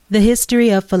The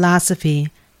History of Philosophy,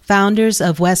 Founders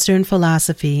of Western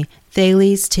Philosophy,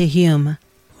 Thales to Hume.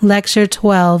 Lecture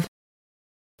 12.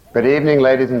 Good evening,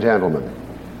 ladies and gentlemen.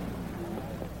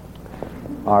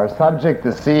 Our subject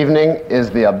this evening is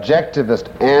the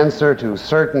objectivist answer to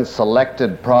certain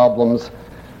selected problems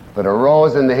that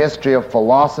arose in the history of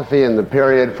philosophy in the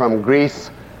period from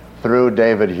Greece through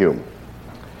David Hume.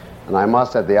 And I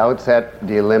must at the outset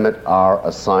delimit our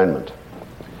assignment.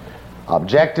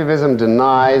 Objectivism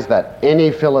denies that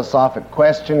any philosophic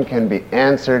question can be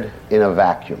answered in a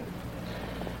vacuum.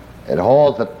 It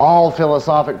holds that all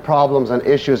philosophic problems and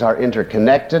issues are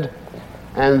interconnected,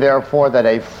 and therefore that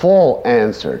a full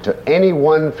answer to any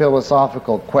one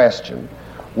philosophical question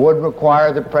would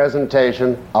require the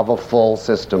presentation of a full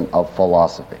system of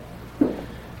philosophy.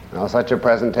 Now, such a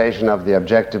presentation of the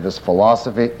objectivist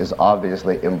philosophy is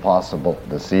obviously impossible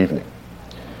this evening.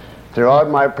 Throughout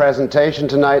my presentation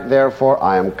tonight, therefore,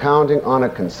 I am counting on a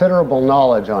considerable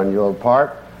knowledge on your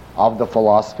part of the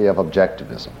philosophy of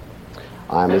objectivism.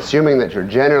 I'm assuming that you're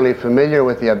generally familiar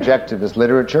with the objectivist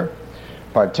literature,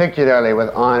 particularly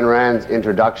with Ayn Rand's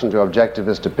Introduction to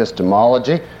Objectivist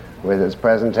Epistemology, with its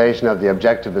presentation of the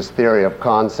objectivist theory of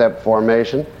concept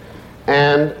formation,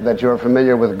 and that you're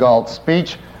familiar with Galt's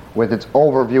speech with its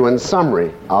overview and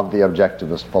summary of the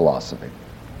objectivist philosophy.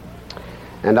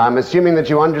 And I'm assuming that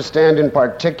you understand in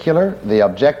particular the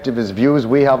objectivist views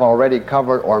we have already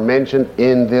covered or mentioned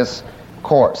in this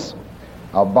course.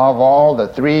 Above all, the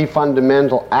three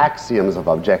fundamental axioms of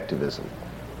objectivism.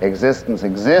 Existence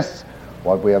exists,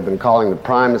 what we have been calling the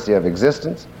primacy of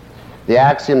existence. The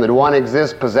axiom that one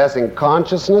exists possessing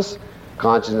consciousness,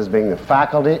 consciousness being the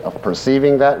faculty of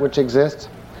perceiving that which exists,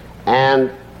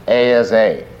 and A is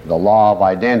A, the law of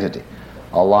identity,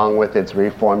 along with its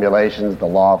reformulations, the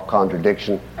law of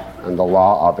contradiction and the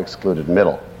law of excluded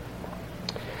middle.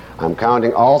 I'm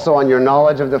counting also on your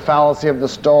knowledge of the fallacy of the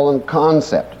stolen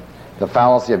concept, the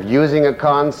fallacy of using a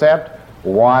concept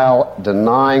while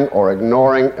denying or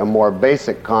ignoring a more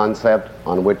basic concept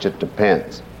on which it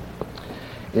depends.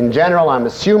 In general, I'm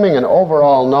assuming an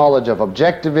overall knowledge of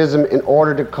objectivism in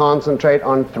order to concentrate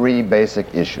on three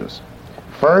basic issues.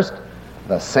 First,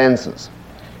 the senses,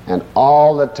 and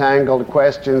all the tangled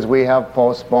questions we have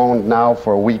postponed now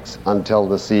for weeks until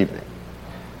this evening.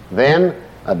 Then,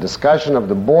 a discussion of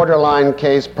the borderline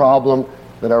case problem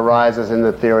that arises in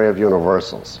the theory of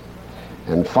universals.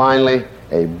 And finally,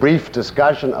 a brief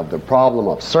discussion of the problem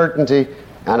of certainty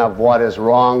and of what is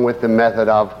wrong with the method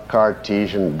of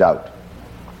Cartesian doubt.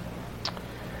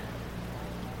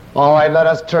 All right, let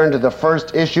us turn to the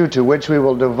first issue to which we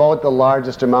will devote the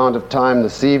largest amount of time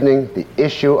this evening, the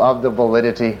issue of the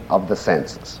validity of the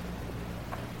senses.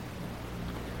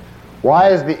 Why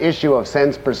is the issue of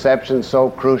sense perception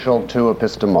so crucial to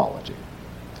epistemology?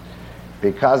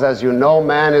 Because, as you know,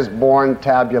 man is born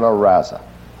tabula rasa.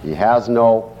 He has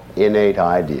no innate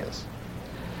ideas.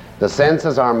 The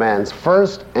senses are man's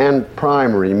first and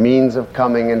primary means of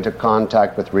coming into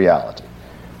contact with reality,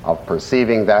 of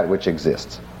perceiving that which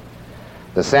exists.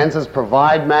 The senses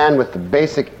provide man with the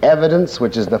basic evidence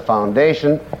which is the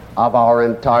foundation of our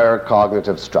entire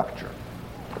cognitive structure.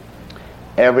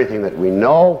 Everything that we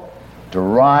know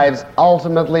derives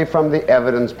ultimately from the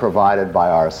evidence provided by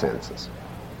our senses.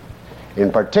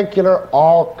 In particular,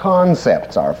 all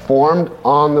concepts are formed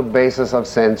on the basis of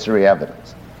sensory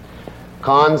evidence.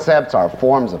 Concepts are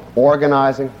forms of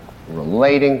organizing,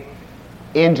 relating,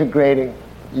 integrating,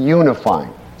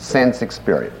 unifying sense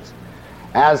experience.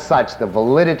 As such, the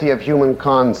validity of human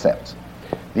concepts,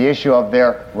 the issue of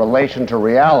their relation to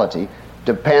reality,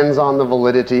 depends on the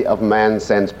validity of man's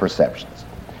sense perceptions.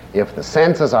 If the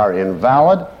senses are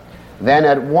invalid, then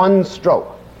at one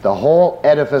stroke, the whole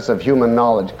edifice of human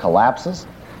knowledge collapses,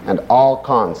 and all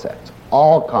concepts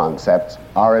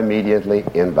are immediately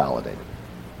invalidated.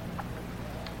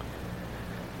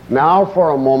 Now, for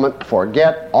a moment,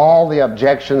 forget all the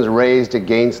objections raised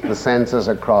against the senses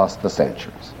across the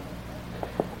centuries.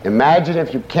 Imagine,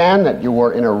 if you can, that you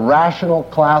were in a rational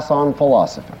class on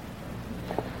philosophy,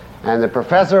 and the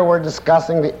professor were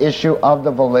discussing the issue of the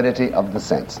validity of the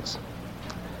senses.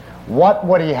 What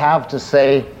would he have to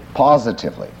say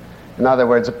positively? In other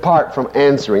words, apart from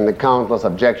answering the countless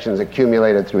objections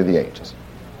accumulated through the ages.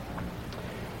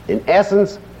 In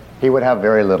essence, he would have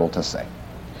very little to say.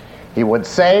 He would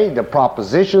say the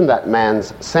proposition that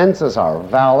man's senses are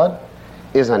valid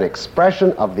is an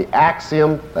expression of the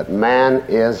axiom that man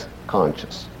is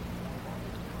conscious.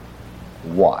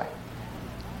 Why?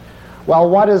 Well,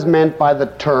 what is meant by the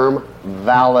term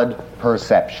valid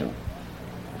perception?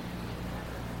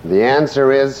 The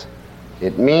answer is,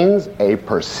 it means a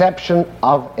perception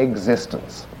of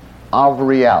existence, of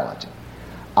reality,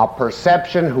 a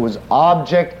perception whose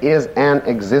object is an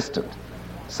existent,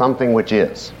 something which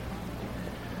is.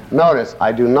 Notice,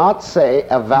 I do not say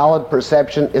a valid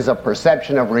perception is a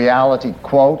perception of reality,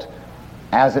 quote,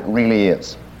 as it really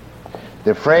is.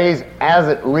 The phrase as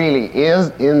it really is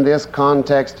in this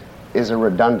context is a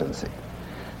redundancy.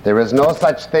 There is no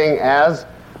such thing as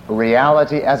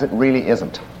reality as it really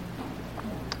isn't.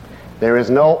 There is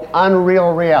no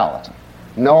unreal reality,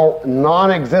 no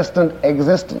non-existent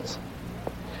existence.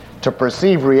 To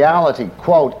perceive reality,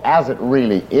 quote, as it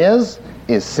really is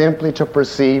simply to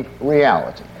perceive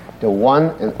reality, the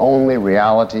one and only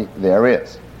reality there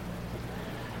is.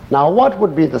 Now, what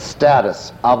would be the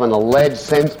status of an alleged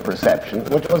sense perception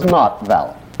which was not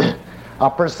valid? A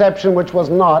perception which was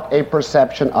not a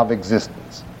perception of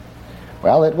existence?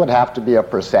 Well, it would have to be a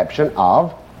perception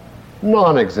of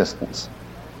non-existence,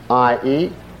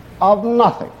 i.e., of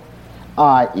nothing,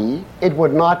 i.e., it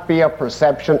would not be a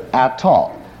perception at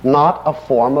all, not a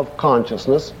form of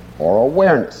consciousness or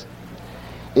awareness.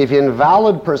 If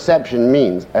invalid perception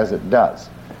means, as it does,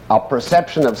 a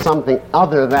perception of something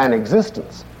other than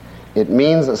existence, it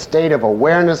means a state of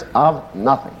awareness of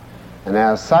nothing, and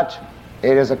as such,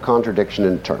 it is a contradiction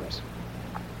in terms.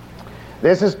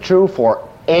 This is true for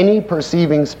any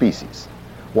perceiving species,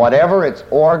 whatever its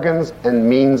organs and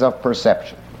means of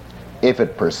perception. If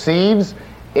it perceives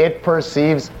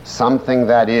something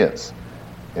that is.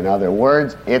 In other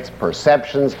words, its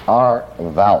perceptions are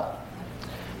valid.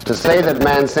 To say that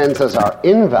man's senses are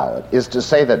invalid is to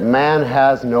say that man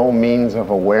has no means of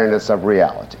awareness of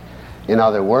reality. In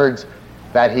other words,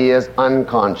 that he is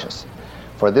unconscious.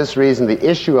 For this reason, the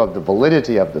issue of the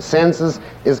validity of the senses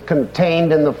is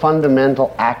contained in the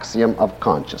fundamental axiom of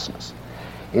consciousness.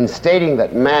 In stating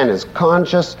that man is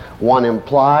conscious, one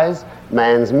implies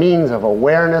man's means of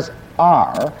awareness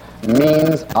are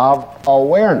means of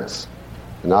awareness.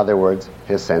 In other words,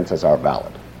 his senses are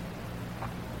valid.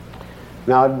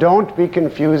 Now, don't be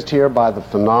confused here by the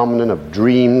phenomenon of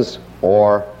dreams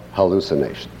or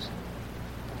hallucinations.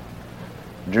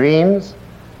 Dreams,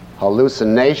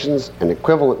 hallucinations, and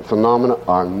equivalent phenomena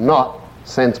are not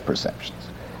sense perceptions.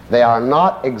 They are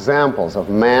not examples of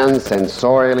man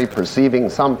sensorially perceiving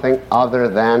something other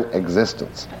than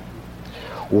existence.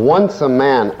 Once a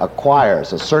man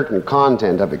acquires a certain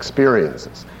content of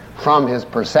experiences from his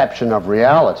perception of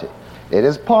reality, it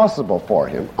is possible for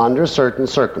him, under certain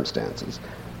circumstances,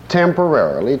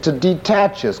 temporarily to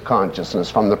detach his consciousness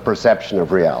from the perception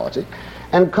of reality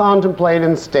and contemplate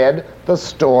instead the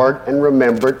stored and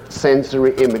remembered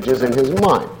sensory images in his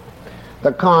mind,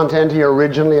 the content he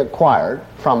originally acquired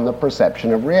from the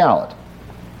perception of reality.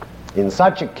 In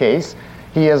such a case,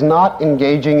 he is not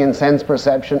engaging in sense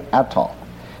perception at all.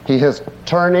 He is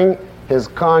turning his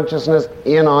consciousness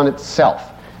in on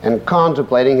itself and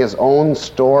contemplating his own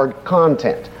stored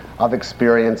content of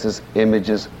experiences,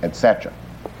 images, etc.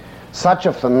 Such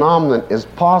a phenomenon is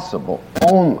possible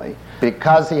only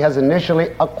because he has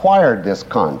initially acquired this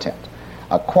content,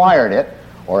 acquired it,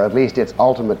 or at least its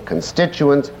ultimate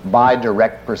constituents, by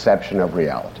direct perception of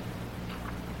reality.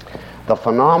 The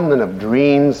phenomenon of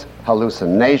dreams,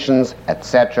 hallucinations,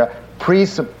 etc.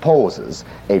 presupposes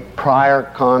a prior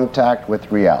contact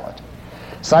with reality.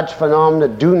 Such phenomena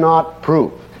do not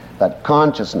prove that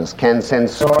consciousness can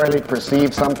sensorially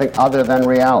perceive something other than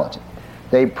reality.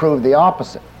 They prove the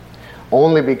opposite.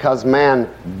 Only because man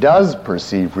does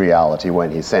perceive reality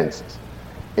when he senses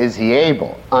is he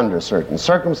able, under certain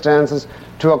circumstances,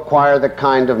 to acquire the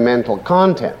kind of mental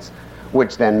contents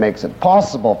which then makes it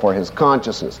possible for his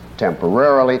consciousness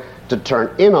temporarily to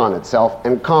turn in on itself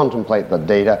and contemplate the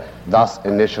data thus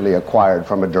initially acquired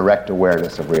from a direct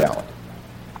awareness of reality.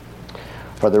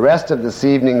 For the rest of this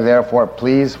evening, therefore,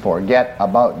 please forget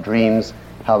about dreams,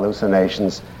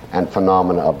 hallucinations, and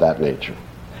phenomena of that nature.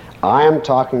 I am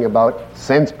talking about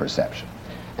sense perception.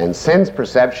 And sense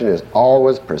perception is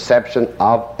always perception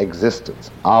of existence,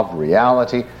 of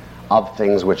reality, of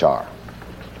things which are.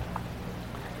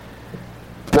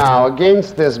 Now,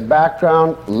 against this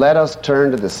background, let us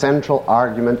turn to the central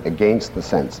argument against the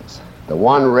senses, the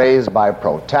one raised by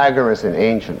Protagoras in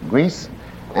ancient Greece,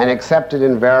 and accepted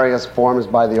in various forms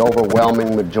by the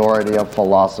overwhelming majority of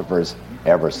philosophers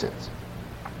ever since.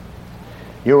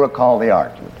 You recall the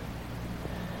argument.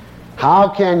 How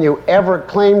can you ever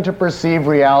claim to perceive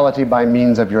reality by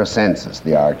means of your senses,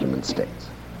 the argument states.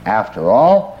 After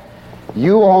all,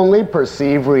 you only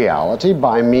perceive reality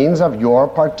by means of your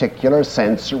particular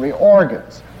sensory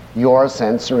organs, your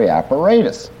sensory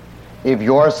apparatus. If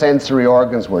your sensory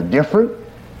organs were different,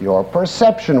 your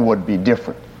perception would be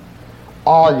different.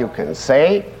 All you can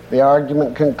say, the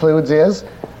argument concludes, is,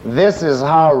 this is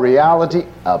how reality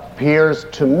appears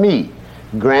to me,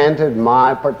 granted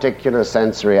my particular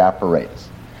sensory apparatus.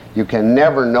 You can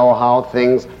never know how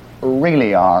things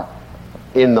really are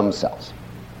in themselves.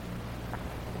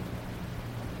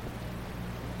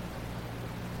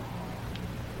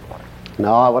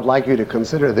 Now, I would like you to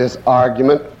consider this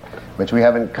argument, which we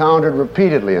have encountered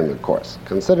repeatedly in the course.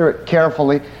 Consider it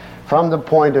carefully from the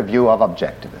point of view of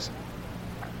objectivism.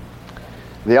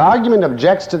 The argument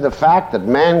objects to the fact that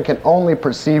man can only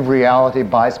perceive reality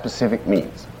by specific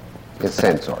means, his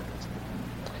sense organs.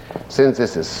 Since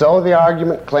this is so, the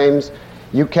argument claims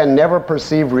you can never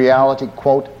perceive reality,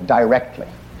 quote, directly,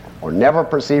 or never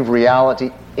perceive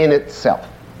reality in itself,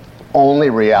 only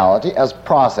reality as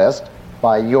processed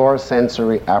by your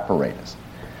sensory apparatus,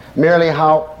 merely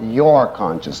how your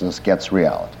consciousness gets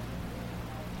reality.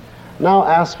 Now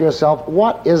ask yourself,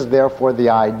 what is therefore the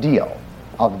ideal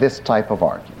of this type of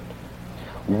argument?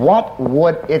 What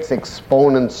would its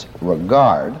exponents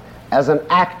regard as an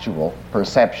actual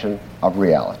perception of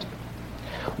reality?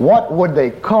 What would they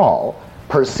call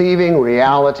perceiving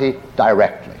reality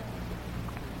directly?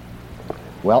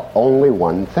 Well, only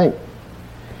one thing.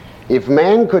 If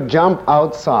man could jump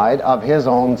outside of his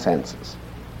own senses,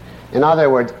 in other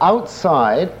words,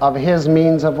 outside of his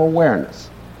means of awareness,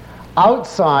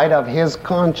 outside of his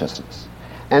consciousness,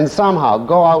 and somehow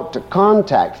go out to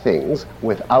contact things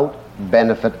without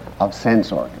benefit of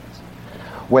sense organs,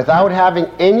 without having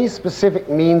any specific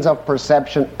means of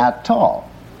perception at all,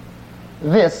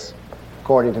 this,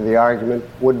 according to the argument,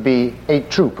 would be a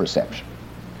true perception.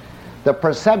 The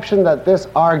perception that this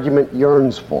argument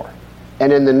yearns for,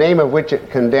 and in the name of which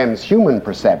it condemns human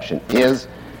perception, is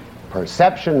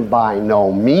perception by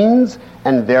no means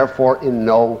and therefore in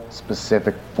no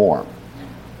specific form.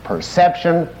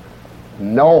 Perception,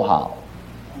 know-how.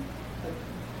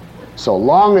 So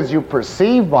long as you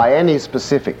perceive by any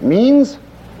specific means,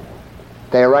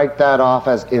 they write that off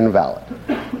as invalid.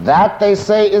 That, they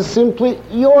say, is simply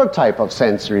your type of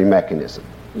sensory mechanism,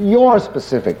 your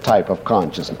specific type of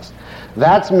consciousness.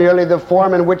 That's merely the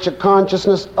form in which a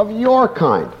consciousness of your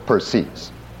kind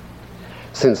perceives.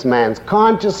 Since man's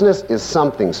consciousness is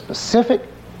something specific,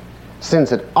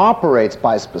 since it operates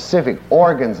by specific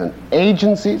organs and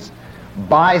agencies,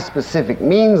 by specific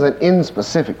means and in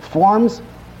specific forms,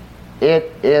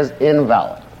 it is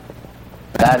invalid.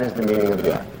 That is the meaning of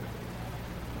the argument.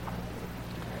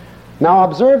 Now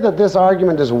observe that this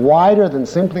argument is wider than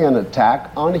simply an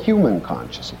attack on human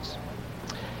consciousness.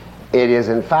 It is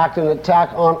in fact an attack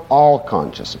on all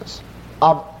consciousness,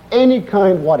 of any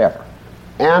kind whatever.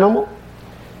 Animal,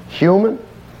 human,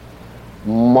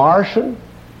 Martian,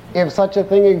 if such a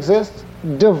thing exists,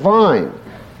 divine,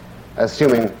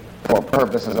 assuming for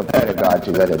purposes of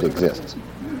pedagogy that it exists.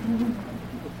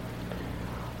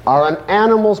 Are an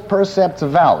animal's percepts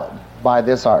valid by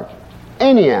this argument?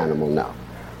 Any animal now,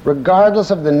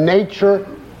 regardless of the nature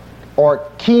or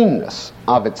keenness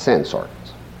of its sense organs?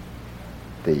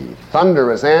 The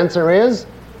thunderous answer is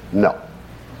no.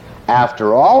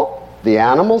 After all, the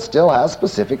animal still has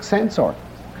specific sense organs.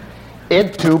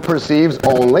 It too perceives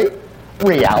only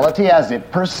reality as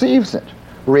it perceives it,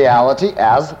 reality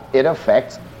as it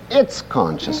affects its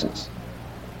consciousness.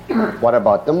 What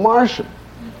about the Martian?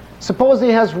 Suppose he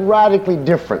has radically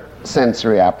different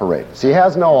sensory apparatus. He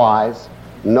has no eyes,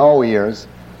 no ears.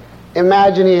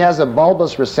 Imagine he has a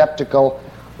bulbous receptacle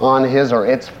on his or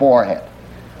its forehead,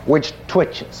 which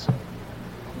twitches,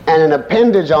 and an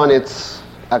appendage on its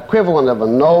equivalent of a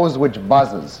nose which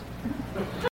buzzes,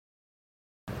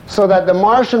 so that the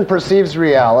Martian perceives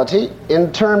reality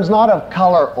in terms not of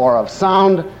color or of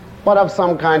sound, but of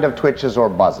some kind of twitches or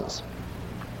buzzes.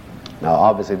 Now,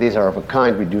 obviously, these are of a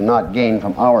kind we do not gain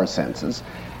from our senses,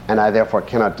 and I therefore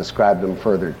cannot describe them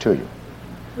further to you.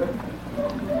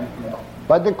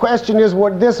 But the question is,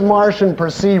 would this Martian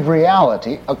perceive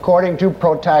reality according to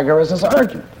Protagoras'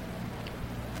 argument?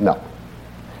 No.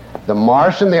 The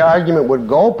Martian, the argument would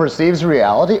go, perceives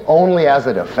reality only as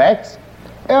it affects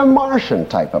a Martian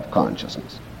type of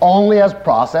consciousness, only as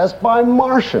processed by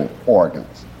Martian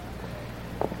organs.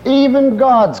 Even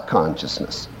God's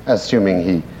consciousness, assuming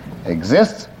he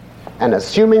exists, and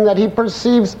assuming that he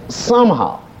perceives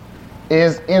somehow,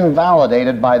 is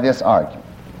invalidated by this argument.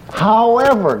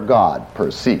 However God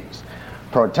perceives,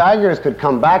 Protagoras could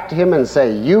come back to him and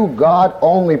say, you, God,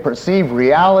 only perceive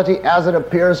reality as it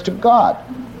appears to God.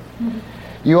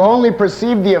 You only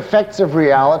perceive the effects of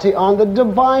reality on the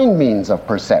divine means of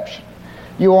perception.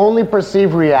 You only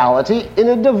perceive reality in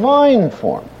a divine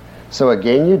form. So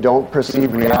again, you don't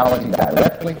perceive reality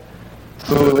directly,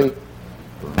 truly,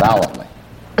 validly.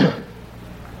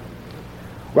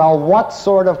 Well, what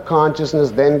sort of consciousness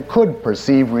then could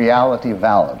perceive reality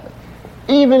validly?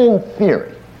 Even in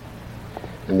theory.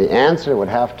 And the answer would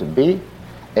have to be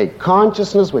a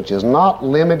consciousness which is not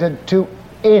limited to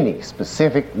any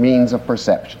specific means of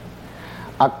perception.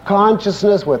 A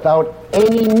consciousness without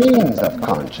any means of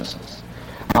consciousness.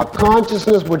 A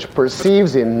consciousness which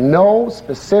perceives in no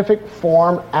specific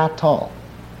form at all.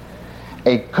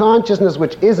 A consciousness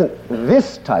which isn't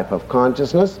this type of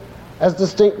consciousness as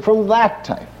distinct from that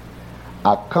type.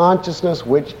 A consciousness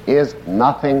which is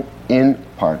nothing in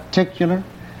particular.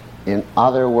 In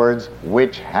other words,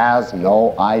 which has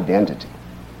no identity.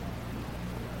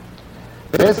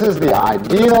 This is the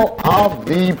ideal of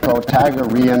the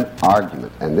Protagorean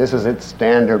argument, and this is its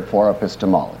standard for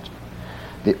epistemology.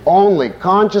 The only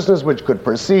consciousness which could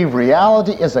perceive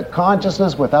reality is a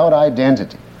consciousness without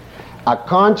identity, a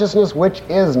consciousness which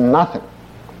is nothing.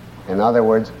 In other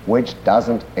words, which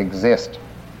doesn't exist.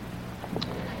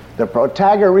 The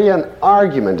Protagorean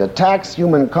argument attacks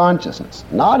human consciousness,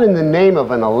 not in the name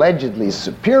of an allegedly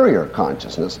superior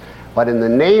consciousness, but in the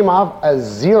name of a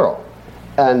zero,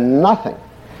 a nothing,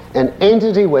 an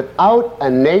entity without a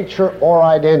nature or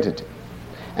identity.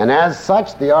 And as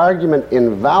such, the argument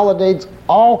invalidates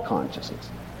all consciousness,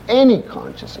 any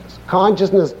consciousness,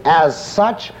 consciousness as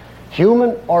such,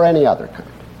 human or any other kind.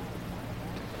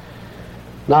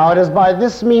 Now, it is by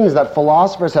this means that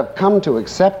philosophers have come to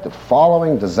accept the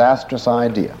following disastrous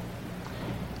idea.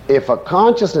 If a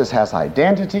consciousness has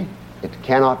identity, it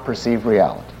cannot perceive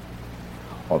reality.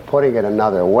 Or putting it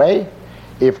another way,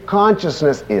 if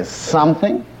consciousness is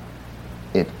something,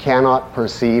 it cannot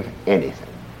perceive anything.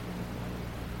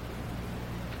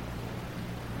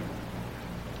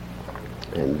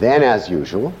 And then, as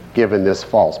usual, given this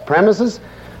false premises,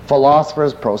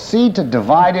 philosophers proceed to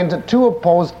divide into two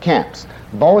opposed camps,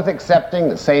 both accepting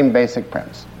the same basic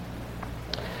premise.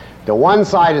 The one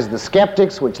side is the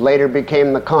skeptics, which later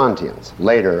became the Kantians,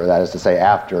 later, that is to say,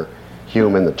 after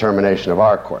Hume and the termination of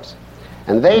our course.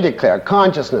 And they declare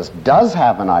consciousness does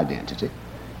have an identity,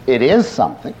 it is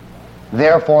something,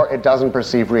 therefore it doesn't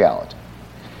perceive reality.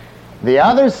 The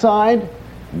other side,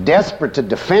 desperate to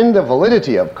defend the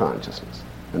validity of consciousness,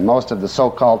 and most of the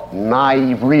so-called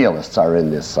naive realists are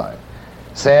in this side,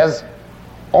 says,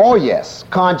 oh yes,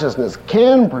 consciousness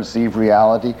can perceive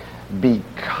reality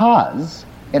because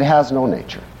it has no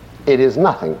nature. It is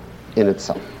nothing in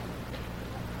itself.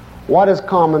 What is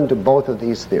common to both of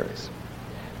these theories?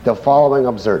 The following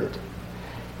absurdity.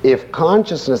 If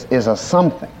consciousness is a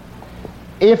something,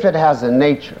 if it has a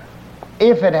nature,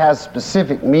 if it has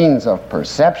specific means of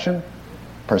perception,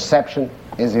 perception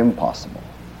is impossible.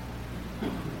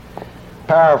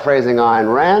 Paraphrasing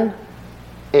Ayn Rand,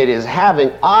 it is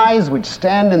having eyes which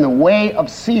stand in the way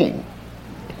of seeing,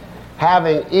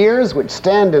 having ears which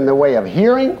stand in the way of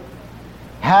hearing,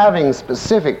 having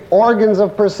specific organs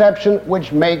of perception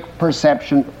which make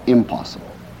perception impossible.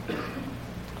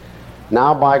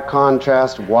 Now, by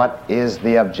contrast, what is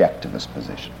the objectivist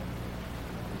position?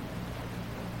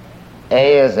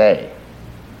 A is A.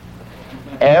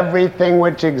 Everything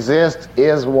which exists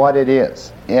is what it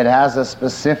is. It has a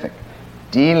specific,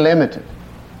 delimited,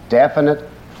 definite,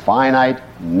 finite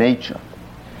nature.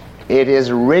 It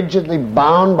is rigidly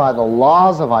bound by the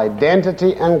laws of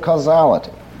identity and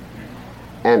causality.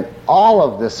 And all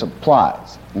of this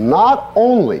applies not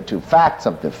only to facts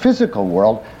of the physical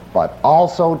world, but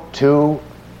also to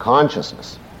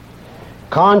consciousness.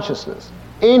 Consciousness,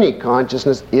 any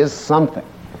consciousness, is something.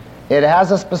 It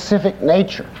has a specific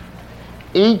nature.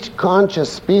 Each conscious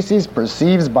species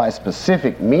perceives by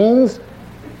specific means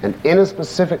and in a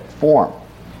specific form,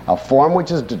 a form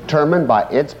which is determined by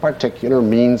its particular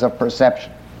means of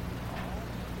perception.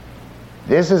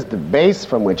 This is the base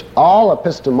from which all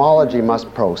epistemology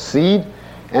must proceed,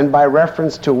 and by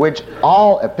reference to which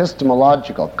all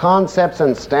epistemological concepts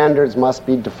and standards must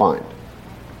be defined.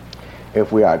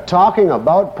 If we are talking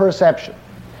about perception,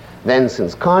 then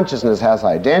since consciousness has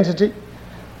identity,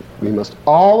 we must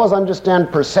always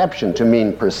understand perception to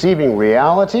mean perceiving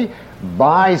reality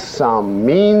by some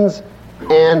means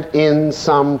and in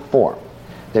some form.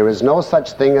 There is no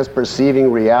such thing as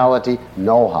perceiving reality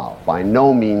no-how, by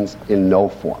no means, in no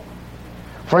form.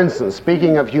 For instance,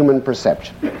 speaking of human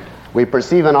perception, we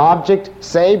perceive an object,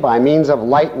 say, by means of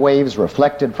light waves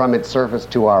reflected from its surface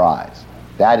to our eyes.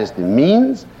 That is the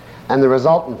means, and the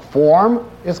resultant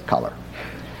form is color.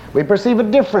 We perceive a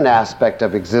different aspect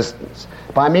of existence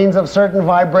by means of certain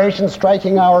vibrations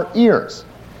striking our ears.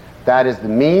 That is the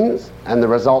means, and the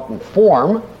resultant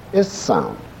form is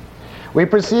sound. We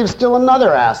perceive still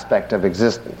another aspect of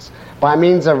existence by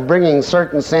means of bringing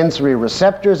certain sensory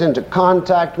receptors into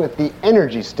contact with the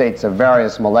energy states of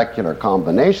various molecular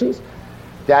combinations.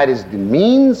 That is the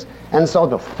means, and so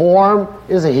the form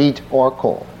is a heat or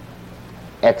cold,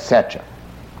 etc.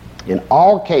 In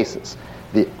all cases,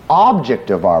 the object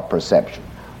of our perception,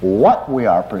 what we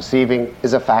are perceiving,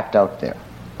 is a fact out there,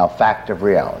 a fact of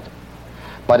reality.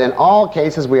 But in all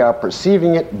cases, we are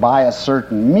perceiving it by a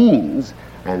certain means,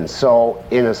 and so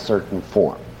in a certain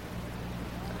form.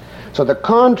 So the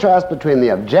contrast between the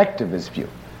objectivist view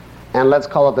and, let's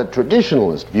call it, the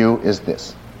traditionalist view is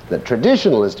this. The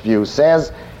traditionalist view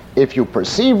says if you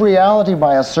perceive reality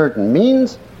by a certain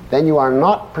means, then you are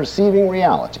not perceiving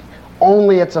reality,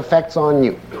 only its effects on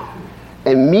you.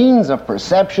 A means of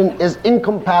perception is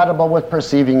incompatible with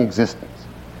perceiving existence.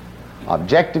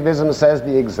 Objectivism says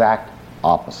the exact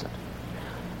opposite.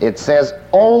 It says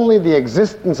only the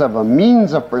existence of a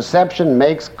means of perception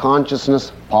makes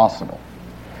consciousness possible.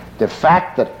 The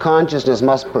fact that consciousness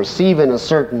must perceive in a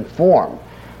certain form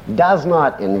does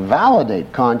not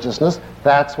invalidate consciousness.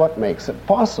 That's what makes it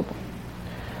possible.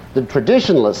 The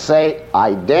traditionalists say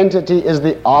identity is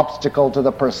the obstacle to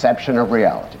the perception of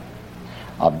reality.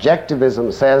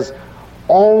 Objectivism says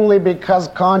only because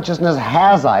consciousness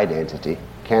has identity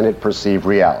can it perceive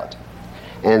reality.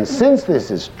 And since this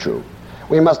is true,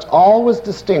 we must always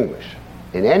distinguish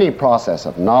in any process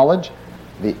of knowledge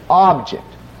the object,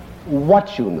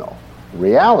 what you know,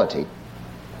 reality,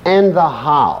 and the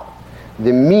how,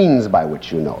 the means by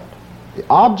which you know it. The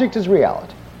object is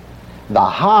reality. The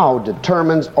how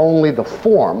determines only the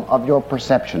form of your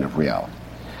perception of reality.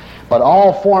 But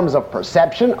all forms of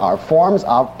perception are forms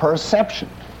of perception,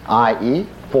 i.e.,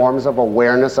 forms of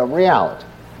awareness of reality.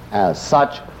 As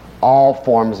such, all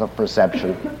forms of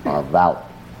perception are valid.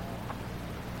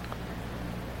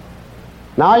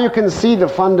 Now you can see the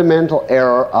fundamental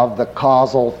error of the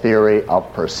causal theory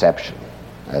of perception,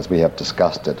 as we have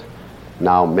discussed it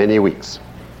now many weeks.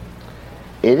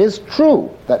 It is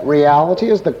true that reality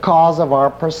is the cause of our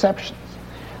perceptions,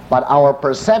 but our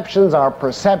perceptions are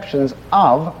perceptions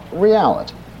of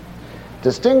reality.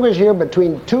 Distinguish here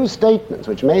between two statements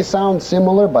which may sound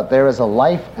similar, but there is a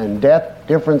life and death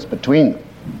difference between them.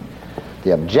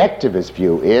 The objectivist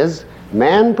view is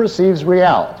man perceives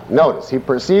reality. Notice, he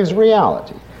perceives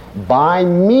reality by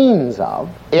means of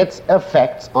its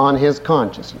effects on his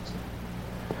consciousness.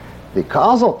 The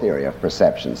causal theory of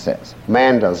perception says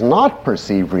man does not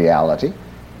perceive reality,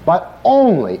 but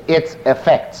only its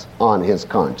effects on his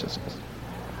consciousness.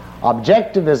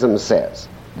 Objectivism says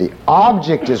the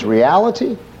object is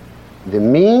reality, the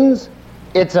means,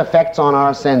 its effects on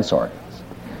our sense organs.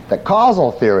 The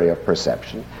causal theory of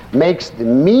perception makes the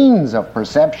means of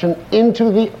perception into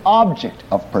the object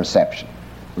of perception,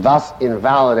 thus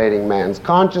invalidating man's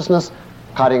consciousness,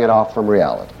 cutting it off from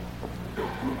reality.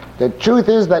 The truth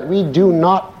is that we do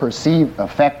not perceive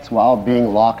effects while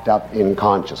being locked up in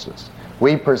consciousness.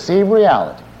 We perceive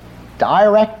reality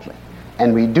directly,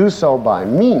 and we do so by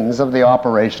means of the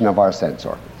operation of our sense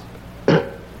organs.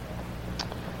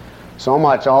 So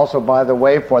much also, by the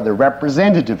way, for the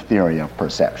representative theory of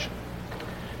perception.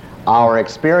 Our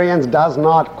experience does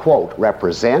not, quote,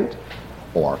 represent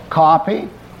or copy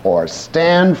or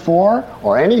stand for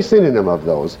or any synonym of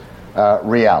those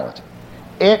reality.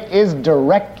 It is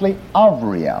directly of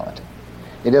reality.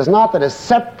 It is not that a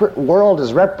separate world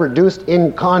is reproduced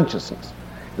in consciousness,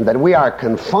 and that we are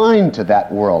confined to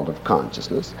that world of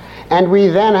consciousness, and we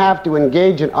then have to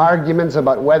engage in arguments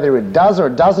about whether it does or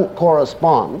doesn't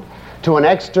correspond to an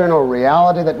external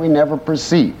reality that we never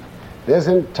perceive. This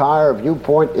entire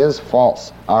viewpoint is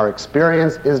false. Our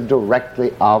experience is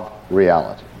directly of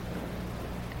reality.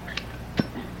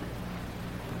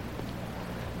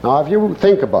 Now, if you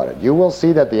think about it, you will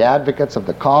see that the advocates of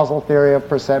the causal theory of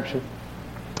perception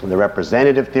and the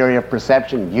representative theory of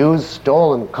perception use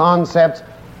stolen concepts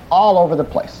all over the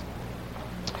place.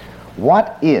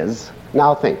 What is,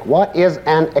 now think, what is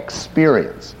an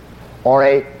experience or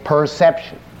a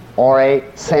perception or a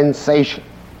sensation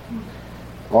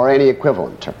or any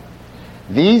equivalent term?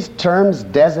 These terms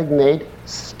designate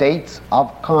states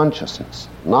of consciousness,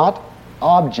 not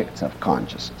objects of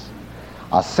consciousness.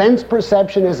 A sense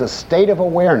perception is a state of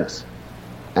awareness,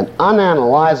 an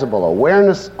unanalyzable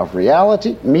awareness of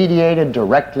reality mediated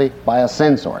directly by a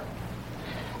sense organ.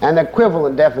 And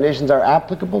equivalent definitions are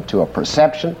applicable to a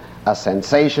perception, a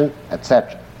sensation,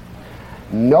 etc.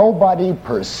 Nobody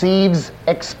perceives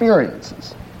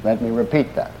experiences. Let me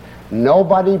repeat that.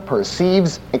 Nobody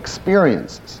perceives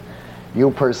experiences.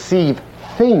 You perceive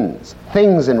things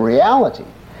in reality,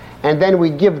 and then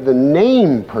we give the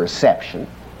name perception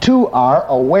to our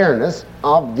awareness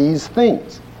of these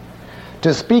things.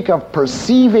 To speak of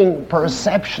perceiving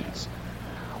perceptions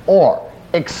or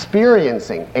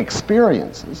experiencing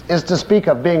experiences is to speak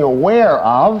of being aware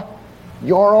of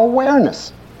your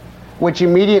awareness, which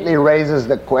immediately raises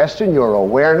the question, your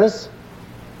awareness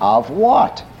of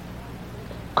what?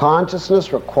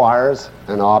 Consciousness requires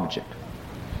an object.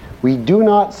 We do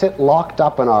not sit locked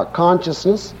up in our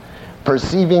consciousness,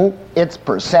 perceiving its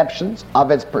perceptions,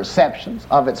 of its perceptions,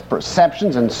 of its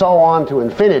perceptions, and so on to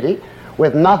infinity,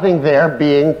 with nothing there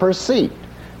being perceived.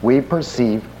 We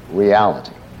perceive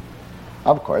reality.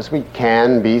 Of course, we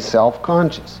can be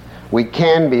self-conscious. We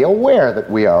can be aware that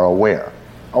we are aware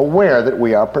that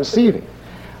we are perceiving.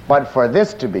 But for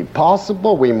this to be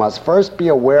possible, we must first be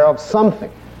aware of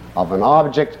something, of an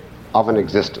object, of an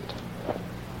existent.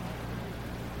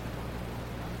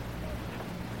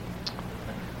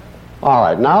 All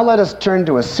right, now let us turn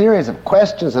to a series of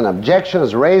questions and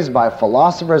objections raised by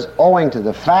philosophers owing to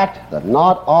the fact that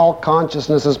not all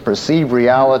consciousnesses perceive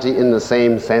reality in the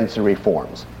same sensory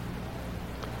forms.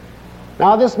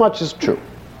 Now, this much is true.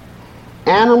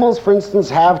 Animals, for instance,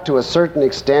 have to a certain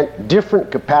extent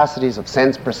different capacities of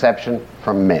sense perception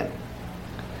from men.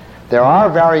 There are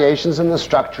variations in the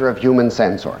structure of human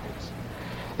sense organs.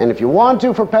 And if you want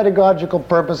to, for pedagogical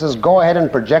purposes, go ahead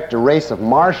and project a race of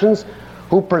Martians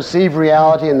who perceive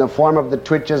reality in the form of the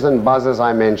twitches and buzzes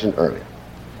I mentioned earlier.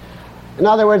 In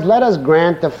other words, let us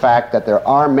grant the fact that there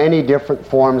are many different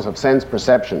forms of sense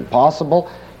perception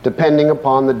possible depending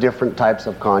upon the different types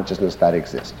of consciousness that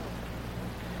exist.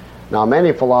 Now,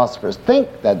 many philosophers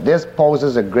think that this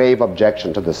poses a grave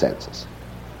objection to the senses.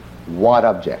 What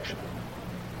objection?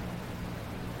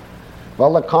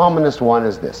 Well, the commonest one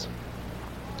is this.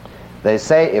 They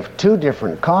say if two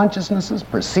different consciousnesses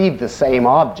perceive the same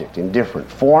object in different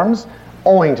forms,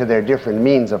 owing to their different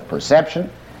means of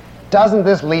perception, doesn't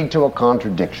this lead to a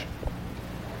contradiction?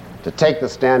 To take the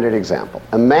standard example,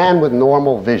 a man with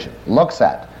normal vision looks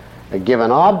at a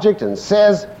given object and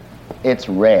says, it's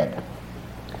red.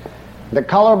 The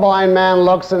colorblind man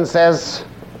looks and says,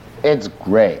 it's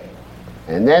gray.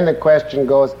 And then the question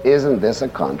goes, isn't this a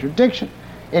contradiction?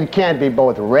 It can't be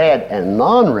both red and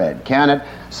non-red, can it?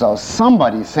 So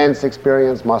somebody's sense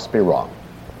experience must be wrong.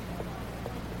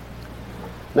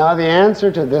 Now, the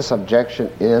answer to this objection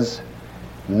is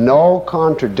no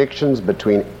contradictions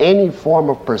between any form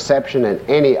of perception and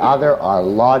any other are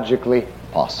logically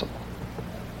possible.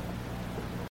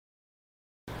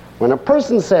 When a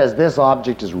person says this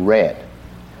object is red,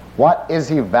 what is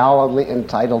he validly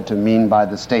entitled to mean by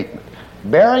the statement?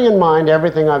 Bearing in mind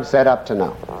everything I've said up to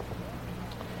now.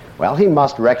 Well, he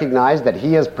must recognize that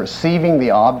he is perceiving the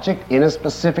object in a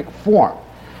specific form,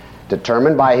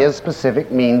 determined by his specific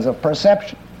means of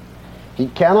perception. He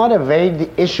cannot evade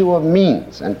the issue of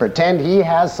means and pretend he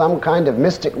has some kind of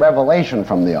mystic revelation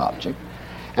from the object,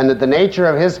 and that the nature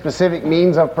of his specific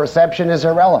means of perception is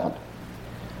irrelevant.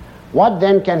 What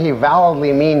then can he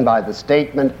validly mean by the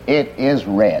statement, it is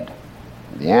red?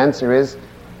 The answer is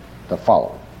the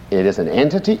following. It is an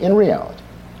entity in reality,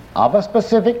 of a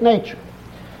specific nature,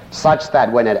 such that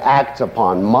when it acts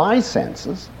upon my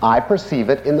senses, I perceive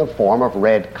it in the form of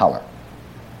red color.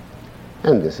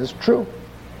 And this is true.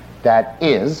 That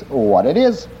is what it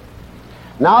is.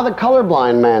 Now the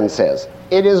colorblind man says,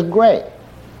 it is gray.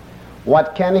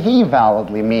 What can he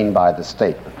validly mean by the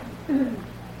statement?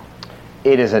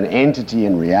 It is an entity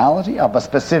in reality of a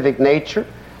specific nature,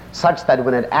 such that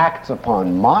when it acts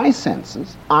upon my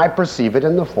senses, I perceive it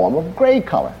in the form of gray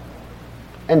color.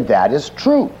 And that is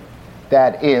true.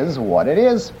 That is what it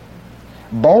is.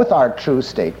 Both are true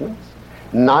statements.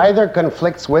 Neither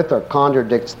conflicts with or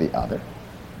contradicts the other.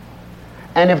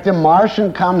 And if the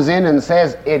Martian comes in and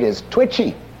says it is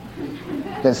twitchy,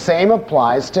 the same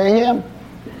applies to him.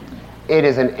 It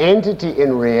is an entity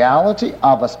in reality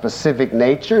of a specific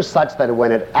nature such that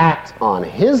when it acts on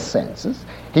his senses,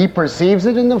 he perceives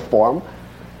it in the form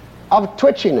of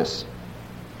twitchiness.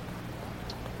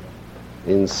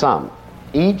 In sum,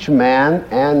 each man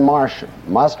and Martian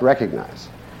must recognize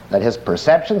that his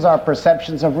perceptions are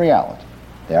perceptions of reality.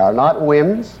 They are not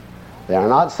whims. They are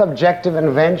not subjective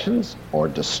inventions or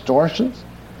distortions.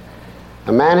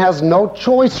 A man has no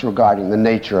choice regarding the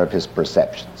nature of his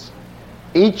perceptions.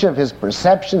 Each of his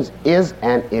perceptions is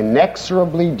an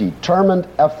inexorably determined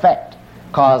effect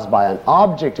caused by an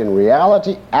object in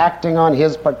reality acting on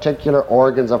his particular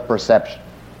organs of perception.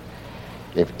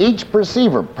 If each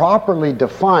perceiver properly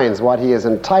defines what he is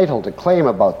entitled to claim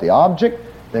about the object,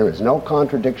 there is no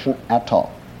contradiction at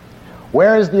all.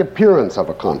 Where is the appearance of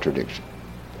a contradiction?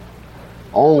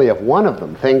 Only if one of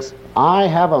them thinks, I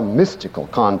have a mystical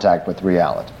contact with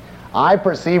reality. I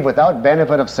perceive without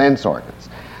benefit of sense organs.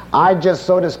 I just,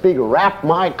 so to speak, wrap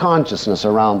my consciousness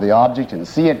around the object and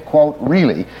see it, quote,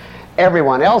 really.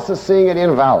 Everyone else is seeing it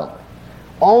invalidly.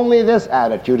 Only this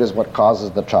attitude is what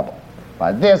causes the trouble.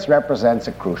 But this represents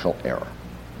a crucial error.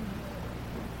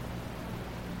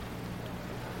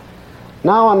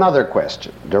 Now another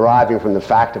question, deriving from the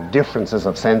fact of differences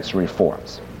of sensory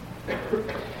forms.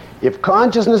 If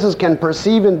consciousnesses can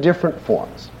perceive in different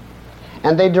forms,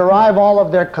 and they derive all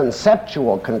of their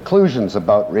conceptual conclusions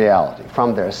about reality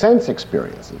from their sense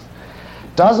experiences,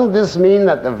 doesn't this mean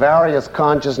that the various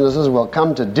consciousnesses will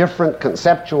come to different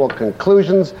conceptual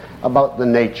conclusions about the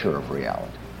nature of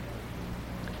reality?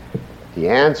 The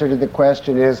answer to the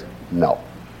question is no.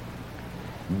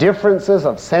 Differences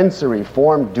of sensory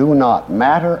form do not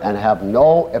matter and have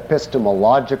no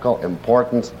epistemological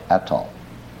importance at all.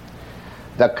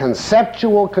 The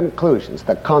conceptual conclusions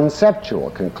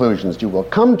you will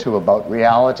come to about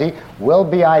reality will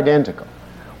be identical,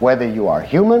 whether you are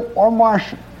human or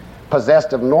Martian,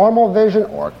 possessed of normal vision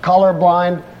or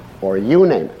colorblind, or you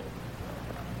name it.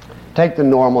 Take the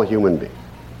normal human being.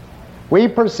 We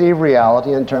perceive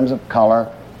reality in terms of color,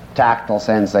 tactile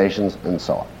sensations, and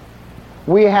so on.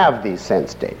 We have these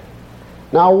sense data.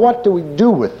 Now, what do we do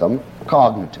with them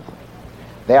cognitively?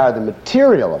 They are the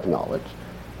material of knowledge,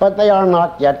 but they are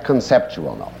not yet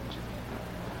conceptual knowledge.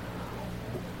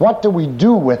 What do we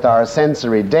do with our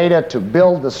sensory data to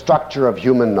build the structure of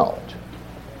human knowledge?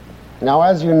 Now,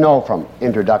 as you know from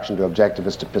Introduction to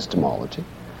Objectivist Epistemology,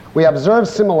 we observe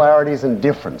similarities and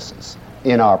differences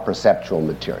in our perceptual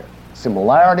material.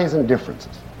 Similarities and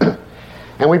differences.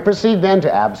 And we proceed then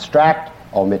to abstract,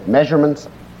 omit measurements,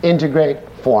 integrate,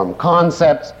 form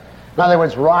concepts, in other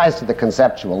words, rise to the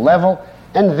conceptual level,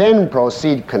 and then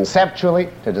proceed conceptually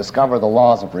to discover the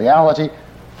laws of reality,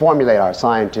 formulate our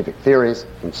scientific theories,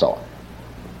 and so on.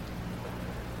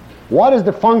 What is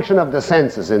the function of the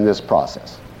senses in this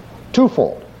process?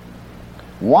 Twofold.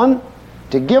 One,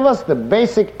 to give us the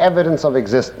basic evidence of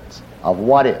existence, of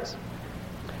what is.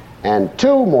 And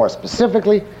two, more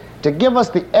specifically, to give us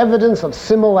the evidence of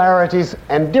similarities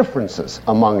and differences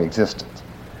among existence,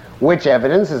 which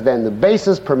evidence is then the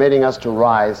basis permitting us to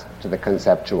rise to the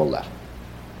conceptual level.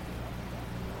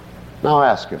 Now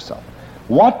ask yourself,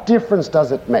 what difference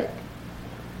does it make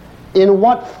in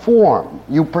what form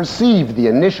you perceive the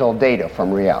initial data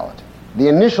from reality, the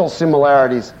initial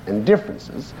similarities and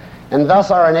differences, and thus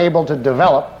are enabled to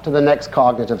develop to the next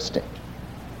cognitive stage?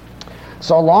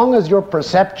 So long as your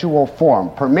perceptual form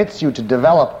permits you to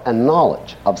develop a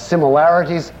knowledge of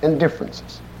similarities and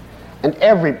differences, and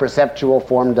every perceptual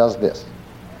form does this,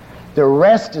 the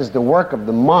rest is the work of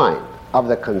the mind, of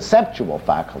the conceptual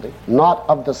faculty, not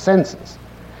of the senses,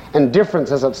 and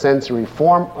differences of sensory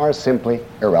form are simply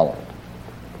irrelevant.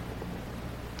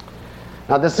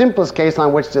 Now, the simplest case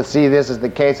on which to see this is the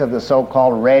case of the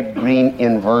so-called red-green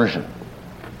inversion.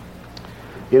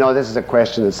 You know, this is a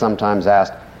question that's sometimes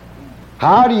asked.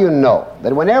 How do you know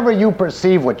that whenever you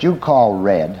perceive what you call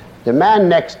red, the man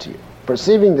next to you,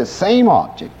 perceiving the same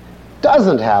object,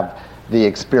 doesn't have the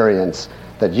experience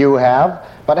that you have,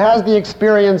 but has the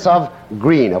experience of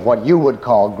green, of what you would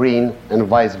call green, and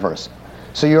vice versa?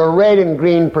 So your red and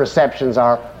green perceptions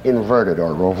are inverted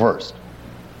or reversed.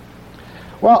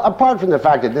 Well, apart from the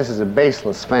fact that this is a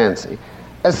baseless fancy,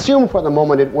 assume for the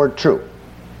moment it were true.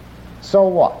 So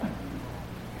what?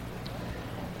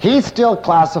 He still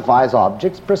classifies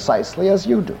objects precisely as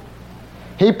you do.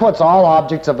 He puts all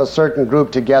objects of a certain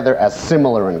group together as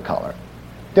similar in color,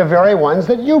 the very ones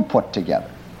that you put together.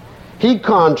 He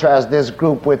contrasts this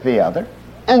group with the other,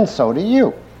 and so do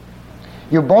you.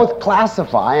 You both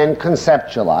classify and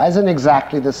conceptualize in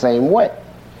exactly the same way.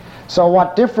 So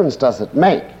what difference does it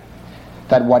make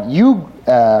that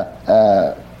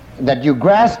that you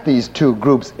grasp these two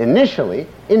groups initially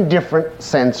in different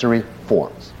sensory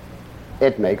forms?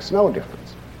 It makes no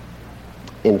difference.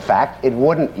 In fact, it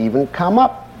wouldn't even come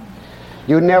up.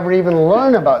 You'd never even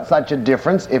learn about such a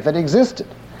difference if it existed,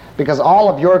 because all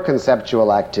of your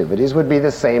conceptual activities would be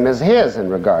the same as his in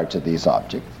regard to these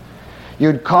objects.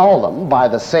 You'd call them by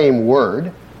the same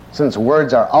word, since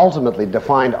words are ultimately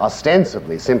defined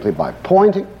ostensibly simply by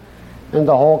pointing, and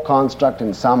the whole construct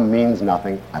in sum means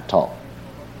nothing at all.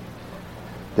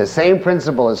 The same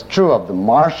principle is true of the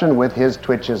Martian with his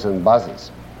twitches and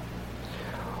buzzies.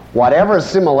 Whatever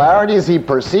similarities he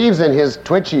perceives in his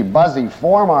twitchy, buzzy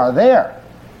form are there.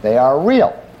 They are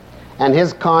real. And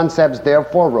his concepts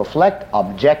therefore reflect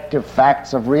objective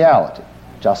facts of reality,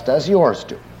 just as yours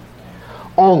do.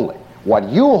 Only what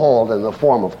you hold in the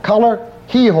form of color,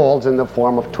 he holds in the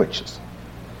form of twitches.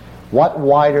 What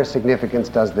wider significance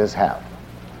does this have?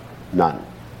 None.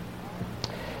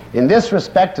 In this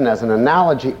respect, and as an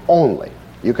analogy only,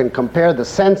 you can compare the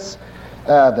sense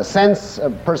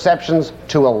perceptions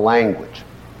to a language.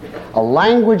 A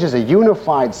language is a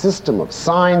unified system of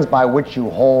signs by which you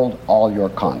hold all your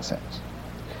concepts.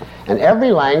 And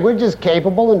every language is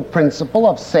capable in principle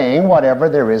of saying whatever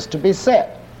there is to be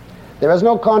said. There is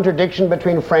no contradiction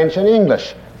between French and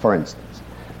English, for instance.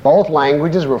 Both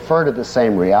languages refer to the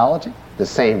same reality, the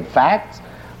same facts.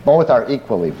 Both are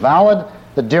equally valid.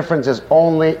 The difference is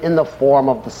only in the form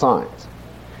of the signs.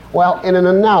 Well, in an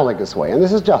analogous way, and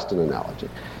this is just an analogy,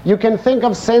 you can think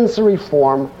of sensory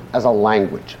form as a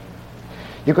language.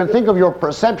 You can think of your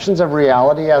perceptions of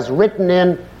reality as written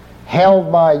in,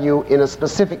 held by you in a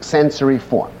specific sensory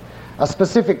form, a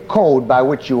specific code by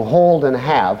which you hold and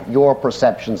have your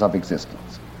perceptions of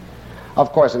existence.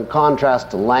 Of course, in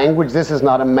contrast to language, this is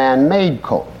not a man-made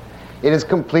code. It is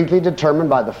completely determined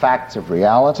by the facts of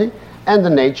reality and the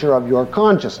nature of your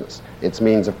consciousness, its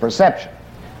means of perception.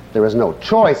 There is no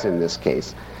choice in this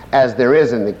case, as there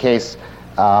is in the case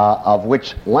of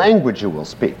which language you will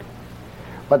speak.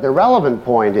 But the relevant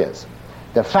point is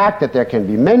the fact that there can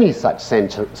be many such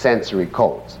sensory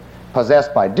codes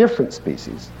possessed by different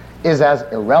species is as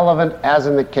irrelevant as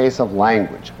in the case of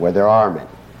language, where there are many,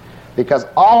 because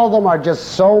all of them are just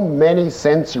so many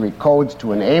sensory codes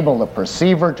to enable the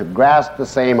perceiver to grasp the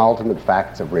same ultimate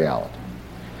facts of reality.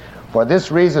 For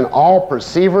this reason, all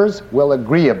perceivers will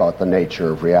agree about the nature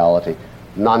of reality.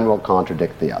 None will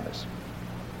contradict the others.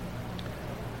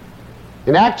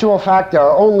 In actual fact, there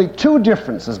are only two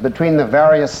differences between the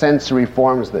various sensory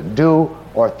forms that do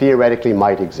or theoretically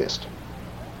might exist.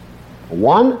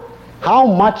 One, how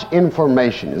much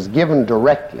information is given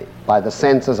directly by the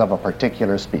senses of a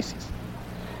particular species.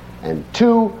 And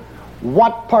two,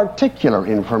 what particular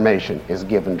information is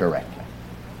given directly.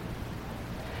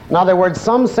 In other words,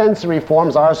 some sensory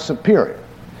forms are superior,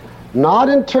 not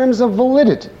in terms of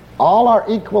validity, all are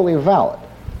equally valid,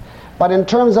 but in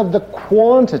terms of the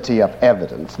quantity of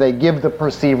evidence they give the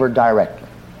perceiver directly.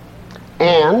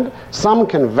 And some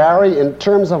can vary in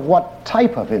terms of what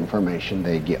type of information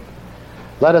they give.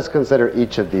 Let us consider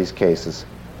each of these cases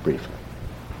briefly.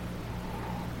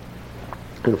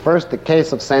 And first, the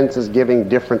case of senses giving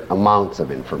different amounts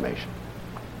of information.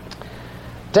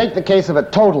 Take the case of a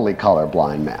totally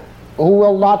colorblind man who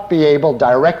will not be able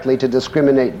directly to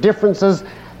discriminate differences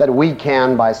that we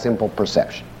can by simple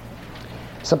perception.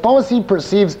 Suppose he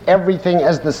perceives everything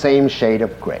as the same shade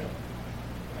of gray.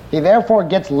 He therefore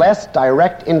gets less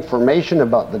direct information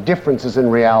about the differences in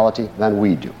reality than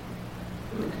we do.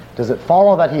 Does it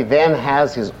follow that he then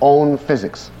has his own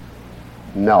physics?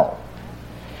 No.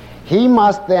 He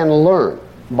must then learn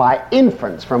by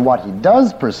inference from what he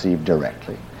does perceive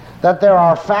directly that there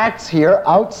are facts here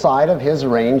outside of his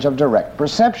range of direct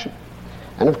perception.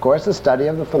 And of course, the study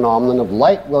of the phenomenon of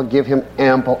light will give him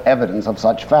ample evidence of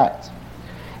such facts.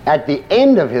 At the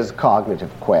end of his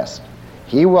cognitive quest,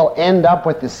 he will end up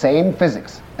with the same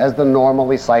physics as the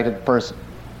normally sighted person.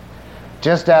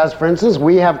 Just as, for instance,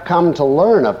 we have come to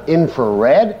learn of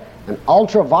infrared and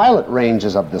ultraviolet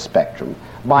ranges of the spectrum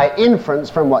by inference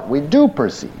from what we do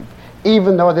perceive,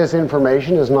 even though this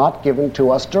information is not given to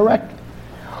us directly.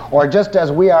 Or just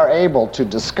as we are able to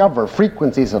discover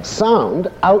frequencies of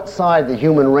sound outside the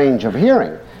human range of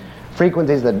hearing,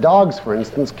 frequencies that dogs, for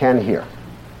instance, can hear.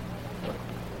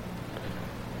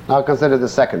 Now consider the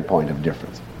second point of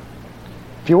difference.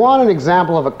 If you want an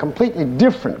example of a completely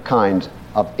different kind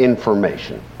of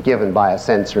information given by a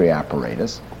sensory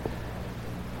apparatus,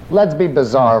 let's be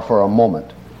bizarre for a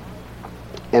moment.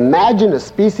 Imagine a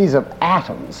species of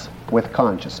atoms with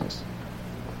consciousness.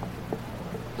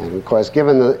 And of course,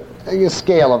 given the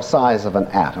scale of size of an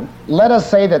atom, let us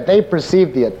say that they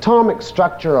perceive the atomic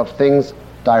structure of things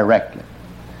directly.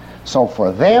 So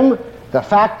for them, the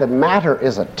fact that matter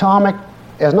is atomic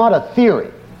is not a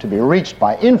theory to be reached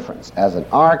by inference, as in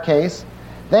our case.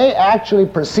 They actually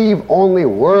perceive only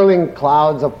whirling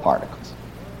clouds of particles.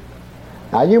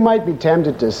 Now you might be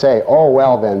tempted to say, oh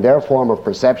well then, their form of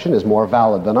perception is more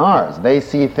valid than ours. They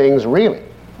see things really.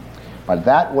 But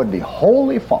that would be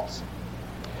wholly false.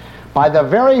 By the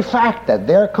very fact that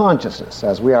their consciousness,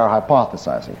 as we are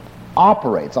hypothesizing,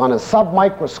 operates on a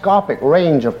submicroscopic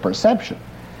range of perception,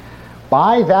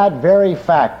 by that very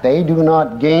fact they do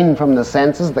not gain from the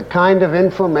senses the kind of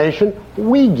information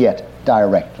we get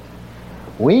directly.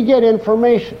 We get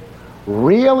information,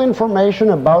 real information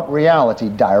about reality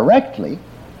directly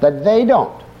that they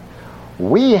don't.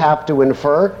 We have to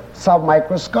infer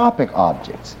submicroscopic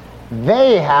objects.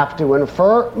 They have to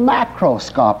infer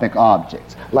macroscopic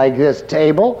objects, like this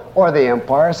table or the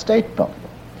Empire State Building.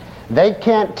 They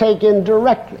can't take in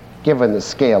directly, given the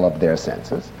scale of their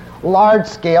senses,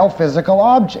 large-scale physical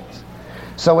objects.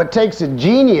 So it takes a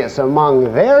genius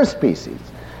among their species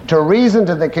to reason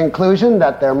to the conclusion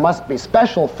that there must be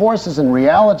special forces in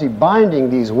reality binding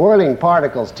these whirling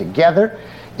particles together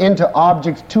into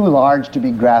objects too large to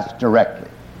be grasped directly.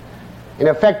 In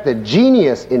effect, the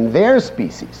genius in their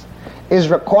species is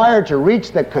required to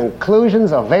reach the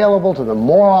conclusions available to the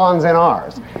morons in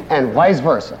ours, and vice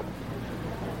versa.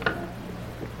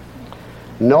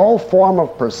 No form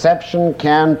of perception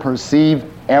can perceive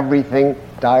everything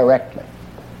directly.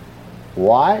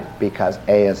 Why? Because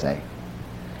A is A.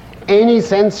 Any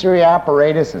sensory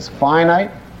apparatus is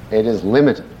finite, it is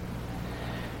limited.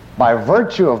 By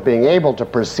virtue of being able to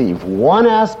perceive one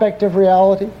aspect of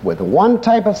reality with one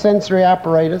type of sensory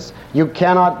apparatus, you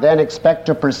cannot then expect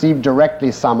to perceive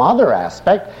directly some other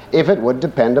aspect if it would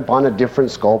depend upon a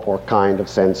different scope or kind of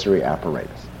sensory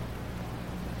apparatus.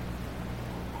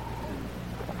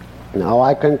 Now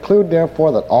I conclude,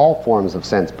 therefore, that all forms of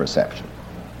sense perception,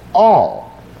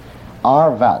 all,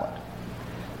 are valid,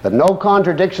 that no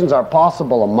contradictions are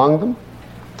possible among them,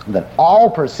 that all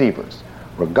perceivers,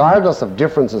 regardless of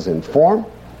differences in form,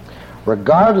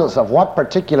 regardless of what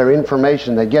particular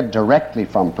information they get directly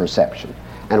from perception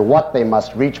and what they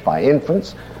must reach by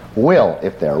inference, will,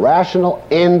 if they're rational,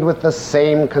 end with the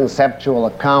same conceptual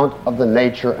account of the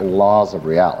nature and laws of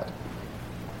reality.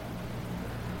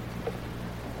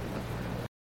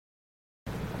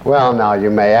 Well, now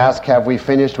you may ask, have we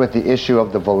finished with the issue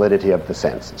of the validity of the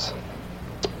senses?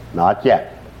 Not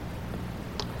yet.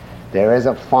 There is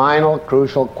a final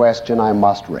crucial question I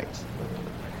must raise.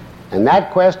 And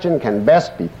that question can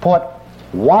best be put: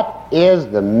 what is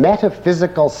the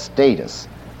metaphysical status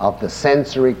of the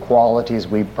sensory qualities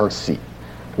we perceive?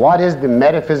 What is the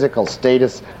metaphysical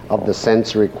status of the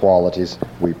sensory qualities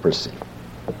we perceive?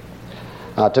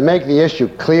 To make the issue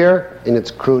clear in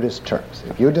its crudest terms,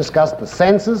 if you discuss the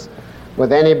senses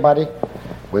with anybody,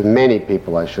 with many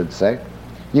people I should say,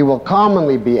 you will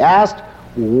commonly be asked,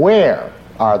 where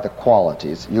are the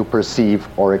qualities you perceive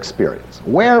or experience?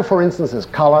 Where, for instance, is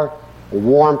color,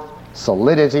 warmth,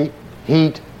 solidity,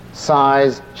 heat,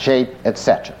 size, shape,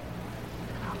 etc.?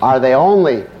 Are they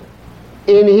only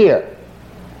in here,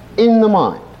 in the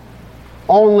mind,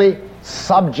 only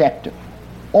subjective?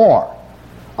 Or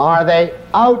are they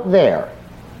out there,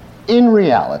 in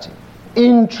reality,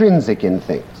 intrinsic in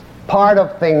things, part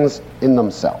of things in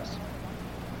themselves?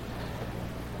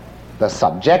 The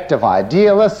subjective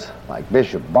idealists, like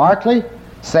Bishop Berkeley,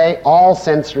 say all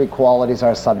sensory qualities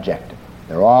are subjective.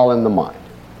 They're all in the mind.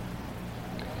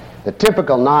 The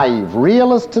typical naive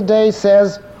realist today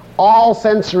says all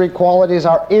sensory qualities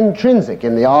are intrinsic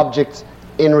in the objects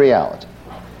in reality.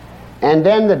 And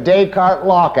then the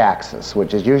Descartes-Locke axis,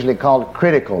 which is usually called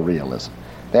critical realism.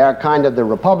 They are kind of the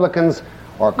Republicans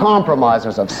or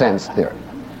compromisers of sense theory.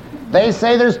 They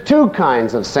say there's two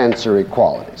kinds of sensory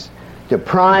qualities: the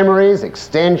primaries,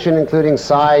 extension, including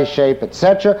size, shape,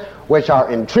 etc., which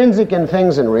are intrinsic in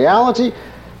things in reality,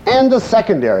 and the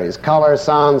secondaries, color,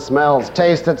 sound, smells,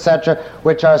 taste, etc.,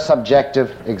 which are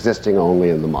subjective, existing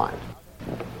only in the mind.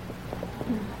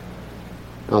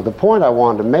 Now, the point I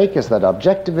want to make is that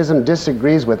objectivism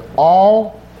disagrees with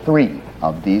all three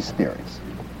of these theories.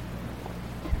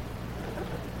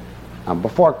 Now,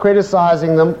 before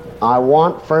criticizing them, I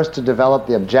want first to develop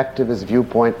the objectivist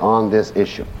viewpoint on this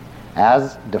issue,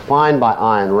 as defined by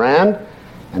Ayn Rand,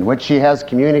 and which she has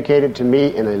communicated to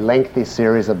me in a lengthy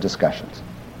series of discussions.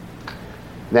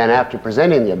 Then, after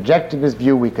presenting the objectivist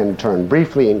view, we can turn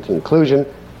briefly in conclusion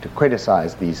to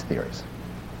criticize these theories.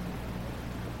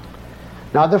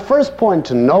 Now, the first point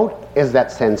to note is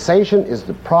that sensation is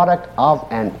the product of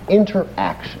an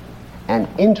interaction, a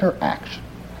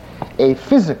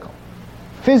physical,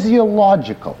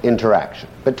 physiological interaction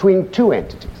between two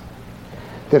entities: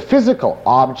 the physical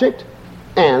object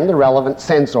and the relevant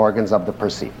sense organs of the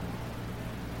perceiver.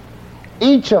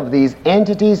 Each of these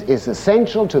entities is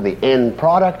essential to the end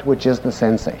product, which is the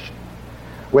sensation.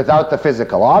 Without the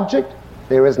physical object,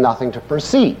 there is nothing to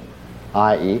perceive,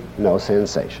 i.e., no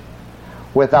sensation.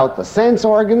 Without the sense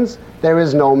organs, there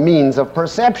is no means of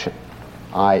perception,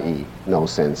 i.e., no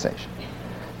sensation.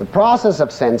 The process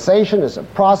of sensation is a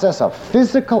process of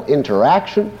physical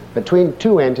interaction between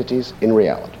two entities in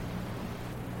reality.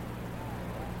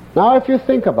 Now, if you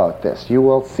think about this, you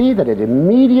will see that it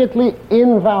immediately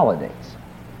invalidates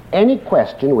any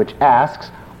question which asks,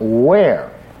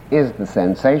 where is the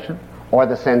sensation or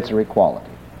the sensory quality?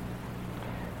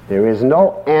 There is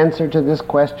no answer to this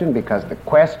question because the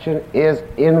question is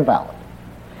invalid.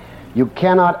 You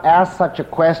cannot ask such a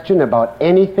question about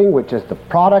anything which is the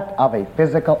product of a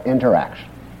physical interaction.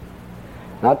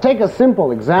 Now, take a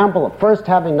simple example of first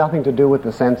having nothing to do with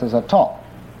the senses at all.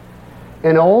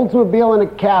 An Oldsmobile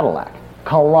and a Cadillac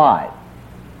collide.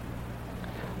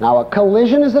 Now, a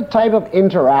collision is a type of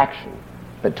interaction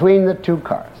between the two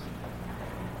cars.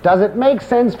 Does it make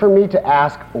sense for me to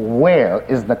ask, where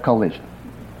is the collision?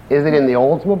 Is it in the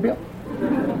Oldsmobile?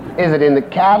 Is it in the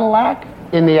Cadillac?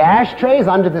 In the ashtrays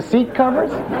under the seat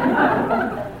covers?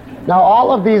 Now,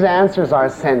 all of these answers are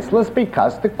senseless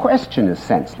because the question is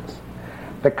senseless.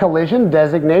 The collision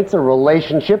designates a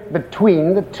relationship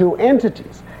between the two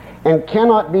entities and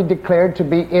cannot be declared to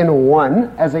be in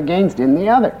one as against in the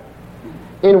other.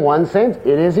 In one sense,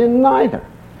 it is in neither.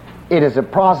 It is a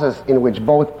process in which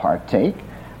both partake,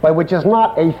 but which is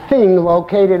not a thing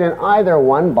located in either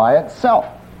one by itself.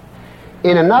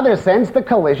 In another sense, the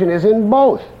collision is in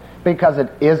both, because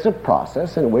it is a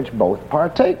process in which both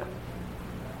partake.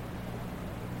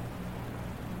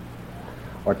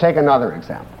 Or take another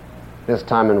example, this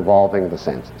time involving the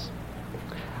senses.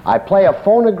 I play a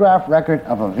phonograph record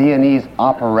of a Viennese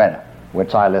operetta,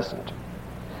 which I listen to.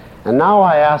 And now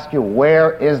I ask you,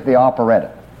 where is the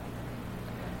operetta?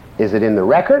 Is it in the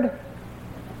record?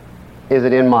 Is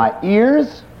it in my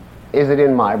ears? Is it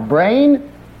in my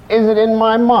brain? Is it in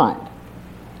my mind?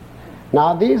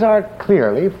 Now, these are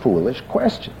clearly foolish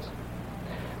questions,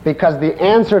 because the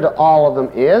answer to all of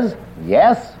them is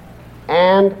yes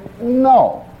and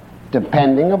no,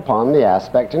 depending upon the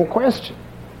aspect in question.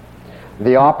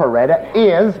 The operetta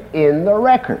is in the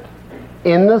record,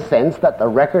 in the sense that the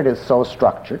record is so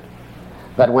structured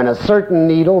that when a certain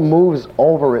needle moves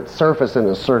over its surface in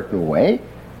a certain way,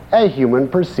 a human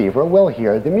perceiver will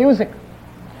hear the music.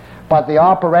 But the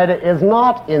operetta is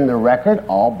not in the record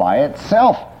all by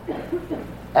itself,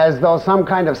 as though some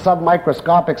kind of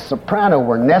submicroscopic soprano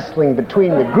were nestling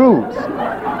between the grooves,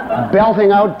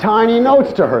 belting out tiny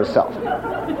notes to herself.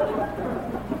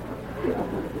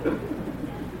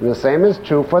 And the same is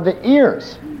true for the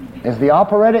ears. Is the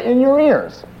operetta in your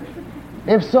ears?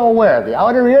 If so, where? The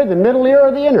outer ear, the middle ear,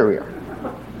 or the inner ear?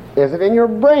 Is it in your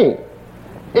brain?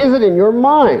 Is it in your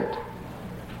mind?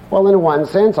 Well, in one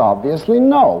sense, obviously,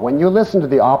 no. When you listen to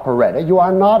the operetta, you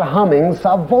are not humming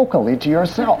subvocally to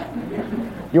yourself.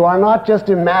 You are not just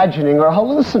imagining or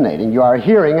hallucinating. You are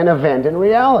hearing an event in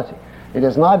reality. It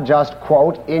is not just,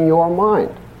 quote, in your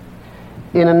mind.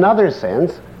 In another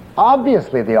sense,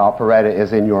 obviously the operetta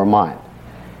is in your mind,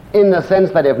 in the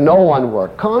sense that if no one were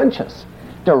conscious,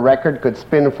 the record could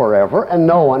spin forever and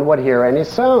no one would hear any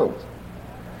sounds.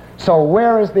 So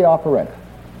where is the operetta?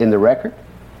 In the record?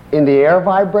 In the air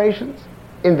vibrations?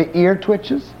 In the ear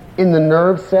twitches? In the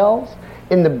nerve cells?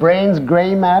 In the brain's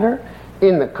gray matter?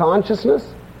 In the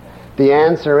consciousness? The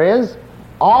answer is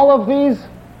all of these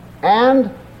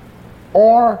and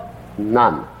or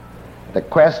none. The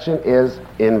question is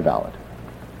invalid.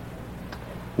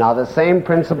 Now, the same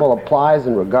principle applies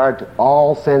in regard to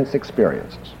all sense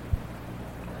experiences.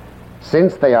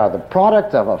 Since they are the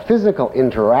product of a physical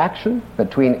interaction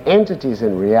between entities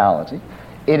in reality,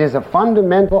 it is a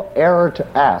fundamental error to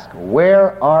ask,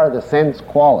 where are the sense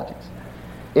qualities?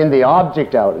 In the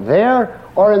object out there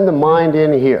or in the mind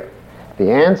in here?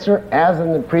 The answer, as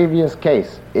in the previous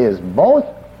case, is both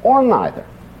or neither.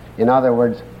 In other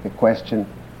words, the question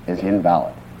is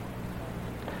invalid.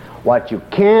 What you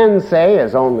can say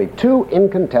is only two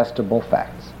incontestable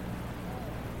facts.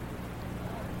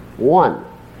 One,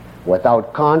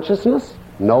 without consciousness,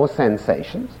 no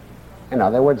sensations. In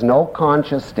other words, no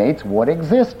conscious states would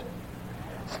exist.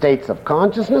 States of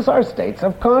consciousness are states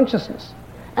of consciousness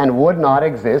and would not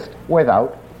exist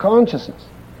without consciousness.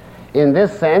 In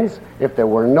this sense, if there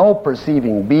were no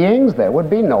perceiving beings, there would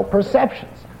be no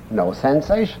perceptions, no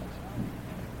sensations.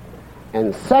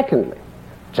 And secondly,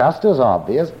 just as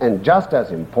obvious and just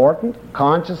as important,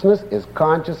 consciousness is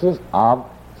consciousness of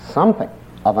something,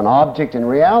 of an object in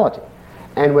reality.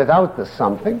 And without the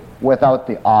something, without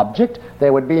the object,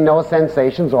 there would be no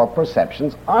sensations or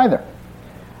perceptions either.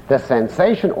 The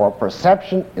sensation or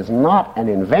perception is not an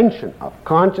invention of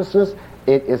consciousness,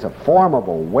 it is a form of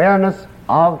awareness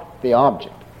of the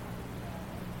object.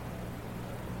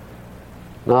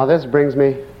 Now this brings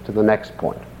me to the next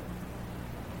point.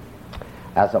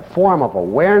 As a form of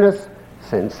awareness,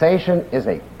 sensation is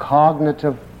a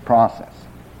cognitive process.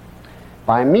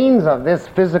 By means of this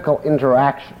physical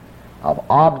interaction of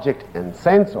object and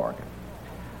sense organ,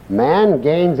 man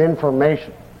gains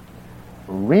information,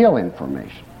 real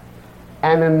information,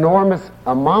 an enormous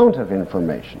amount of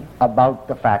information about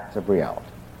the facts of reality.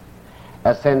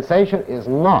 A sensation is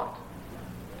not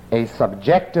a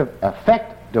subjective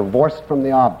effect divorced from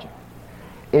the object.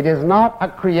 It is not a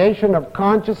creation of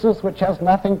consciousness which has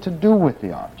nothing to do with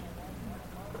the object.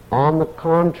 On the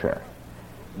contrary,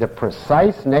 the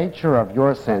precise nature of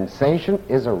your sensation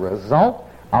is a result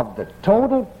of the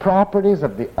total properties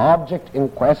of the object in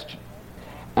question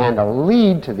and a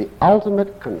lead to the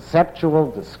ultimate conceptual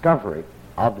discovery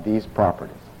of these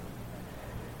properties.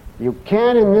 You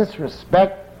can, in this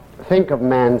respect, think of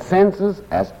man's senses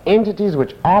as entities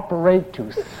which operate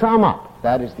to sum up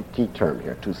That is the key term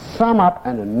here. To sum up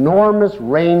an enormous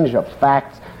range of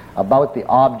facts about the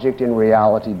object in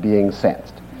reality being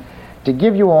sensed. To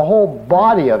give you a whole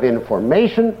body of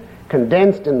information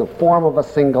condensed in the form of a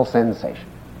single sensation.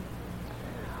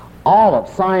 All of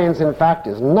science, in fact,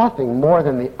 is nothing more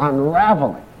than the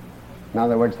unraveling, in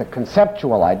other words, the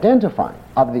conceptual identifying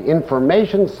of the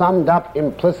information summed up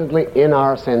implicitly in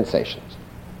our sensations.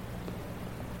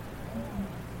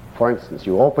 For instance,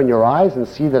 you open your eyes and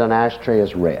see that an ashtray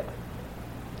is red.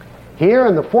 Here,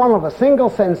 in the form of a single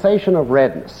sensation of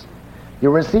redness, you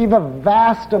receive a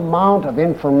vast amount of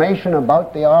information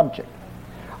about the object,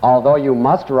 although you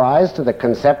must rise to the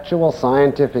conceptual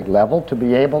scientific level to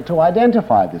be able to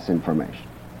identify this information.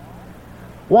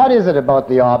 What is it about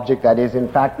the object that is in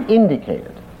fact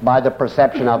indicated by the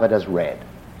perception of it as red?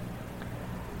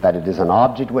 That it is an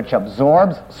object which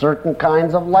absorbs certain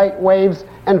kinds of light waves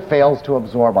and fails to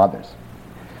absorb others.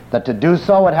 That to do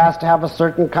so it has to have a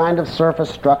certain kind of surface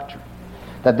structure.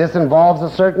 That this involves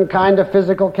a certain kind of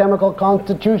physical-chemical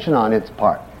constitution on its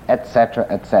part, etc.,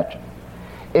 etc.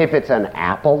 If it's an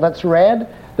apple that's red,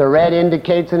 the red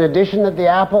indicates in addition that the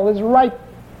apple is ripe,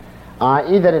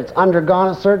 i.e. that it's undergone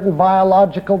a certain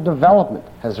biological development,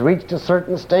 has reached a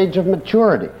certain stage of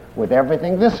maturity, with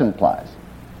everything this implies.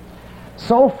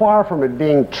 So far from it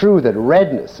being true that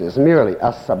redness is merely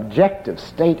a subjective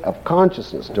state of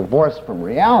consciousness divorced from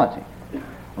reality,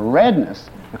 redness,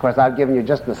 of course I've given you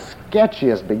just the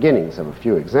sketchiest beginnings of a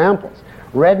few examples,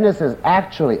 redness is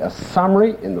actually a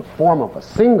summary in the form of a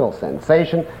single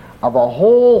sensation of a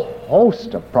whole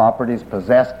host of properties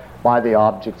possessed by the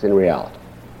objects in reality.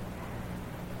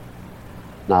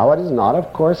 Now, it is not,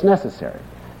 of course, necessary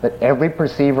that every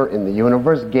perceiver in the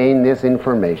universe gain this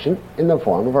information in the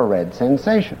form of a red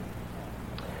sensation.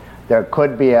 There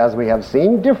could be, as we have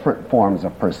seen, different forms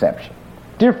of perception,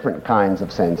 different kinds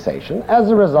of sensation as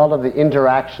a result of the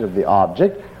interaction of the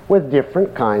object with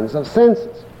different kinds of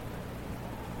senses.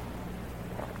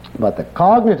 But the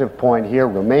cognitive point here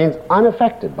remains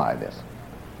unaffected by this.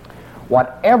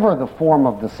 Whatever the form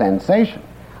of the sensation,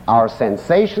 our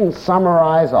sensations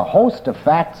summarize a host of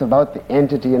facts about the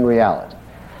entity in reality.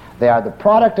 They are the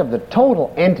product of the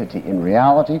total entity in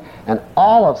reality, and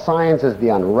all of science is the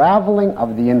unraveling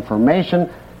of the information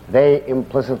they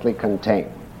implicitly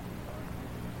contain.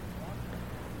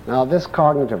 Now, this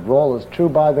cognitive role is true,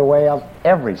 by the way, of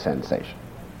every sensation.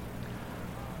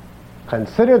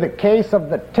 Consider the case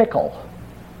of the tickle.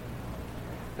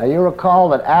 Now, you recall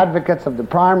that advocates of the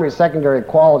primary-secondary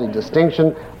quality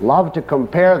distinction love to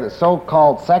compare the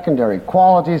so-called secondary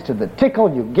qualities to the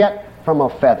tickle you get from a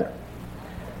feather.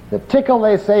 The tickle,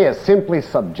 they say, is simply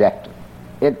subjective.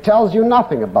 It tells you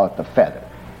nothing about the feather.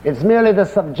 It's merely the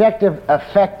subjective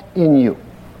effect in you.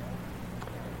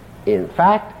 In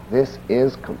fact, this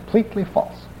is completely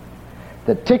false.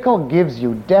 The tickle gives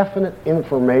you definite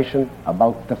information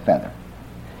about the feather.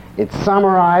 It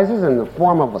summarizes in the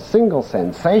form of a single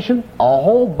sensation a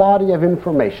whole body of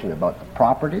information about the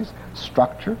properties,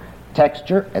 structure,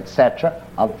 texture, etc.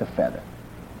 of the feather.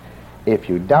 If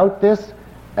you doubt this,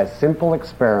 a simple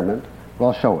experiment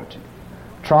will show it to you.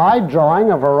 Try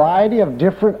drawing a variety of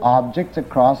different objects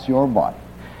across your body,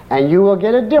 and you will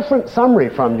get a different summary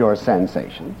from your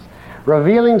sensations,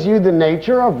 revealing to you the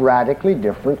nature of radically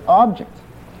different objects.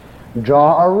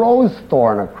 Draw a rose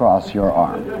thorn across your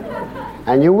arm,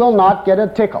 and you will not get a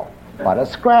tickle, but a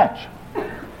scratch.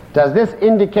 Does this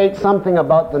indicate something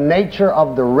about the nature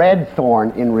of the red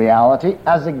thorn in reality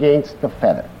as against the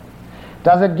feather?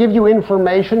 Does it give you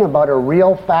information about a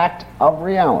real fact of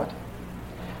reality?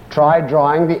 Try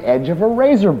drawing the edge of a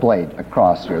razor blade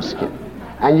across your skin,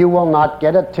 and you will not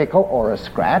get a tickle or a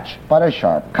scratch, but a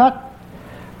sharp cut.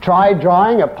 Try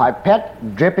drawing a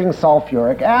pipette dripping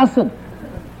sulfuric acid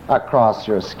across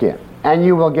your skin, and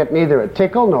you will get neither a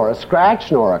tickle nor a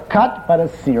scratch nor a cut, but a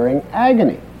searing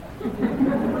agony.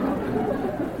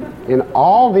 In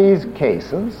all these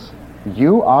cases,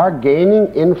 you are gaining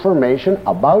information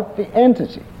about the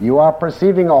entity. You are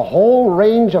perceiving a whole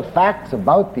range of facts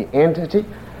about the entity,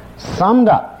 summed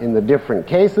up in the different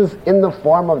cases in the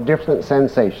form of different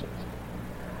sensations.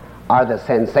 Are the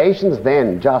sensations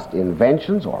then just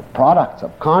inventions or products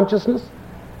of consciousness,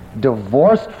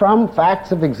 divorced from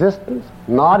facts of existence,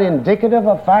 not indicative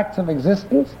of facts of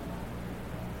existence?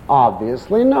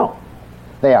 Obviously no.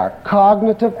 They are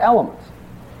cognitive elements.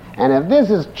 And if this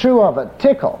is true of a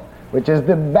tickle, which is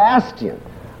the bastion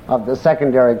of the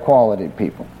secondary quality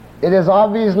people, it is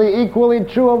obviously equally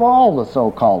true of all the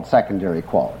so-called secondary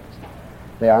qualities.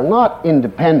 They are not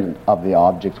independent of the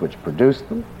objects which produce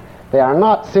them. They are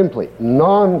not simply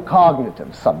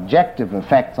non-cognitive, subjective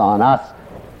effects on us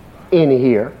in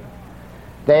here.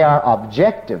 They are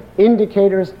objective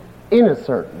indicators in a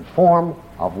certain form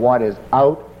of what is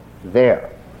out there.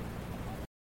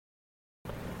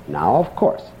 Now, of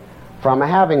course, from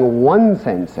having one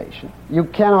sensation, you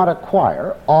cannot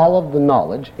acquire all of the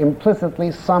knowledge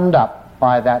implicitly summed up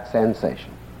by that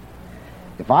sensation.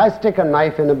 If I stick a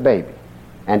knife in a baby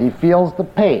and he feels the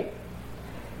pain,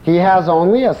 he has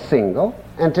only a single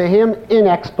and to him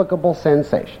inexplicable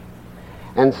sensation,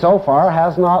 and so far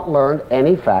has not learned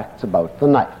any facts about the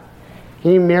knife.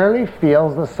 He merely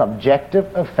feels the subjective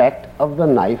effect of the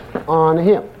knife on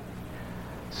him.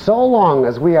 So long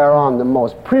as we are on the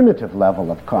most primitive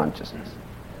level of consciousness,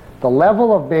 the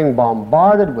level of being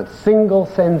bombarded with single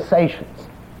sensations,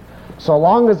 so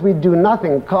long as we do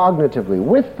nothing cognitively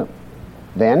with them,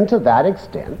 then to that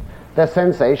extent the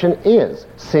sensation is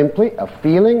simply a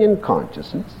feeling in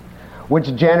consciousness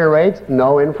which generates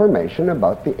no information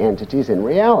about the entities in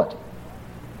reality.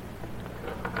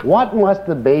 What must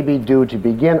the baby do to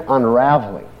begin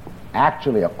unraveling,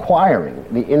 actually acquiring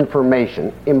the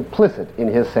information implicit in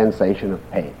his sensation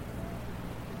of pain?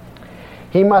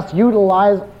 He must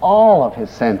utilize all of his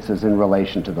senses in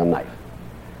relation to the knife.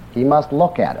 He must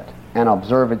look at it and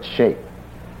observe its shape,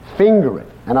 finger it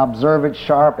and observe its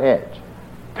sharp edge,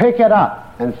 pick it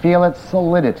up and feel its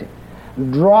solidity,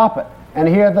 drop it and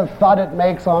hear the thud it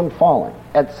makes on falling,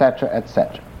 etc.,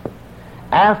 etc.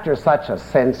 After such a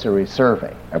sensory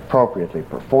survey appropriately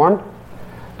performed,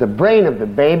 the brain of the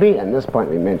baby, and this point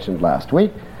we mentioned last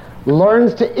week,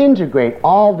 learns to integrate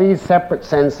all these separate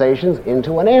sensations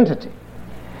into an entity.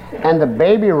 And the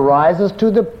baby rises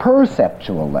to the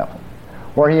perceptual level,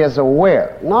 where he is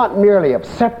aware not merely of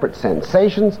separate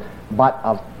sensations, but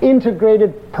of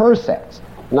integrated percepts.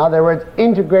 In other words,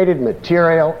 integrated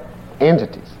material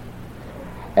entities.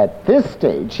 At this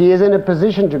stage, he is in a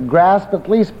position to grasp at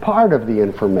least part of the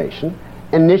information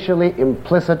initially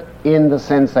implicit in the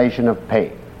sensation of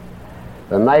pain.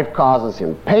 The knife causes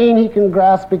him pain he can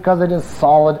grasp because it is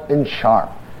solid and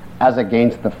sharp, as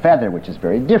against the feather, which is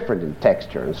very different in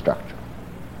texture and structure.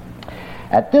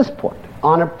 At this point,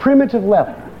 on a primitive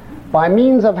level, by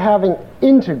means of having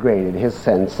integrated his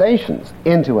sensations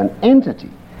into an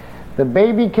entity, the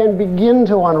baby can begin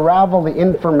to unravel the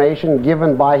information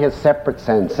given by his separate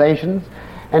sensations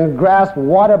and grasp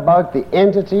what about the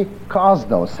entity caused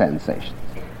those sensations.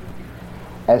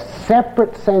 A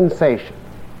separate sensation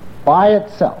by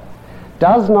itself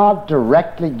does not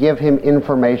directly give him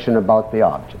information about the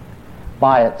object.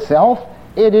 By itself,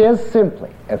 it is simply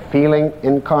a feeling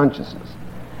in consciousness.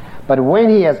 But when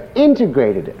he has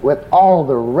integrated it with all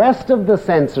the rest of the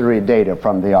sensory data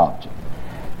from the object,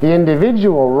 the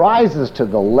individual rises to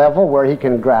the level where he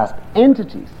can grasp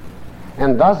entities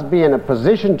and thus be in a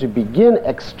position to begin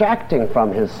extracting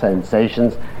from his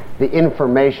sensations the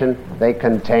information they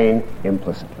contain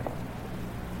implicitly.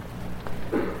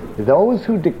 Those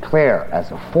who declare as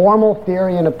a formal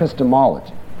theory in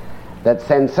epistemology that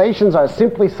sensations are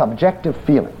simply subjective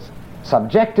feelings,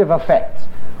 subjective effects,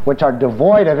 which are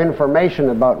devoid of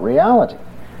information about reality,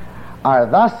 are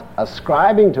thus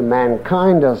ascribing to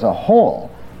mankind as a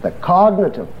whole the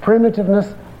cognitive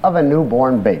primitiveness of a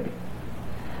newborn baby.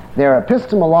 Their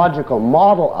epistemological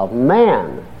model of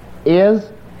man is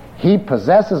he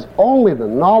possesses only the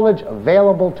knowledge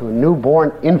available to a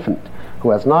newborn infant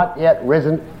who has not yet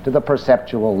risen to the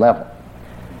perceptual level.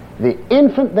 The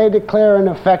infant, they declare, in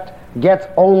effect, gets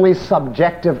only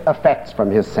subjective effects from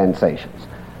his sensations,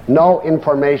 no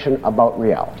information about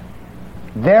reality.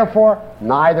 Therefore,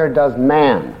 neither does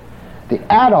man, the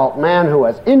adult man who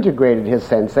has integrated his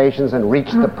sensations and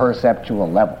reached the perceptual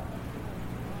level.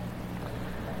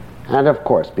 And of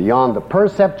course, beyond the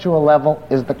perceptual level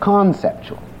is the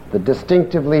conceptual, the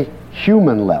distinctively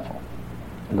human level,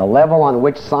 the level on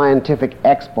which scientific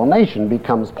explanation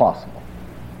becomes possible.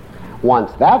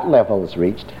 Once that level is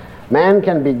reached, man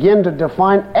can begin to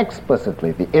define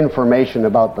explicitly the information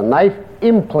about the knife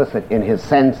implicit in his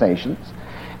sensations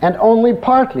and only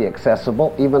partly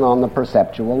accessible even on the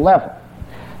perceptual level.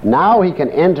 Now he can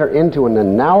enter into an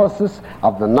analysis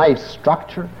of the knife's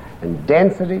structure and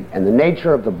density and the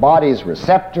nature of the body's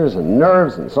receptors and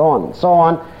nerves and so on and so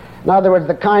on. In other words,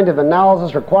 the kind of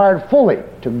analysis required fully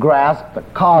to grasp the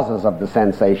causes of the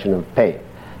sensation of pain,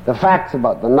 the facts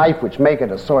about the knife which make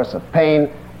it a source of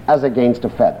pain as against a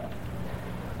feather.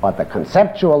 But the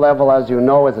conceptual level, as you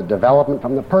know, is a development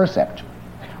from the perceptual,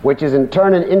 which is in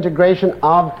turn an integration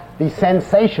of the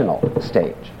sensational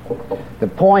stage. The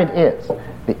point is,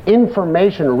 the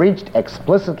information reached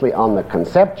explicitly on the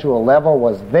conceptual level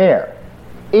was there,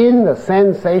 in the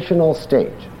sensational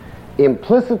stage,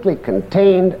 implicitly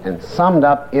contained and summed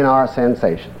up in our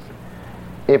sensations.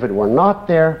 If it were not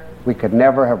there, we could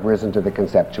never have risen to the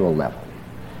conceptual level.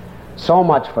 So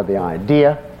much for the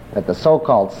idea that the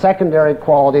so-called secondary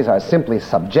qualities are simply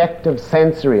subjective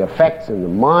sensory effects in the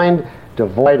mind,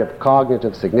 devoid of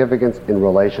cognitive significance in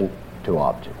relation to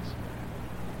objects.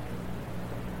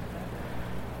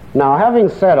 Now, having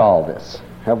said all this,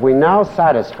 have we now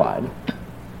satisfied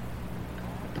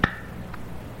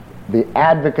the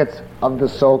advocates of the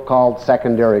so-called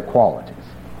secondary qualities?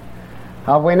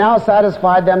 Have we now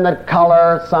satisfied them that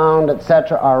color, sound,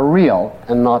 etc. are real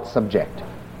and not subjective?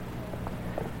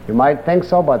 You might think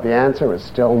so, but the answer is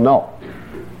still no.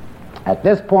 At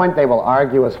this point, they will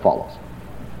argue as follows.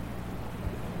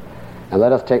 And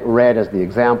let us take red as the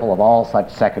example of all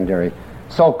such secondary,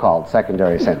 so-called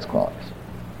secondary sense qualities.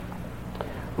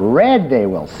 Red, they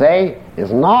will say,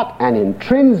 is not an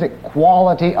intrinsic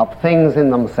quality of things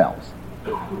in themselves.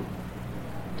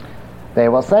 They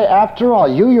will say, after all,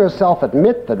 you yourself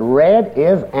admit that red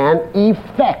is an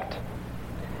effect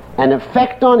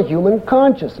on human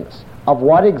consciousness of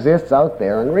what exists out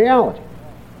there in reality.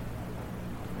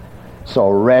 So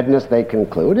redness, they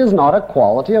conclude, is not a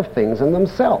quality of things in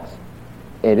themselves.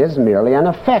 It is merely an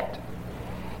effect.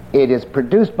 It is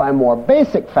produced by more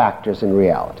basic factors in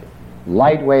reality,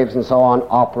 light waves and so on,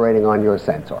 operating on your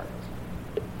sense organs.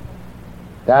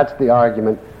 That's the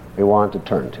argument we want to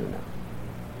turn to now.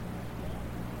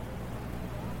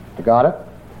 You got it?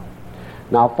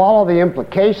 Now follow the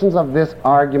implications of this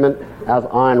argument as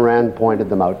Ayn Rand pointed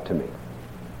them out to me.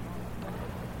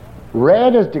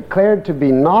 Red is declared to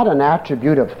be not an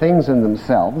attribute of things in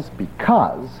themselves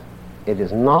because it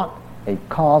is not a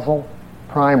causal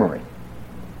primary.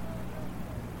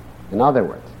 In other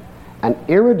words, an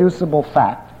irreducible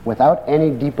fact without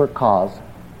any deeper cause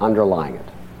underlying it.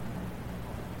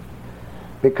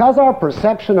 Because our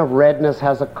perception of redness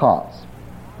has a cause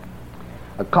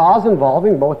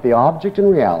involving both the object in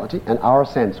reality and our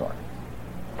sense organs.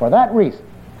 For that reason,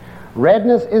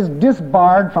 redness is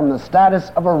disbarred from the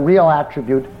status of a real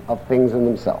attribute of things in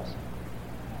themselves.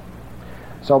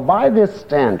 So by this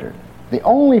standard, the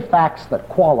only facts that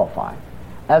qualify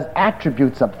as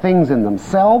attributes of things in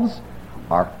themselves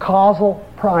are causal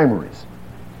primaries.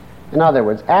 In other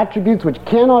words, attributes which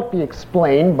cannot be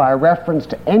explained by reference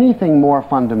to anything more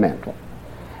fundamental,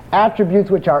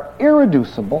 attributes which are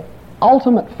irreducible,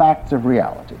 ultimate facts of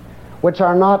reality, which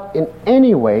are not in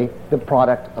any way the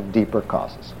product of deeper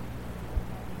causes.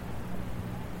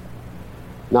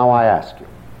 Now I ask you,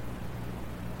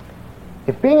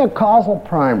 if being a causal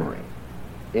primary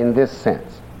in this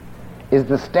sense is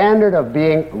the standard of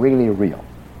being really real,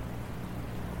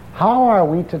 how are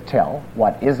we to tell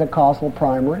what is a causal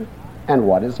primary and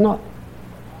what is not?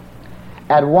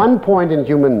 At one point in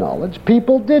human knowledge,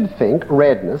 people did think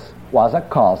redness was a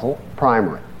causal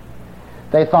primary.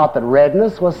 They thought that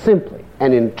redness was simply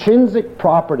an intrinsic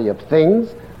property of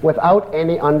things without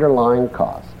any underlying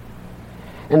cause.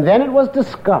 And then it was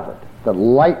discovered that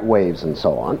light waves and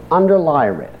so on underlie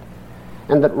red,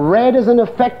 and that red is an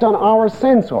effect on our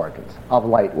sense organs of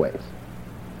light waves.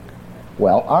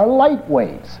 Well, are light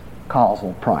waves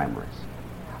causal primaries?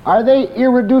 Are they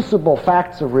irreducible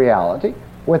facts of reality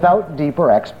without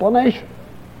deeper explanation?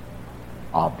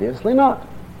 Obviously not.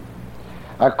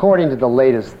 According to the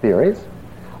latest theories,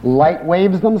 light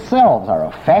waves themselves are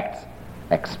effects,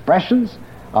 expressions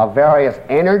of various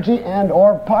energy and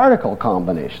or particle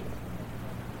combinations.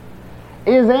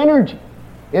 Is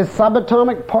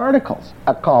subatomic particles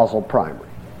a causal primary?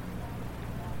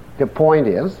 The point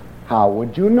is, how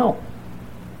would you know?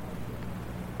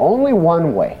 Only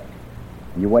one way.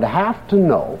 You would have to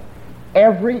know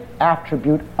every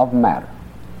attribute of matter,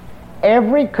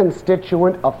 every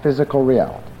constituent of physical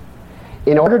reality,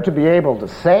 in order to be able to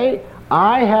say,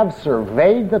 I have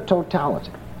surveyed the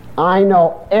totality. I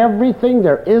know everything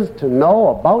there is to know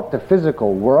about the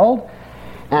physical world,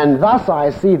 and thus I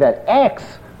see that X,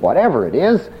 whatever it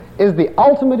is the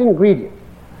ultimate ingredient,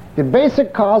 the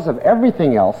basic cause of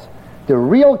everything else, the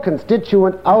real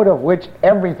constituent out of which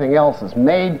everything else is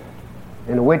made,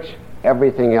 in which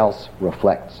everything else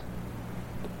reflects.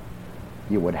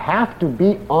 You would have to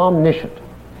be omniscient,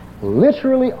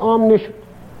 literally omniscient,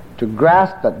 to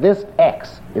grasp that this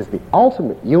X is the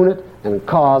ultimate unit and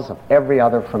cause of every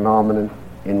other phenomenon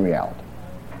in reality.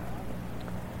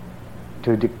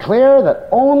 To declare that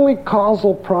only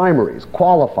causal primaries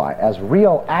qualify as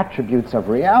real attributes of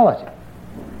reality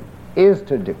is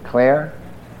to declare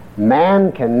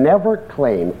man can never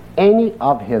claim any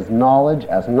of his knowledge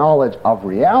as knowledge of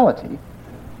reality,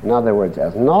 in other words,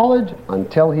 as knowledge,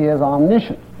 until he is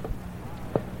omniscient,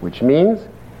 which means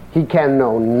he can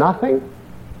know nothing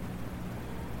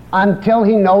until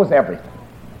he knows everything.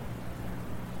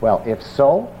 Well, if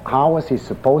so, how was he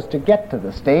supposed to get to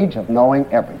the stage of knowing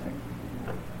everything?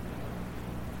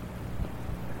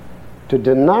 To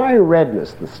deny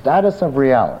redness the status of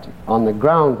reality on the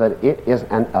ground that it is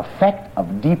an effect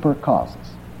of deeper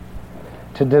causes,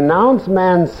 to denounce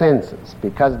man's senses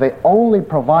because they only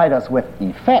provide us with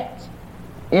effects,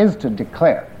 is to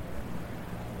declare,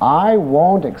 I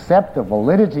won't accept the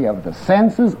validity of the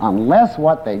senses unless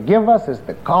what they give us is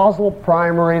the causal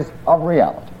primaries of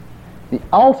reality, the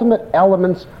ultimate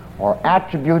elements or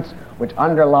attributes which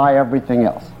underlie everything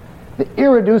else, the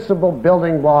irreducible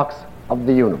building blocks of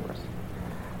the universe.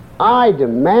 I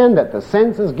demand that the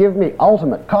senses give me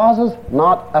ultimate causes,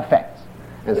 not effects.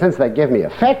 And since they give me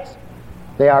effects,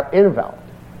 they are invalid.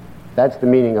 That's the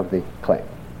meaning of the claim.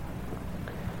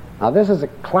 Now, this is a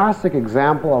classic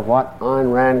example of what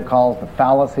Ayn Rand calls the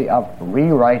fallacy of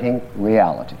rewriting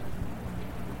reality.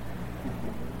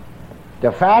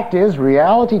 The fact is,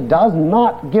 reality does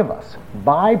not give us,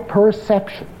 by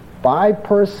perception,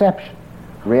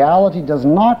 reality does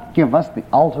not give us the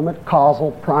ultimate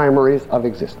causal primaries of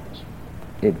existence.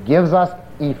 It gives us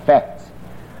effects,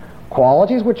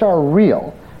 qualities which are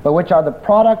real, but which are the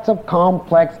products of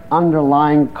complex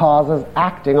underlying causes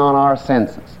acting on our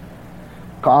senses,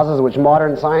 causes which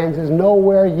modern science is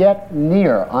nowhere yet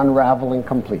near unraveling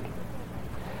completely.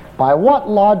 By what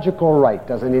logical right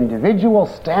does an individual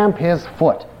stamp his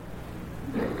foot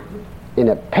in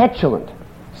a petulant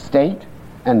state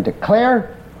and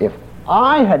declare, if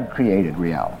I had created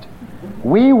reality,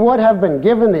 we would have been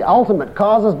given the ultimate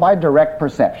causes by direct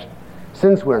perception.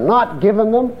 Since we're not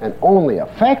given them and only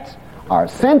effects, our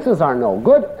senses are no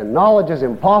good and knowledge is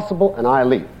impossible, and I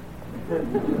leave.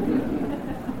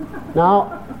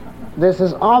 Now, this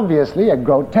is obviously a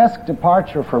grotesque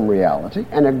departure from reality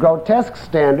and a grotesque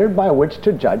standard by which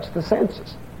to judge the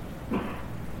senses.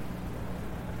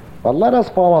 But let us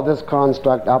follow this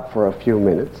construct up for a few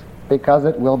minutes, because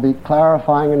it will be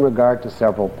clarifying in regard to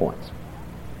several points.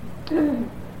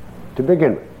 To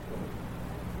begin with,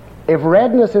 if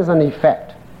redness is an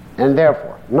effect, and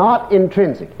therefore not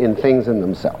intrinsic in things in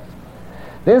themselves,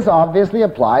 this obviously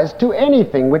applies to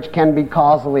anything which can be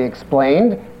causally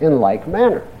explained in like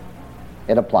manner.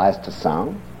 It applies to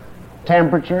sound,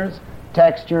 temperatures,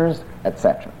 textures,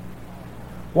 etc.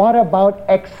 What about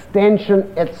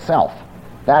extension itself,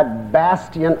 that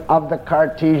bastion of the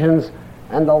Cartesians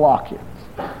and the Lockeans?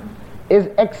 Is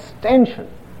extension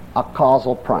a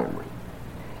causal primary?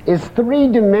 Is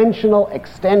three-dimensional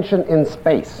extension in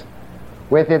space,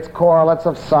 with its correlates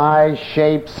of size,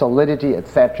 shape, solidity,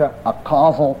 etc., a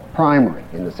causal primary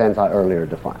in the sense I earlier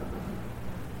defined?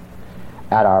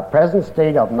 At our present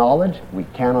state of knowledge, we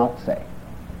cannot say.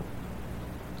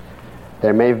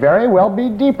 There may very well be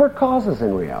deeper causes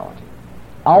in reality,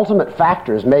 ultimate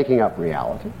factors making up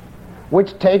reality,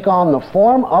 which take on the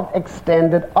form of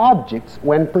extended objects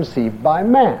when perceived by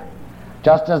man,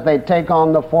 just as they take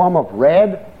on the form of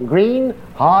red, green,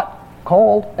 hot,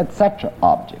 cold, etc.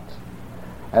 objects.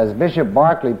 As Bishop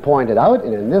Berkeley pointed out,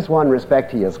 and in this one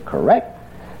respect he is correct,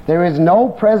 there is no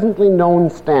presently known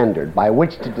standard by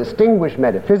which to distinguish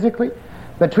metaphysically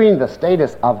between the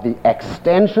status of the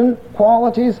extension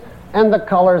qualities and the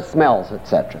colors, smells,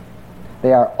 etc.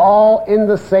 They are all in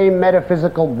the same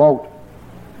metaphysical boat.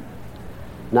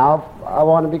 Now, I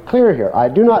want to be clear here. I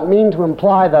do not mean to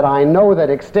imply that I know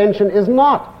that extension is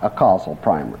not a causal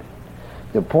primary.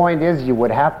 The point is, you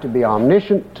would have to be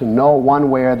omniscient to know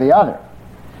one way or the other.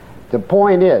 The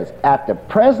point is, at the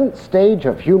present stage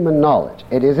of human knowledge,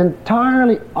 it is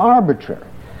entirely arbitrary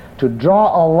to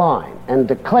draw a line and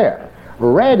declare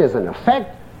red is an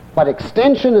effect, but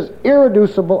extension is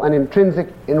irreducible and intrinsic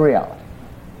in reality.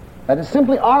 That is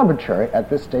simply arbitrary at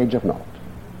this stage of knowledge.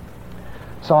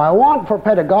 So I want, for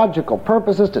pedagogical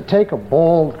purposes, to take a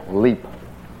bold leap.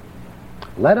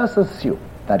 Let us assume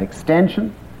that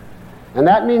extension, and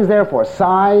that means therefore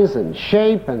size and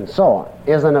shape and so on,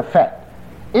 is an effect,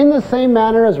 in the same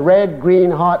manner as red, green,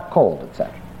 hot, cold,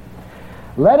 etc.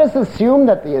 Let us assume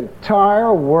that the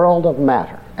entire world of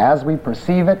matter, as we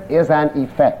perceive it, is an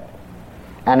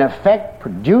effect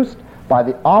produced by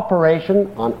the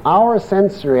operation on our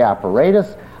sensory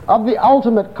apparatus of the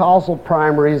ultimate causal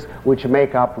primaries which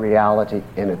make up reality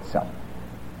in itself.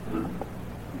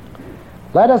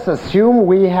 Let us assume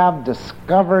we have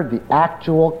discovered the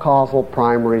actual causal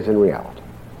primaries in reality,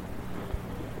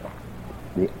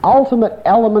 the ultimate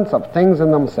elements of things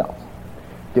in themselves,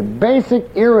 the basic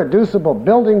irreducible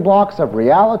building blocks of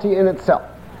reality in itself,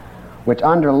 which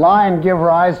underlie and give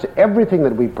rise to everything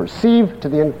that we perceive, to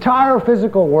the entire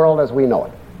physical world as we know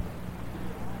it.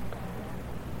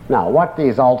 Now, what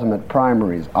these ultimate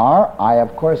primaries are, I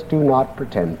of course do not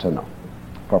pretend to know.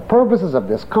 For purposes of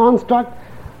this construct,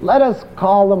 let us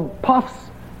call them puffs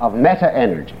of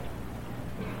meta-energy.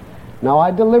 Now,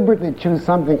 I deliberately choose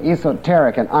something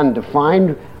esoteric and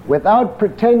undefined without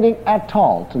pretending at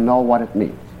all to know what it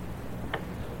means.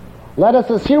 Let us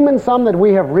assume in sum that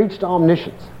we have reached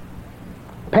omniscience,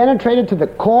 penetrated to the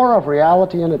core of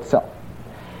reality in itself,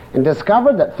 and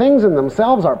discovered that things in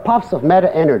themselves are puffs of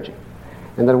meta-energy,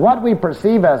 and that what we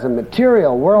perceive as a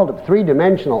material world of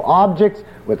three-dimensional objects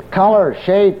with color,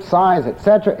 shape, size,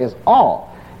 etc. is all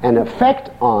an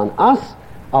effect on us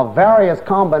of various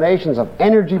combinations of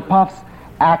energy puffs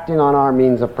acting on our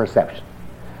means of perception.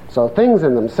 So things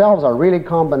in themselves are really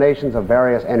combinations of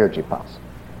various energy puffs.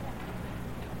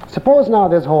 Suppose now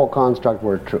this whole construct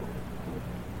were true.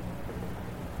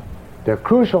 The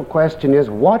crucial question is,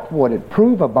 what would it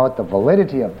prove about the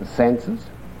validity of the senses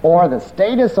or the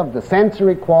status of the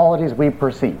sensory qualities we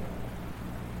perceive?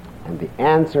 And the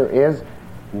answer is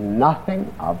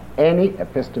nothing of any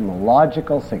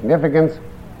epistemological significance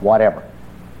whatever.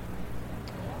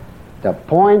 The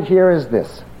point here is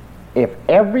this: if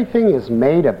everything is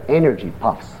made of energy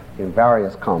puffs in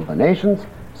various combinations,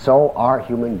 so are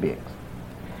human beings.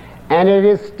 And it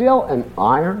is still an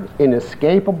iron,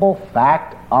 inescapable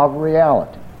fact of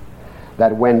reality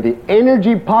that when the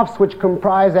energy puffs which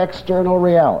comprise external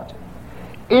reality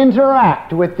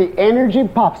interact with the energy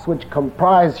puffs which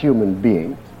comprise human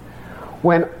beings,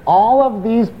 when all of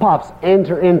these puffs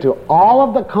enter into all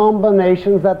of the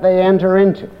combinations that they enter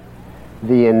into,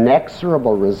 the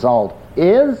inexorable result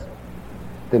is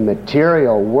the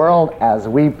material world as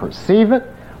we perceive it,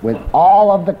 with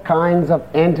all of the kinds of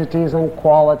entities and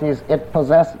qualities it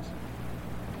possesses.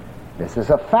 This is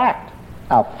a fact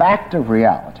of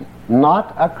reality,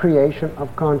 not a creation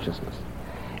of consciousness.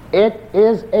 It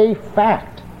is a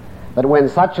fact that when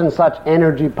such and such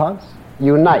energy puffs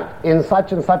unite in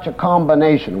such and such a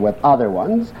combination with other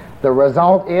ones, the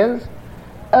result is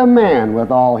a man with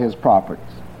all his properties,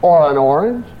 or an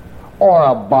orange, or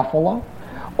a buffalo,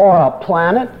 or a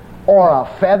planet, or a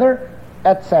feather,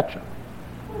 etc.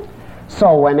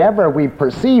 So whenever we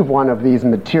perceive one of these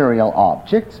material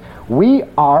objects, we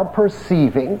are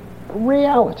perceiving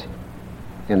reality.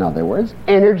 In other words,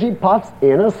 energy puffs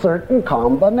in a certain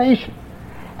combination.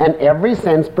 And every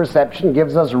sense perception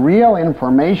gives us real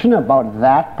information about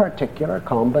that particular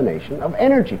combination of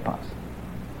energy puffs.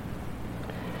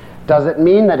 Does it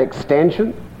mean that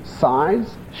extension,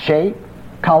 size, shape,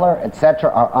 color, etc.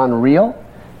 are unreal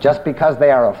just because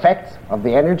they are effects of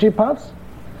the energy puffs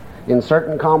in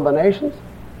certain combinations?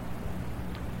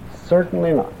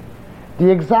 Certainly not. The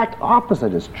exact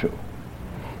opposite is true.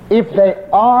 If they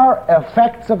are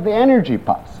effects of the energy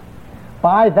puffs,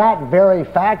 by that very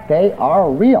fact they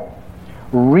are real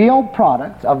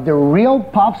products of the real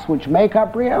puffs which make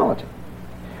up reality.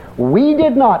 We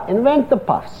did not invent the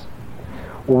puffs.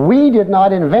 We did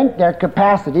not invent their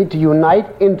capacity to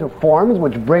unite into forms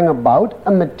which bring about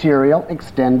a material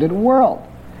extended world.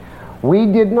 We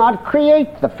did not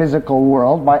create the physical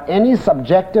world by any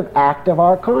subjective act of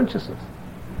our consciousness.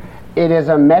 It is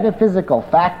a metaphysical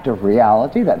fact of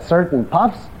reality that certain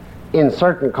puffs in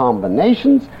certain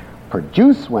combinations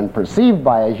produce, when perceived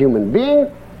by a human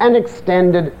being, an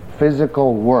extended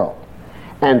physical world.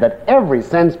 And that every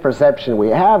sense perception we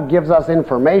have gives us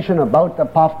information about the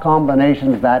puff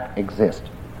combinations that exist.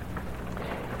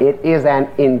 It is an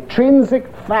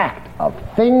intrinsic fact of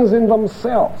things in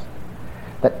themselves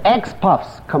that X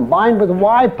puffs combined with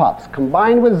Y puffs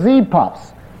combined with Z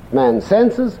puffs, man's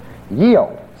senses,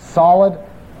 yield solid,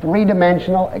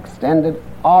 three-dimensional extended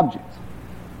objects.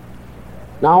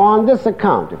 Now on this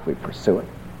account, if we pursue it,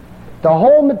 the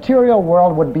whole material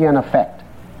world would be an effect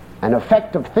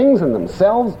of things in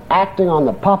themselves acting on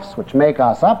the puffs which make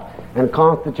us up and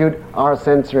constitute our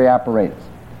sensory apparatus.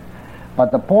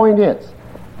 But the point is,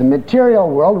 the material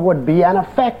world would be an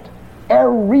effect, a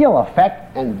real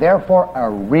effect, and therefore a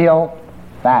real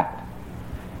fact.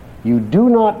 You do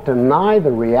not deny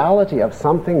the reality of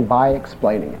something by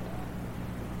explaining it.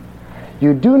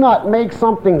 You do not make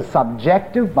something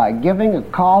subjective by giving a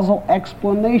causal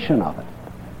explanation of it.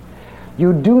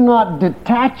 You do not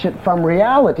detach it from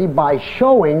reality by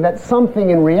showing that something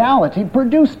in reality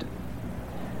produced it.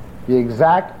 The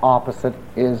exact opposite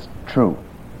is true.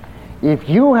 If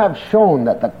you have shown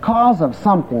that the cause of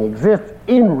something exists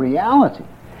in reality,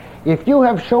 if you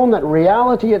have shown that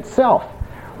reality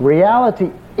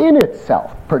in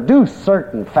itself produced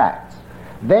certain facts,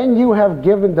 then you have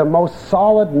given the most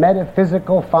solid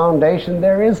metaphysical foundation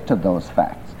there is to those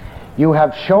facts. You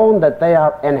have shown that they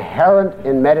are inherent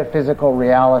in metaphysical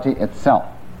reality itself.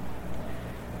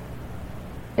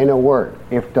 In a word,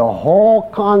 if the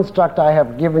whole construct I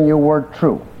have given you were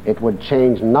true, It would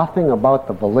change nothing about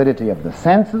the validity of the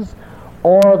senses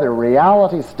or the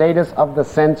reality status of the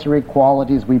sensory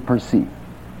qualities we perceive.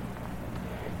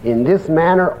 In this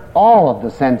manner, all of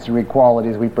the sensory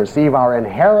qualities we perceive are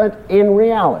inherent in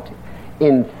reality,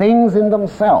 in things in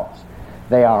themselves.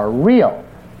 They are real.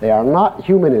 They are not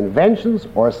human inventions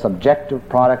or subjective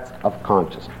products of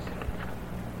consciousness.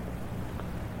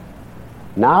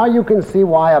 Now you can see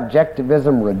why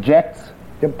objectivism rejects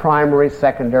the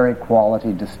primary-secondary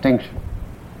quality distinction.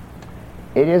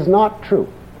 It is not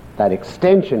true that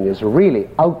extension is really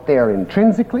out there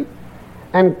intrinsically,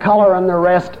 and color and the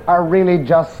rest are really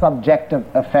just subjective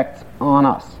effects on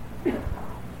us.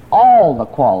 All the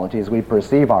qualities we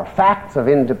perceive are facts of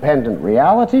independent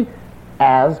reality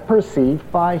as perceived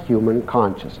by human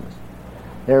consciousness.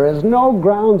 There is no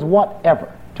grounds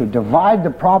whatever to divide the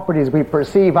properties we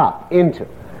perceive up into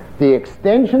the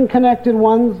extension-connected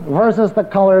ones versus the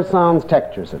colors, sounds,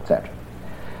 textures, etc.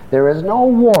 There is no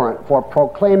warrant for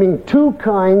proclaiming two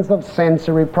kinds of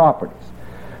sensory properties,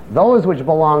 those which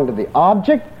belong to the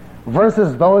object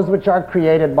versus those which are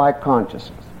created by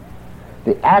consciousness.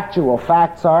 The actual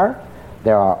facts are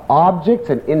there are objects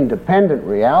in independent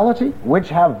reality which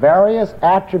have various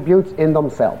attributes in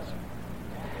themselves.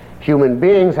 Human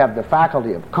beings have the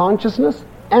faculty of consciousness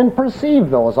and perceive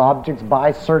those objects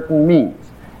by certain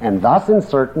means, and thus in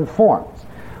certain forms.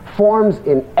 Forms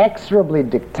inexorably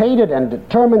dictated and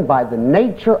determined by the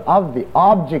nature of the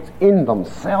objects in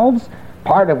themselves,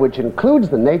 part of which includes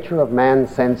the nature of man's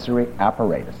sensory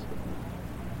apparatus.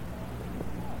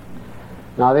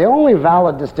 Now, the only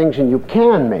valid distinction you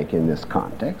can make in this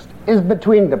context is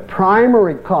between the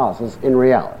primary causes in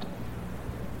reality,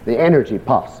 the energy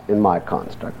puffs in my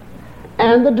construct,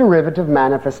 and the derivative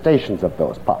manifestations of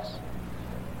those puffs.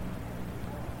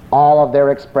 All of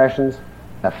their expressions,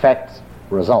 effects,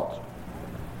 results.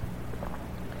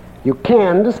 You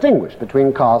can distinguish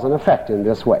between cause and effect in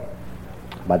this way,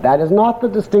 but that is not the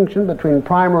distinction between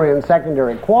primary and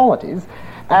secondary qualities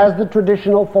as the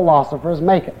traditional philosophers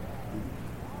make it.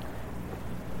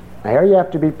 Now here you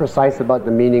have to be precise about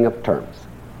the meaning of terms.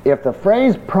 If the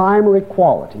phrase primary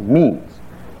quality means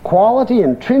quality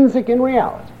intrinsic in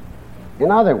reality, in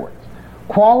other words,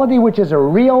 quality which is a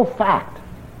real fact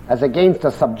as against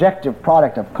a subjective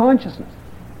product of consciousness,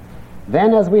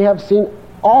 then as we have seen,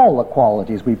 all the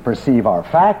qualities we perceive are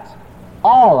facts,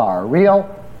 all are real,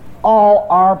 all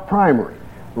are primary,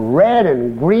 red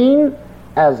and green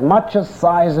as much as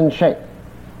size and shape.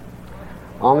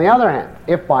 On the other hand,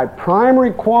 if by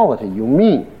primary quality you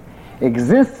mean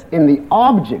exists in the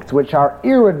objects which are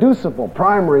irreducible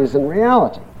primaries in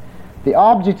reality, the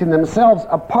objects in themselves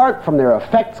apart from their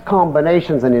effects,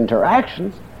 combinations, and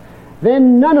interactions,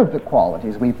 then none of the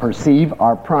qualities we perceive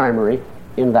are primary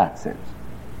in that sense.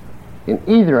 In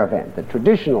either event, the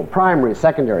traditional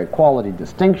primary-secondary quality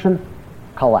distinction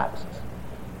collapses.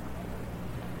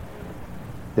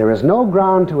 There is no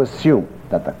ground to assume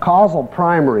that the causal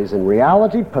primaries in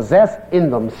reality possess in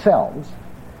themselves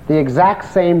the exact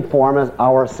same form as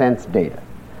our sense data,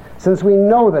 since we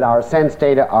know that our sense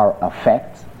data are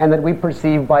effects and that we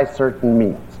perceive by certain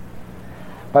means.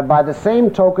 But by the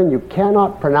same token, you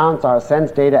cannot pronounce our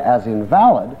sense data as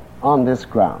invalid on this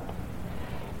ground.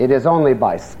 It is only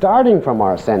by starting from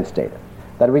our sense data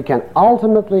that we can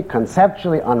ultimately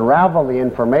conceptually unravel the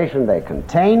information they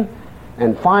contain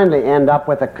and finally end up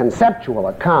with a conceptual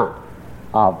account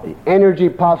of the energy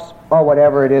puffs or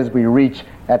whatever it is we reach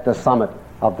at the summit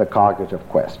of the cognitive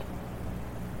quest.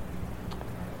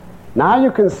 Now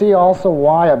you can see also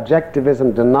why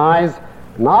objectivism denies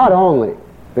not only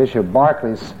Bishop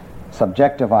Berkeley's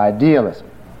subjective idealism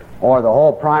or the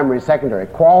whole primary-secondary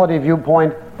quality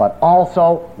viewpoint, but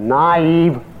also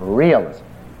naive realism.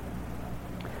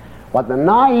 What the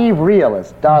naive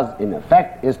realist does, in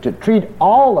effect, is to treat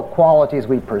all the qualities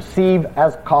we perceive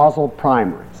as causal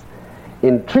primaries,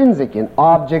 intrinsic in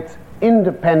objects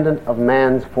independent of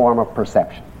man's form of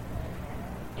perception.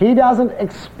 He doesn't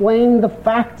explain the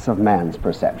facts of man's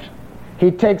perception.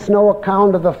 He takes no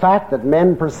account of the fact that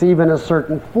men perceive in a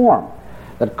certain form,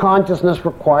 that consciousness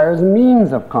requires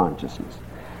means of consciousness,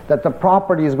 that the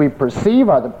properties we perceive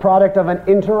are the product of an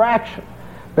interaction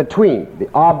between the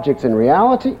objects in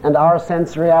reality and our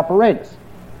sensory apparatus.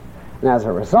 And as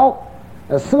a result,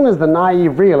 as soon as the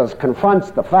naive realist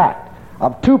confronts the fact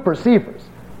of two perceivers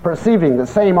perceiving the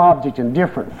same object in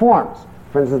different forms,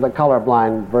 for instance, the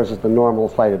colorblind versus the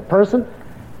normal-sighted person,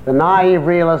 the naive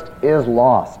realist is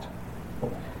lost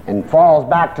and falls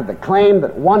back to the claim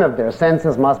that one of their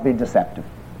senses must be deceptive.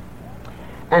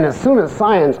 And as soon as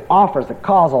science offers a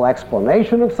causal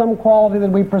explanation of some quality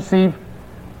that we perceive,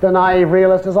 the naive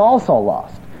realist is also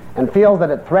lost and feels that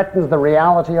it threatens the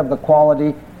reality of the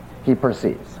quality he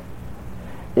perceives.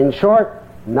 In short,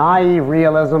 naive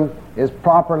realism is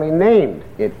properly named.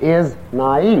 It is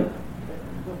naive.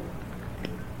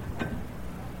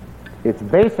 Its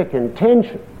basic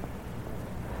intention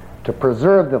to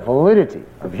preserve the validity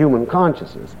of human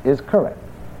consciousness is correct.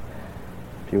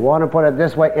 If you want to put it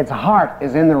this way, its heart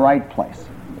is in the right place.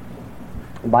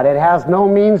 But it has no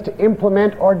means to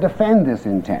implement or defend this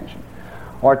intention,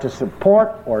 or to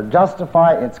support or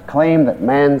justify its claim that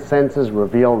man's senses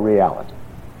reveal reality.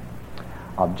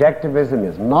 Objectivism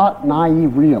is not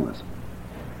naive realism.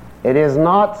 It is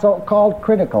not so-called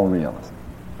critical realism.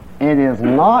 It is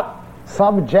not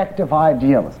subjective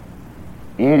idealism.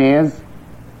 It is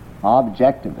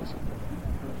objectivism.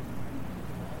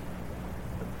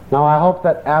 Now, I hope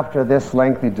that after this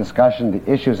lengthy discussion,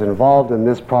 the issues involved in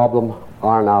this problem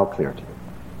are now clear to you.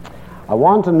 I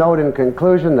want to note in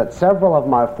conclusion that several of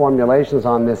my formulations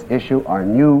on this issue are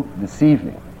new this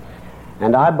evening,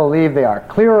 and I believe they are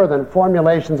clearer than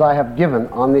formulations I have given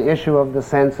on the issue of the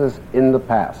senses in the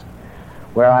past,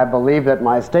 where I believe that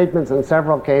my statements in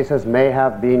several cases may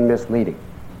have been misleading.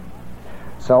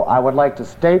 So I would like to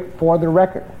state for the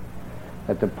record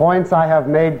that the points I have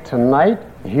made tonight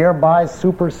hereby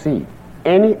supersede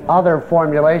any other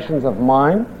formulations of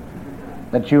mine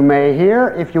that you may hear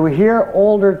if you hear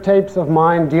older tapes of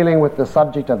mine dealing with the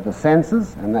subject of the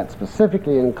senses, and that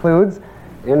specifically includes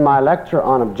in my lecture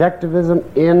on objectivism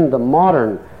in the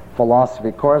modern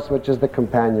philosophy course, which is the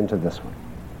companion to this one.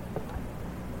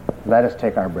 Let us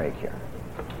take our break here.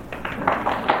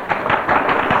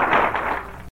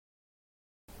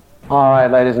 All right,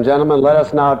 ladies and gentlemen, let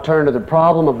us now turn to the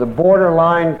problem of the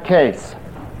borderline case,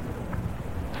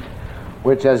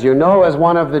 which, as you know, is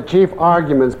one of the chief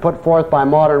arguments put forth by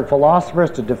modern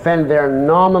philosophers to defend their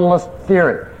nominalist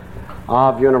theory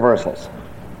of universals.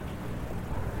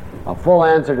 A full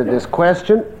answer to this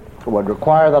question would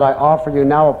require that I offer you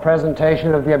now a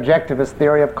presentation of the objectivist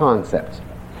theory of concepts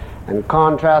and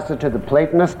contrast it to the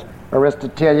Platonist,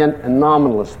 Aristotelian, and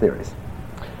nominalist theories.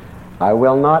 I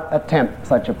will not attempt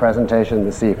such a presentation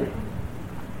this evening.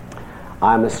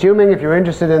 I'm assuming, if you're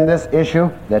interested in this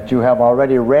issue, that you have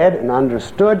already read and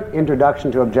understood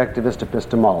Introduction to Objectivist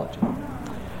Epistemology,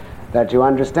 that you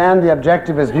understand the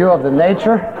objectivist view of the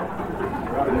nature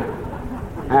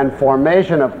and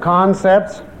formation of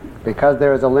concepts, because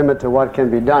there is a limit to what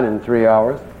can be done in 3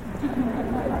 hours,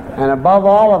 and above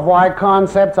all, of why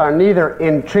concepts are neither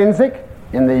intrinsic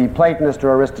in the Platonist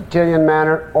or Aristotelian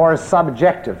manner or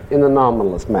subjective in the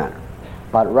nominalist manner,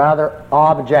 but rather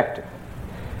objective.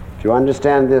 If you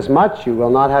understand this much, you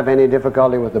will not have any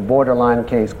difficulty with the borderline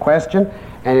case question,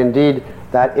 and indeed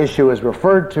that issue is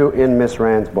referred to in Miss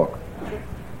Rand's book.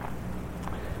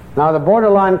 Now, the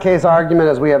borderline case argument,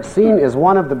 as we have seen, is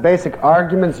one of the basic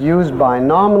arguments used by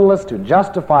nominalists to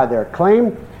justify their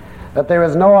claim that there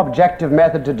is no objective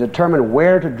method to determine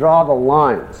where to draw the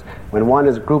lines when one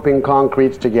is grouping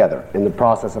concretes together in the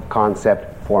process of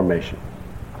concept formation.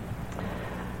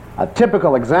 A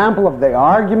typical example of the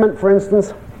argument, for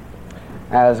instance,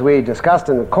 as we discussed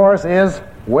in the course, is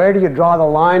where do you draw the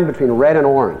line between red and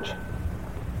orange?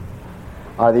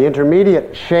 Are the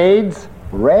intermediate shades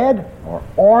red or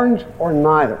orange or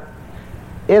neither?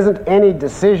 Isn't any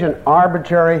decision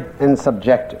arbitrary and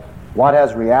subjective? What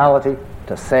has reality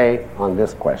to say on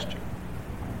this question?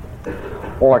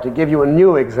 Or to give you a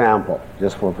new example,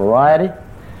 just for variety,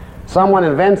 someone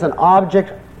invents an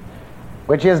object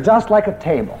which is just like a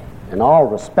table in all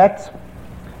respects.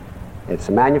 It's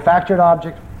a manufactured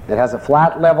object. It has a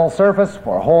flat level surface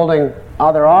for holding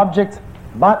other objects,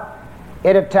 but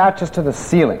it attaches to the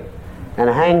ceiling and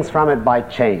hangs from it by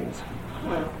chains.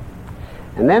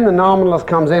 And then the nominalist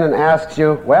comes in and asks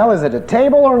you, well, is it a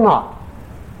table or not?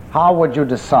 How would you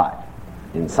decide?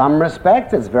 In some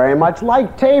respects, it's very much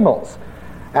like tables,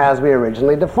 as we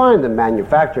originally defined them: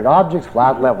 manufactured objects,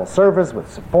 flat level surface with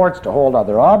supports to hold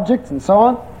other objects, and so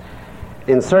on.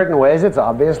 In certain ways, it's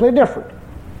obviously different.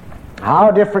 How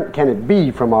different can it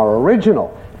be from our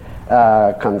original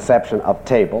conception of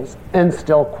tables and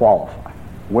still qualify?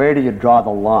 Where do you draw the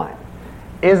line?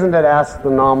 Isn't it, asks the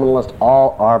nominalist,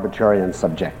 all arbitrary and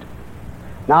subjective?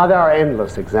 Now, there are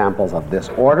endless examples of this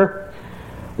order.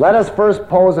 Let us first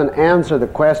pose and answer the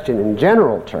question in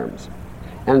general terms,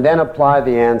 and then apply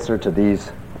the answer to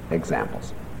these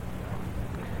examples.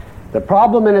 The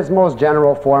problem in its most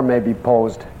general form may be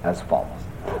posed as follows.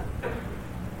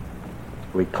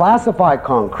 We classify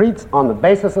concretes on the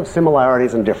basis of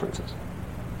similarities and differences.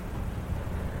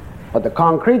 But the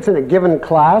concretes in a given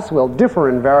class will differ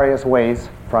in various ways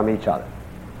from each other,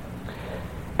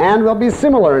 and will be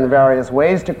similar in various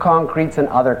ways to concretes in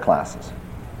other classes.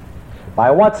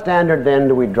 By what standard then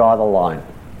do we draw the line?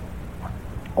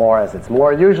 Or as it's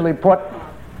more usually put,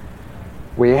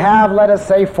 we have, let us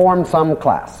say, formed some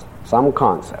class, some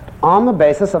concept, on the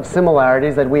basis of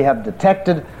similarities that we have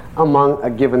detected among a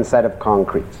given set of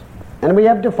concretes. And we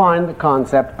have defined the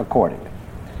concept accordingly.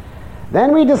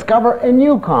 Then we discover a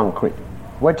new concrete,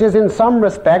 which is in some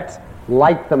respects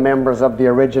like the members of the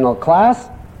original class,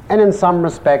 and in some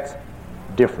respects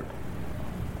different.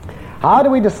 How do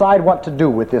we decide what to do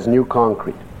with this new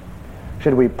concrete?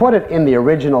 Should we put it in the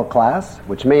original class,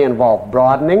 which may involve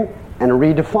broadening and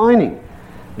redefining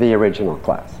the original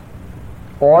class?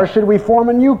 Or should we form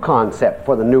a new concept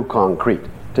for the new concrete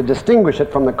to distinguish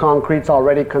it from the concretes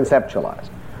already conceptualized?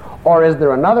 Or is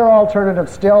there another alternative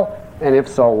still, and if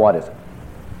so, what is it?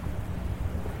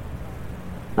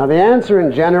 Now, the answer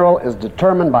in general is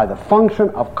determined by the function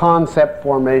of concept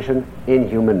formation in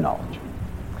human knowledge.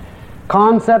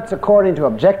 Concepts, according to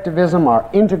objectivism, are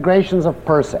integrations of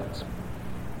percepts.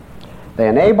 They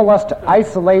enable us to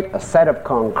isolate a set of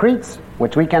concretes,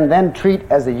 which we can then treat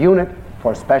as a unit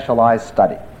for specialized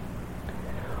study.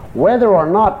 Whether or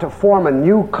not to form a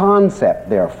new concept,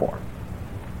 therefore,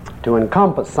 to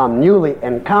encompass some newly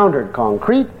encountered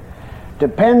concrete,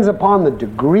 depends upon the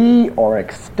degree or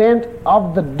extent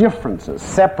of the differences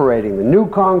separating the new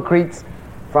concretes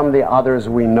from the others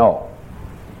we know.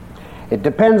 It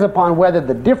depends upon whether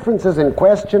the differences in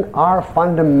question are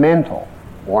fundamental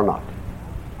or not.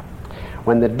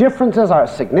 When the differences are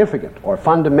significant or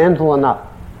fundamental enough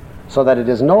so that it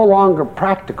is no longer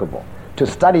practicable to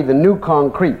study the new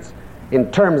concretes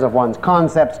in terms of one's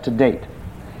concepts to date,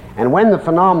 and when the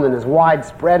phenomenon is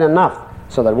widespread enough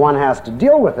so that one has to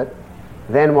deal with it,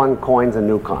 then one coins a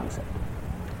new concept.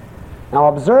 Now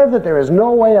observe that there is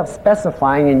no way of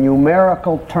specifying in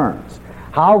numerical terms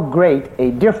how great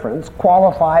a difference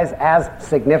qualifies as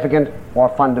significant or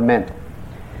fundamental.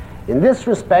 In this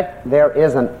respect, there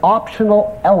is an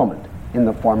optional element in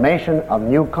the formation of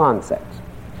new concepts.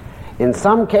 In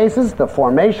some cases, the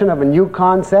formation of a new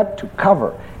concept to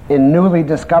cover in newly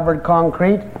discovered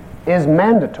concrete is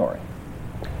mandatory.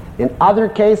 In other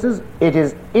cases, it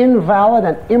is invalid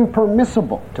and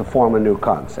impermissible to form a new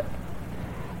concept.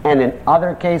 And in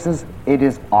other cases, it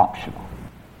is optional.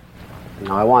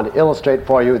 Now, I want to illustrate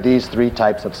for you these three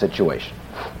types of situation.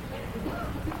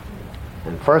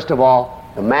 And first of all,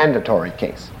 the mandatory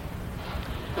case.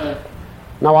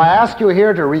 Now, I ask you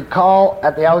here to recall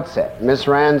at the outset Miss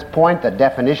Rand's point that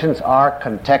definitions are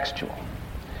contextual.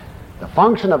 The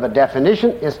function of a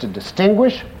definition is to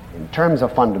distinguish, in terms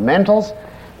of fundamentals,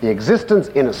 the existence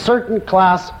in a certain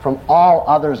class from all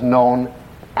others known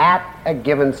at a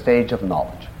given stage of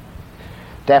knowledge.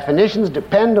 Definitions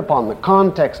depend upon the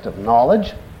context of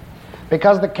knowledge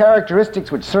because the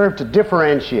characteristics which serve to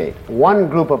differentiate one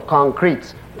group of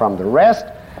concretes from the rest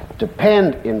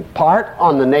depend in part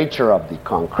on the nature of the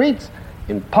concretes,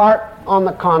 in part on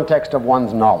the context of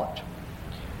one's knowledge.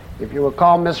 If you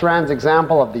recall Miss Rand's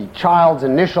example of the child's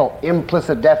initial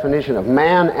implicit definition of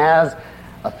man as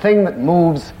a thing that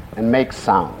moves and makes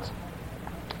sounds.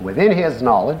 Within his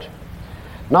knowledge,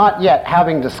 not yet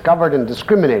having discovered and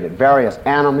discriminated various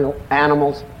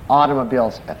animals,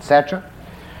 automobiles, etc.,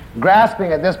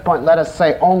 grasping at this point, let us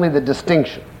say, only the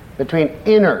distinction between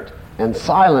inert and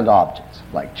silent objects,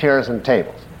 like chairs and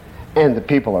tables, and the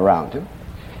people around him,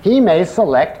 he may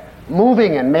select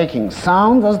moving and making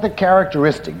sounds as the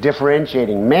characteristic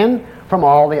differentiating men from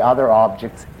all the other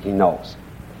objects he knows.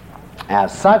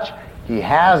 As such, he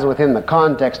has, within the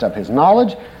context of his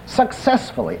knowledge,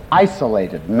 successfully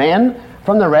isolated men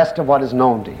from the rest of what is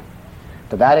known to him.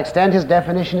 To that extent, his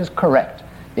definition is correct.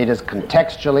 It is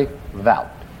contextually valid.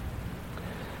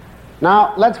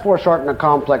 Now, let's foreshorten a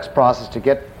complex process to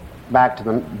get back to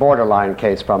the borderline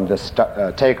case from this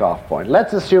takeoff point.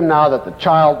 Let's assume now that the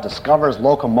child discovers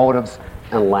locomotives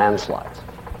and landslides.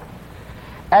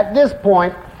 At this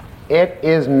point, it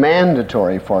is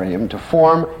mandatory for him to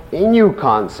form a new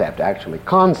concept, actually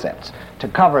concepts, to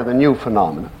cover the new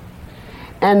phenomena,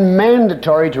 and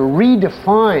mandatory to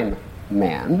redefine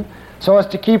man so as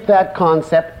to keep that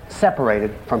concept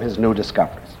separated from his new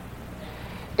discoveries.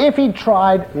 If he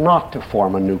tried not to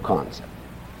form a new concept,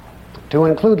 to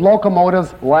include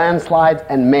locomotives, landslides,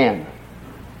 and men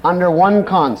under one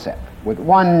concept with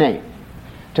one name,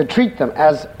 to treat them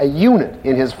as a unit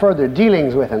in his further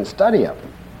dealings with and study of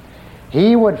them,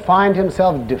 he would find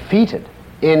himself defeated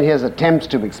in his attempts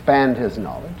to expand his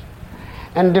knowledge,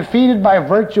 and defeated by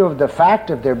virtue of the fact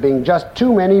of there being just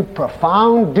too many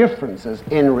profound differences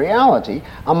in reality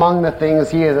among the things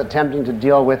he is attempting to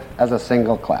deal with as a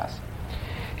single class.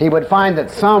 He would find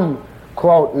that some,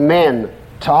 quote, men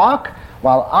talk,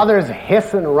 while others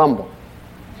hiss and rumble.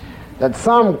 that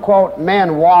some, quote,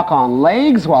 men walk on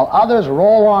legs while others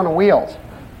roll on wheels.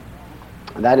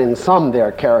 That in some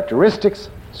their characteristics,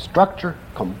 structure,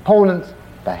 components,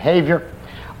 behavior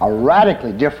are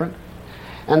radically different,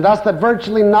 and thus that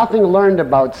virtually nothing learned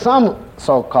about some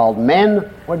so-called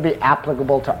men would be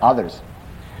applicable to others.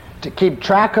 To keep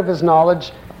track of his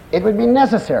knowledge, it would be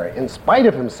necessary, in spite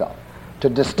of himself, to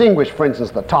distinguish, for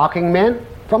instance, the talking men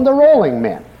from the rolling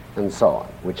men, and so on,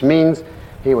 which means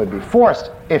he would be forced,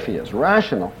 if he is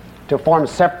rational, to form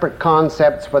separate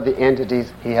concepts for the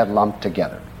entities he had lumped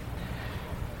together.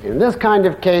 In this kind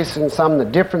of case, in some, the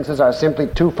differences are simply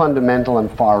too fundamental and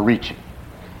far-reaching.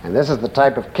 And this is the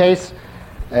type of case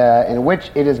in which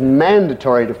it is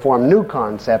mandatory to form new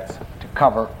concepts to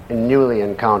cover a newly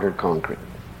encountered concrete.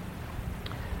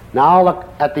 Now look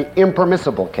at the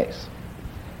impermissible case.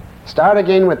 Start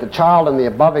again with the child in the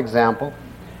above example,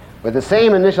 with the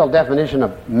same initial definition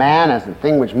of man as the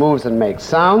thing which moves and makes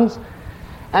sounds,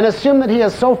 and assume that he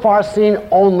has so far seen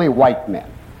only white men,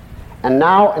 and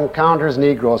now encounters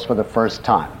Negroes for the first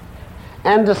time,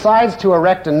 and decides to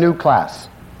erect a new class,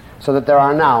 so that there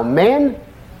are now men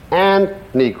and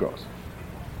Negroes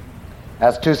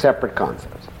as two separate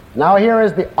concepts. Now here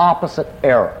is the opposite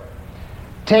error,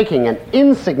 taking an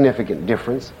insignificant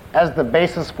difference as the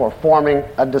basis for forming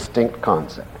a distinct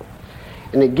concept.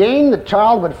 And again, the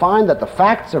child would find that the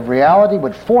facts of reality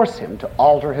would force him to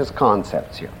alter his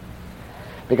concepts here,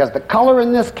 because the color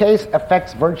in this case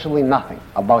affects virtually nothing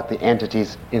about the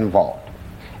entities involved.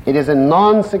 It is a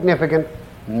non-significant,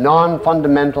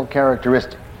 non-fundamental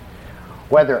characteristic.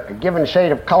 Whether a given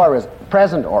shade of color is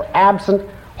present or absent,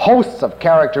 hosts of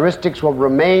characteristics will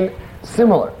remain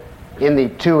similar in the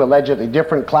two allegedly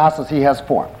different classes he has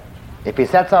formed. If he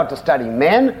sets out to study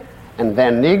men and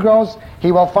then Negroes,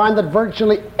 he will find that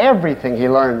virtually everything he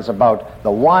learns about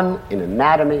the one in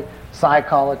anatomy,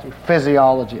 psychology,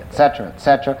 physiology,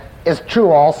 etc., is true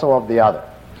also of the other,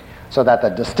 so that the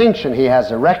distinction he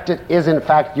has erected is in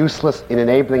fact useless in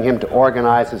enabling him to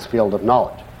organize his field of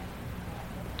knowledge.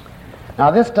 Now,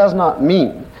 this does not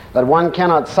mean that one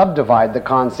cannot subdivide the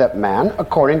concept man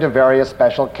according to various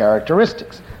special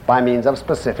characteristics by means of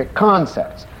specific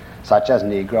concepts, such as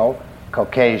Negro,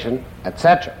 Caucasian,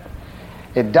 etc.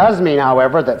 It does mean,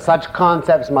 however, that such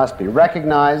concepts must be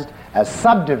recognized as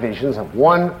subdivisions of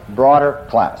one broader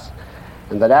class,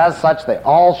 and that as such they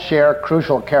all share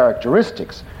crucial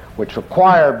characteristics which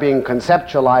require being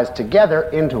conceptualized together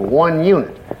into one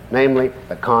unit, namely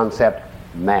the concept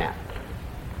man.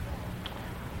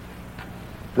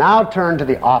 Now turn to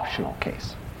the optional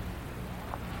case.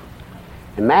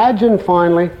 Imagine,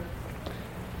 finally,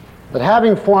 that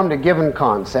having formed a given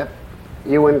concept,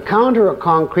 you encounter a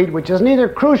concrete which is neither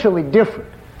crucially different,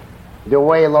 the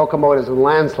way locomotives and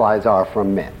landslides are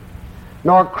from men,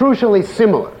 nor crucially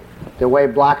similar, the way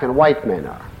black and white men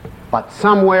are, but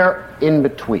somewhere in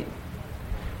between.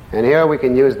 And here we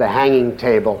can use the hanging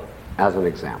table as an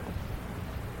example.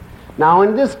 Now,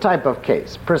 in this type of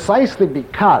case, precisely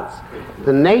because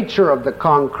the nature of the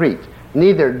concrete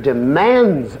neither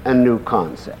demands a new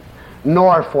concept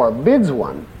nor forbids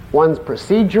one, one's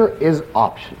procedure is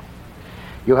optional.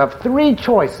 You have three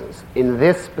choices in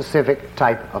this specific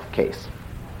type of case.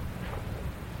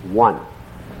 1.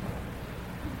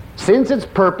 Since its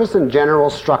purpose and general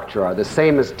structure are the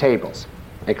same as tables,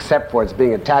 except for its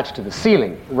being attached to the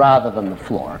ceiling rather than the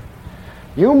floor,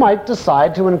 you might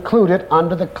decide to include it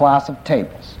under the class of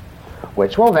tables,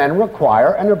 which will then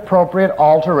require an appropriate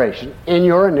alteration in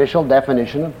your initial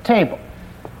definition of table,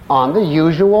 on the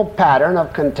usual pattern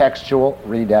of contextual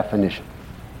redefinition.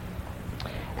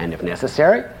 And if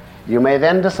necessary, you may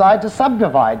then decide to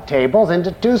subdivide tables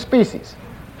into two species,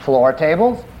 floor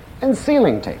tables and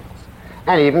ceiling tables,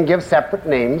 and even give separate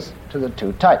names to the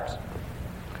two types.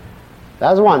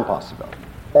 That's one possibility.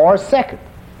 Or second,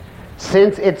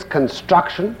 since its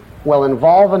construction will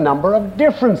involve a number of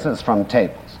differences from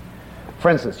tables. For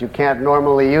instance, you can't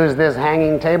normally use this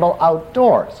hanging table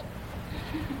outdoors.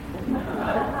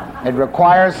 It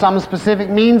requires some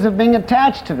specific means of being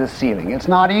attached to the ceiling. It's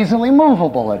not easily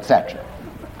movable, etc.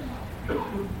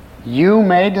 You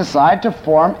may decide to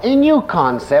form a new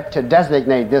concept to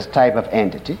designate this type of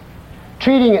entity,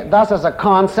 treating it thus as a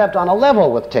concept on a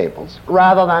level with tables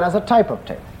rather than as a type of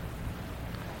table.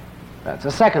 That's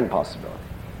a second possibility.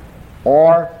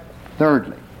 Or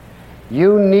thirdly,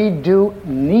 you need do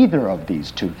neither of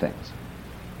these two things.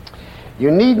 You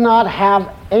need not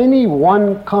have any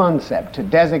one concept to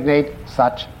designate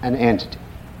such an entity.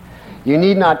 You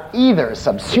need not either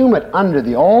subsume it under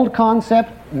the old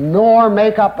concept nor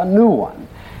make up a new one,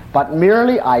 but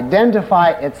merely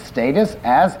identify its status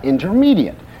as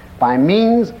intermediate by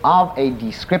means of a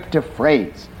descriptive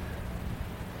phrase,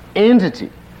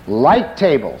 entity like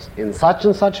tables in such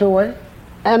and such a way,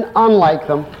 and unlike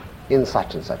them in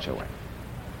such and such a way.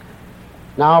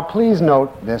 Now, please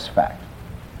note this fact.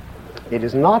 It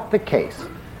is not the case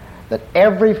that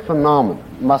every phenomenon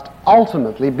must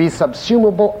ultimately be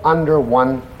subsumable under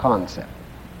one concept.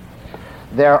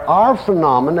 There are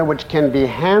phenomena which can be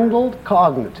handled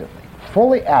cognitively,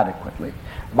 fully adequately,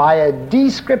 by a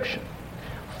description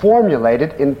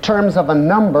formulated in terms of a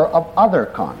number of other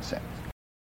concepts.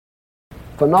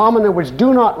 Phenomena which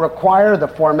do not require the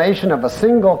formation of a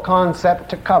single concept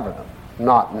to cover them,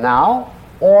 not now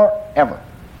or ever.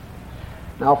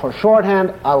 Now, for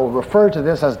shorthand, I will refer to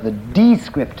this as the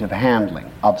descriptive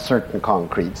handling of certain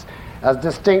concretes, as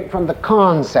distinct from the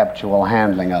conceptual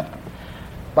handling of them.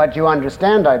 But you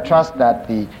understand, I trust, that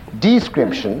the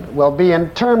description will be in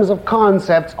terms of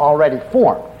concepts already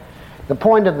formed. The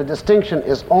point of the distinction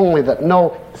is only that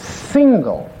no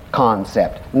single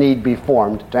concept need be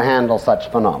formed to handle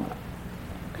such phenomena.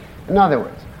 In other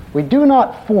words, we do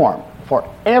not form for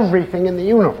everything in the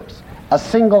universe a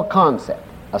single concept,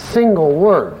 a single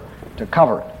word to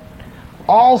cover it.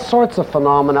 All sorts of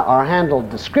phenomena are handled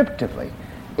descriptively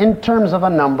in terms of a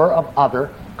number of other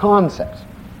concepts.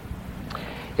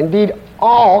 Indeed,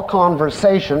 all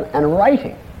conversation and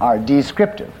writing are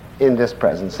descriptive in this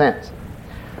present sense.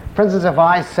 For instance, if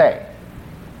I say,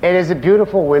 "It is a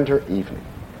beautiful winter evening.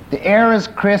 The air is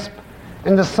crisp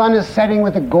and the sun is setting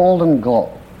with a golden glow,"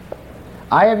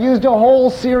 I have used a whole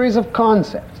series of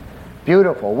concepts,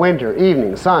 beautiful winter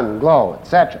evening, sun, glow,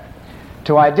 etc.,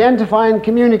 to identify and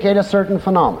communicate a certain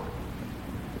phenomenon.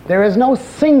 There is no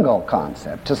single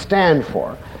concept to stand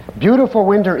for beautiful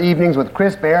winter evenings with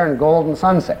crisp air and golden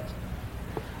sunsets,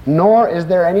 nor is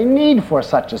there any need for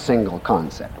such a single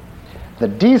concept. The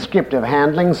descriptive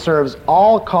handling serves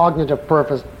all cognitive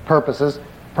purposes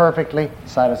perfectly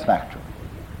satisfactorily.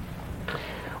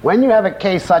 When you have a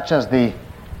case such as the,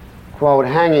 quote,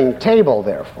 hanging table,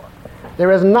 therefore,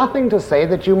 there is nothing to say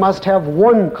that you must have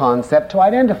one concept to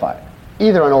identify it,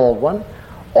 either an old one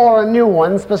or a new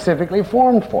one specifically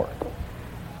formed for it.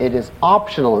 It is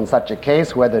optional in such a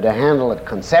case whether to handle it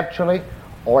conceptually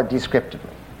or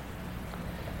descriptively.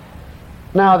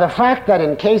 Now, the fact that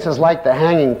in cases like the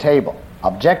hanging table,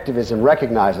 objectivism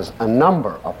recognizes a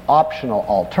number of optional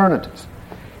alternatives,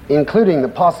 including the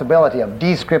possibility of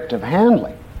descriptive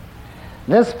handling,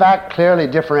 this fact clearly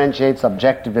differentiates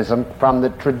objectivism from the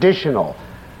traditional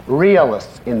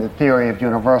realists in the theory of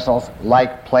universals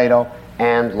like Plato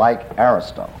and like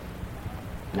Aristotle.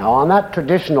 Now, on that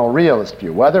traditional realist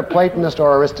view, whether Platonist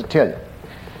or Aristotelian,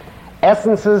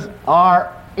 essences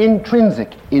are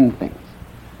intrinsic in things.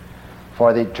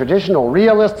 For the traditional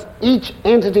realists, each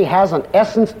entity has an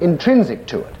essence intrinsic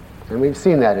to it, and we've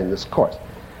seen that in this course.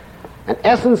 An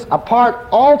essence apart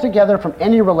altogether from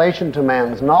any relation to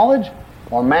man's knowledge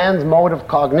or man's mode of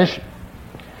cognition.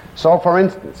 So, for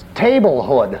instance,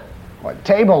 tablehood, or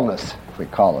tableness, if we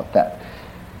call it that,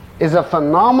 is a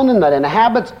phenomenon that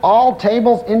inhabits all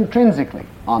tables intrinsically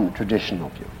on the traditional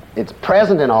view. It's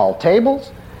present in all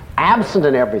tables, absent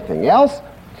in everything else,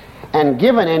 and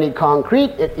given any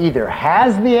concrete, it either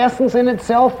has the essence in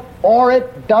itself or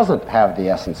it doesn't have the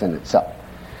essence in itself.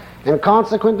 And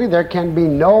consequently, there can be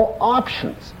no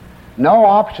options. No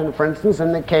option, for instance,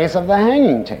 in the case of the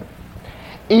hanging table.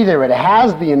 Either it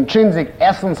has the intrinsic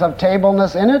essence of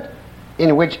tableness in it,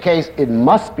 in which case it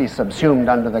must be subsumed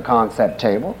under the concept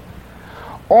table,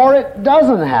 or it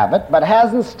doesn't have it, but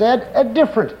has instead a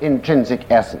different intrinsic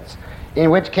essence,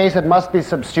 in which case it must be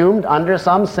subsumed under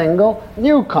some single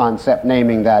new concept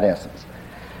naming that essence.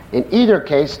 In either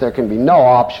case, there can be no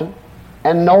option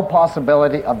and no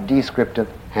possibility of descriptive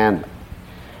handling.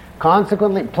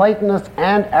 Consequently, Platonists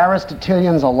and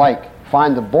Aristotelians alike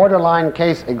find the borderline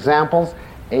case examples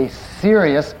a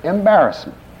serious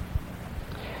embarrassment,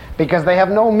 because they have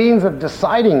no means of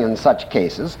deciding in such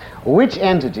cases which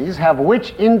entities have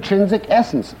which intrinsic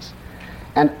essences.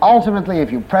 And ultimately,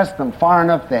 if you press them far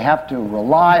enough, they have to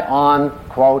rely on,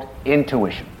 quote,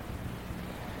 intuition,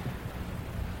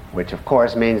 which of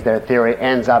course means their theory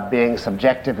ends up being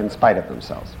subjective in spite of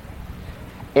themselves.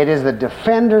 It is the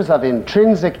defenders of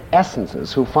intrinsic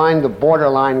essences who find the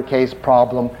borderline case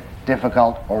problem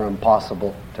difficult or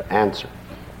impossible to answer.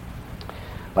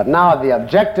 But now the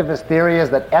objectivist theory is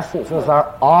that essences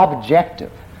are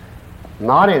objective,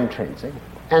 not intrinsic,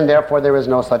 and therefore there is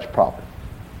no such problem.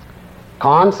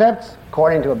 Concepts,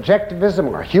 according to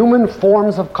objectivism, are human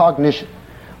forms of cognition,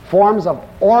 forms of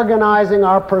organizing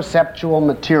our perceptual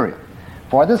material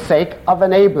for the sake of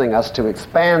enabling us to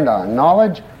expand our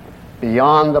knowledge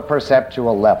beyond the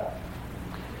perceptual level.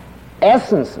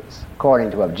 Essences,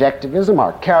 according to objectivism,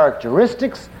 are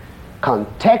characteristics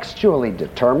contextually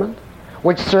determined,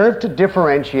 which serve to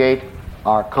differentiate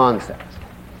our concepts.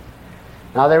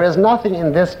 Now, there is nothing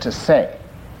in this to say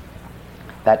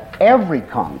that every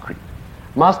concrete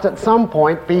must at some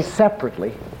point be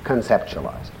separately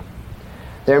conceptualized.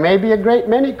 There may be a great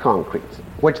many concretes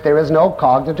which there is no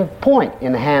cognitive point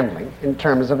in handling in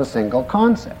terms of a single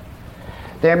concept.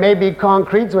 There may be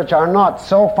concretes which are not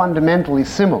so fundamentally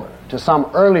similar to some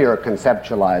earlier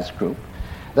conceptualized group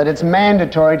that it's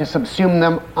mandatory to subsume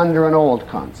them under an old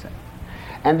concept.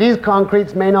 And these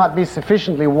concretes may not be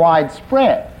sufficiently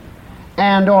widespread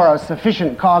and or of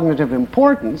sufficient cognitive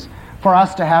importance for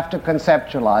us to have to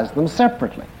conceptualize them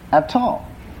separately at all.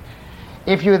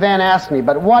 If you then ask me,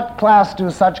 but what class do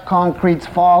such concretes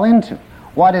fall into?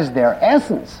 What is their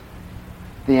essence?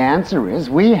 The answer is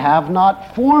we have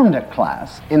not formed a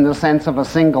class in the sense of a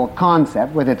single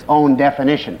concept with its own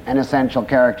definition and essential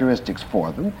characteristics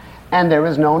for them, and there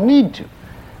is no need to.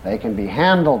 They can be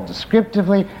handled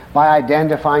descriptively by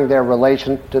identifying their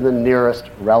relation to the nearest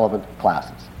relevant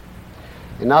classes.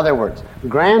 In other words,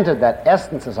 granted that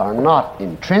essences are not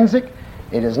intrinsic,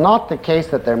 it is not the case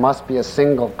that there must be a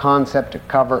single concept to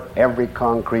cover every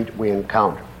concrete we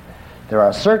encounter. There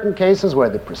are certain cases where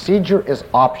the procedure is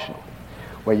optional,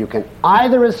 where you can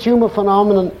either subsume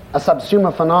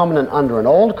a phenomenon under an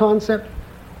old concept,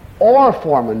 or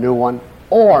form a new one,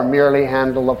 or merely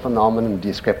handle a phenomenon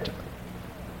descriptively.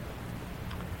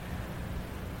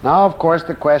 Now, of course,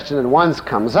 the question at once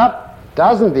comes up,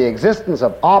 doesn't the existence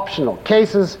of optional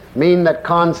cases mean that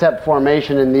concept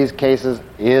formation in these cases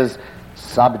is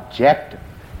subjective,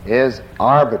 is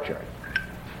arbitrary?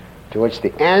 To which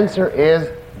the answer is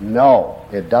no,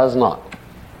 it does not.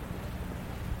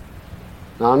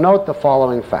 Now note the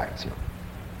following facts here.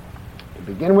 To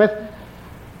begin with,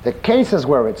 the cases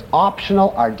where it's optional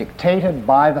are dictated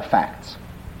by the facts.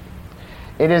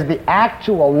 It is the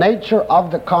actual nature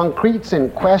of the concretes in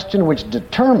question which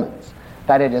determines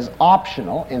that it is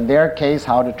optional, in their case,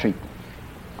 how to treat them.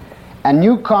 A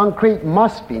new concrete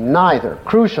must be neither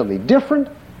crucially different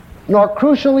nor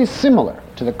crucially similar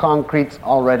to the concretes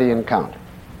already encountered,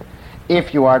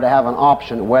 if you are to have an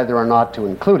option whether or not to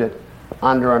include it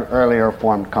under an earlier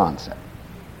formed concept.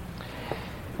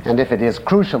 And if it is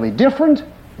crucially different,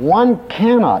 one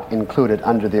cannot include it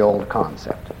under the old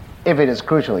concept. If it is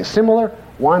crucially similar,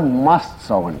 one must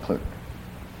so include it.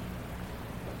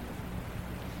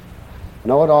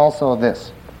 Note also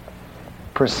this.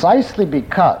 Precisely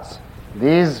because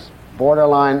these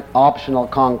borderline optional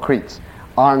concretes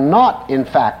are not, in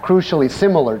fact, crucially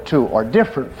similar to or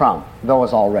different from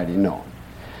those already known,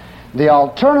 the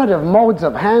alternative modes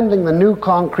of handling the new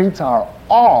concretes are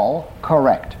all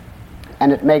correct,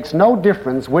 and it makes no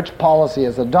difference which policy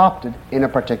is adopted in a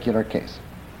particular case.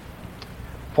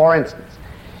 For instance,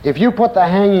 if you put the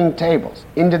hanging tables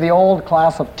into the old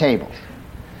class of tables,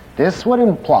 this would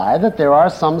imply that there are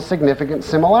some significant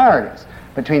similarities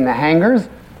between the hangers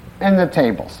and the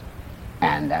tables.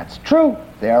 And that's true,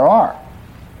 there are.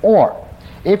 Or,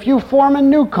 if you form a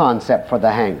new concept for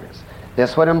the hangers,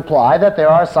 this would imply that there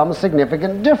are some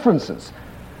significant differences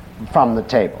from the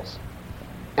tables.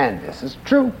 And this is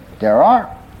true, there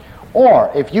are.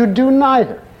 Or, if you do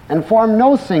neither and form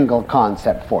no single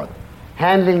concept for them,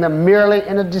 handling them merely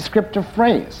in a descriptive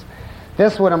phrase,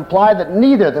 this would imply that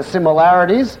neither the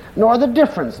similarities nor the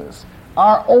differences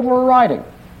are overriding.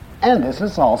 And this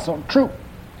is also true.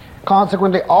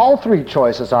 Consequently, all three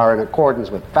choices are in accordance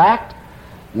with fact,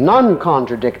 none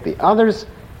contradict the others,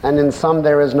 and in some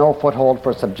there is no foothold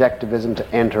for subjectivism to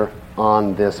enter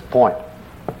on this point.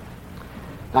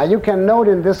 Now you can note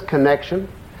in this connection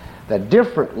that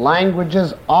different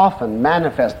languages often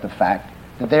manifest the fact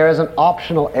that there is an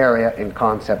optional area in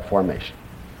concept formation.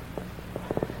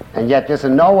 And yet this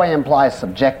in no way implies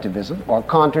subjectivism or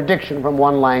contradiction from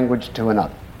one language to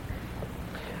another.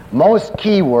 Most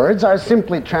key words are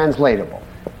simply translatable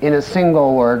in a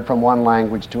single word from one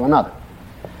language to another.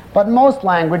 But most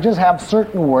languages have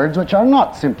certain words which are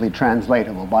not simply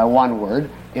translatable by one word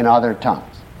in other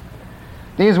tongues.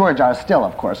 These words are still,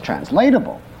 of course,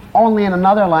 translatable. Only in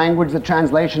another language the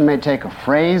translation may take a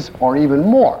phrase or even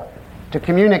more to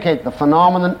communicate the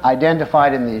phenomenon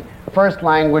identified in the first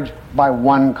language by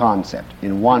one concept,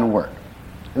 in one word.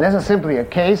 And this is simply a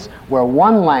case where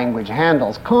one language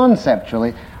handles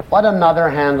conceptually what another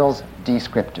handles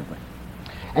descriptively.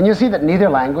 And you see that neither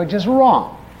language is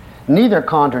wrong. Neither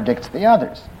contradicts the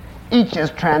others. Each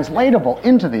is translatable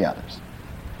into the others.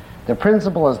 The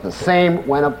principle is the same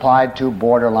when applied to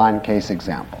borderline case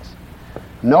examples.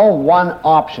 No one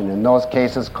option in those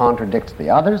cases contradicts the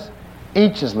others.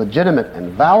 Each is legitimate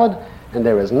and valid, and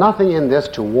there is nothing in this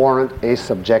to warrant a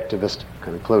subjectivist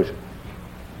conclusion.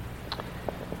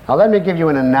 Now let me give you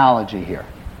an analogy here.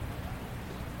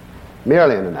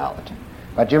 Merely an analogy.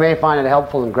 But you may find it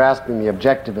helpful in grasping the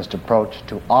objectivist approach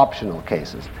to optional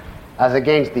cases as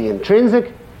against the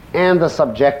intrinsic and the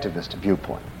subjectivist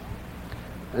viewpoint.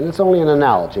 And it's only an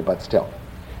analogy, but still.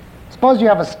 Suppose you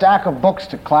have a stack of books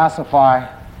to classify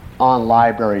on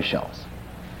library shelves.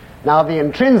 Now the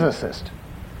intrinsicist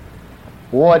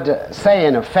would say,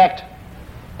 in effect,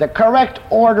 the correct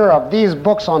order of these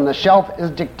books on the shelf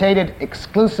is dictated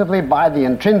exclusively by the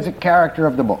intrinsic character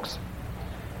of the books.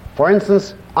 For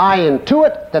instance, I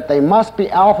intuit that they must be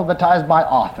alphabetized by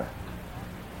author.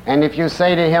 And if you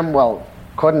say to him, well,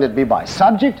 couldn't it be by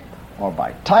subject or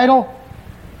by title?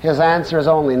 His answer is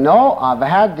only no. I've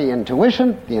had the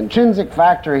intuition. The intrinsic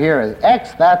factor here is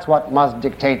X. That's what must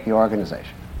dictate the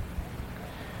organization.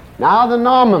 Now the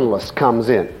nominalist comes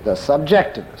in, the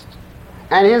subjectivist.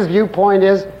 And his viewpoint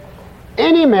is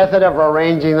any method of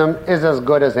arranging them is as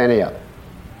good as any other.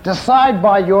 Decide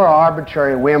by your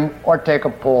arbitrary whim or take a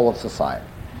poll of society.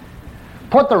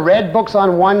 Put the red books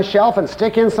on one shelf and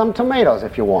stick in some tomatoes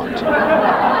if you want to.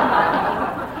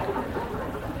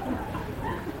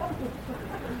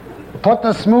 Put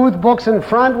the smooth books in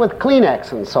front with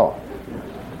Kleenex and so on.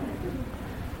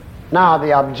 Now, the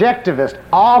objectivist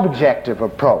objective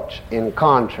approach, in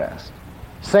contrast,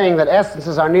 saying that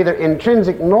essences are neither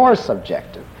intrinsic nor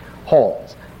subjective,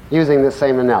 holds, using the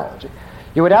same analogy.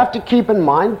 You would have to keep in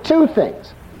mind two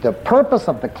things: the purpose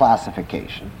of the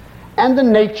classification and the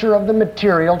nature of the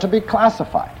material to be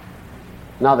classified.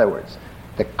 In other words,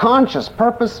 the conscious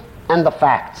purpose and the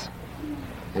facts.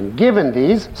 And given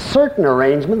these, certain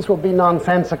arrangements will be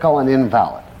nonsensical and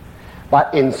invalid.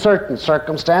 But in certain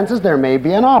circumstances, there may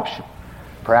be an option.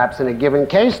 Perhaps in a given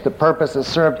case, the purpose is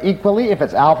served equally if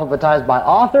it's alphabetized by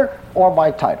author or by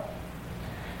title.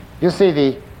 You see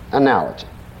the analogy.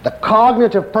 The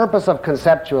cognitive purpose of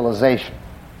conceptualization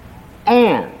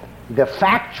and the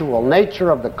factual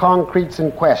nature of the concretes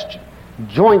in question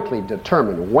jointly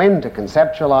determine when to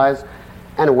conceptualize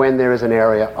and when there is an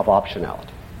area of optionality.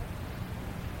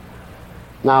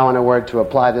 Now, in a word, to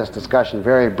apply this discussion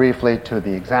very briefly to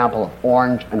the example of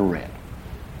orange and red.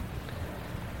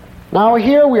 Now,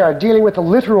 here we are dealing with a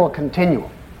literal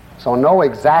continuum, so no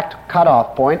exact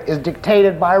cutoff point is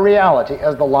dictated by reality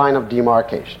as the line of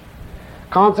demarcation.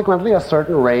 Consequently, a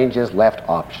certain range is left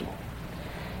optional.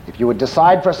 If you would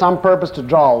decide for some purpose to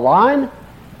draw a line,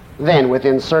 then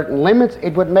within certain limits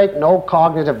it would make no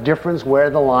cognitive difference where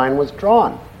the line was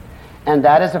drawn. And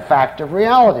that is a fact of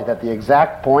reality, that the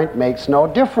exact point makes no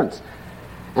difference,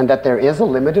 and that there is a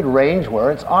limited range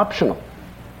where it's optional.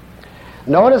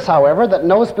 Notice, however, that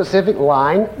no specific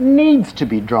line needs to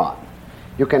be drawn.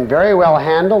 You can very well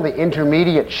handle the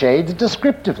intermediate shades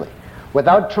descriptively,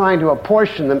 without trying to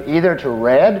apportion them either to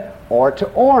red or to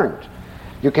orange.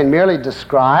 You can merely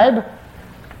describe,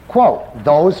 quote,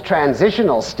 those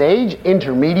transitional stage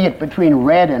intermediate between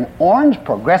red and orange,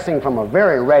 progressing from a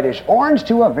very reddish orange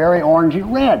to a very orangey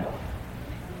red,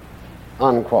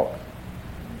 unquote.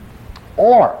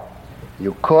 Or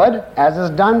you could, as is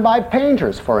done by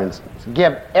painters, for instance,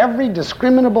 give every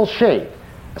discriminable shade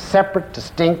a separate,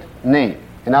 distinct name.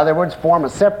 In other words, form a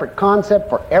separate concept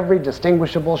for every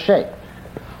distinguishable shade.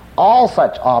 All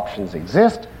such options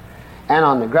exist, and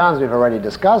on the grounds we've already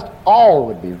discussed, all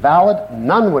would be valid,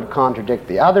 none would contradict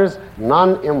the others,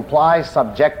 none imply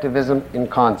subjectivism in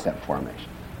concept formation.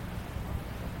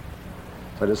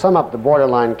 So to sum up the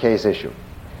borderline case issue,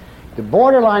 the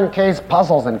borderline case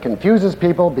puzzles and confuses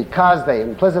people because they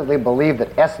implicitly believe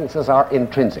that essences are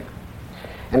intrinsic,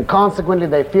 and consequently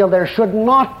they feel there should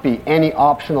not be any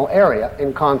optional area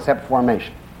in concept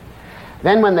formation.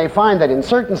 Then when they find that in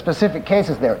certain specific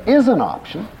cases there is an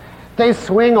option, they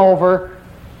swing over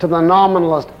to the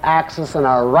nominalist axis and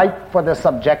are ripe for the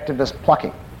subjectivist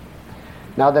plucking.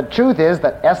 Now the truth is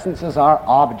that essences are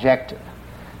objective.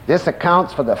 This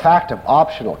accounts for the fact of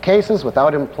optional cases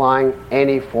without implying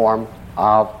any form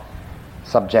of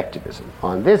subjectivism.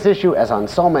 On this issue, as on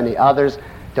so many others,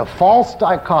 the false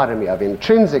dichotomy of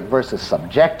intrinsic versus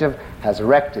subjective has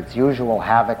wreaked its usual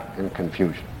havoc and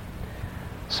confusion.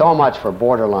 So much for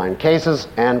borderline cases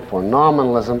and for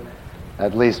nominalism,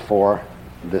 at least for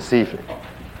this evening.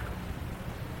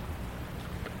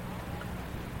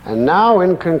 And now,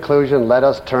 in conclusion, let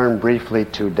us turn briefly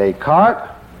to Descartes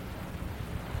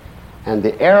and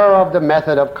the error of the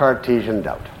method of Cartesian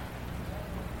doubt.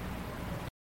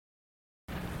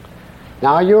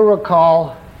 Now, you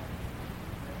recall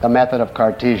the method of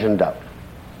Cartesian doubt.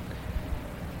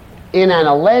 In an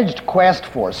alleged quest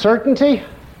for certainty,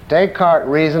 Descartes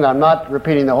reasoned, I'm not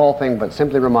repeating the whole thing, but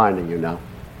simply reminding you now,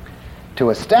 To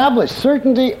establish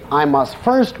certainty, I must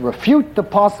first refute the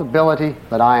possibility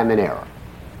that I am in error.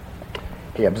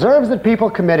 He observes that people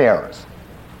commit errors.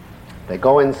 They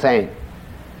go insane.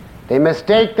 They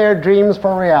mistake their dreams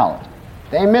for reality.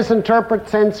 They misinterpret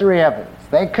sensory evidence.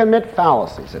 They commit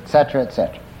fallacies, etc.,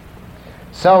 etc.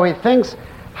 So he thinks,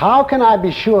 how can I be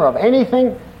sure of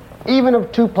anything, even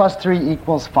if 2 plus 3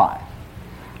 equals 5?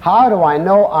 How do I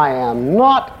know I am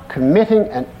not committing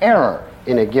an error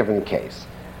in a given case,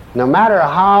 no matter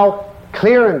how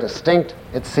clear and distinct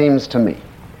it seems to me?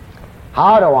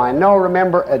 How do I know,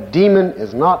 remember, a demon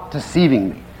is not deceiving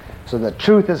me, so the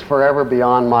truth is forever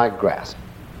beyond my grasp?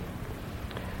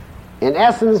 In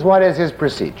essence, what is his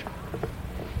procedure?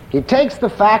 He takes the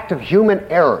fact of human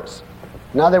errors,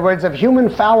 in other words, of human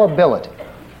fallibility,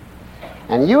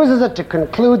 and uses it to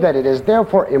conclude that it is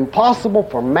therefore impossible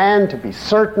for man to be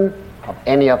certain of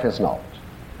any of his knowledge.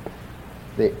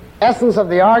 The essence of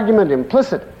the argument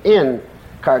implicit in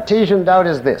Cartesian doubt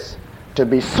is this: to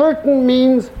be certain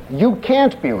means you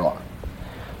can't be wrong.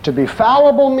 To be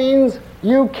fallible means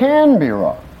you can be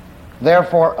wrong.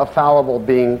 Therefore, a fallible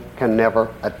being can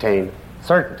never attain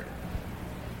certainty.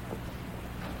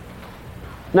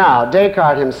 Now,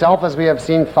 Descartes himself, as we have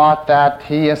seen, thought that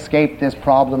he escaped this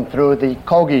problem through the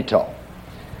cogito.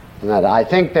 And that I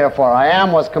think, therefore I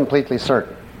am was completely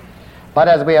certain. But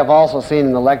as we have also seen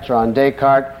in the lecture on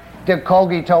Descartes, the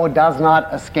cogito does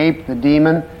not escape the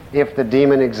demon if the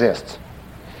demon exists.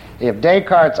 If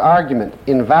Descartes' argument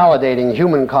invalidating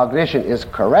human cognition is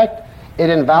correct, it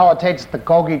invalidates the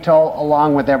cogito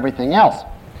along with everything else.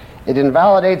 It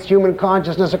invalidates human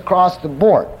consciousness across the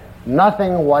board.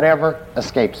 Nothing whatever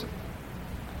escapes it.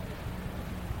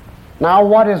 Now,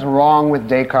 what is wrong with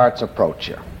Descartes' approach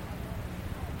here?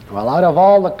 Well, out of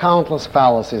all the countless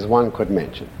fallacies one could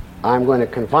mention, I'm going to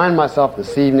confine myself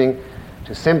this evening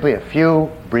to simply a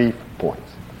few brief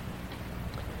points.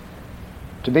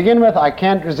 To begin with, I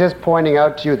can't resist pointing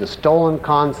out to you the stolen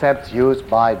concepts used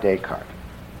by Descartes.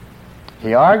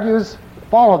 He argues,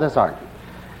 follow this argument,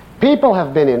 people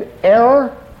have been in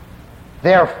error,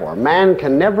 therefore man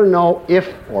can never know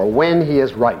if or when he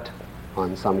is right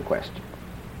on some question.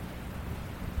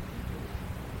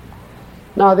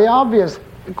 Now, the obvious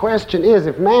question is,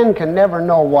 if man can never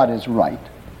know what is right,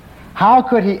 how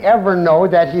could he ever know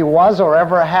that he was or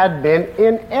ever had been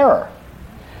in error?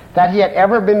 That he had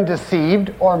ever been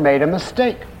deceived or made a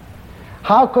mistake?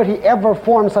 How could he ever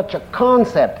form such a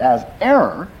concept as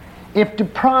error if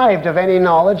deprived of any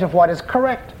knowledge of what is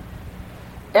correct?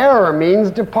 Error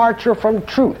means departure from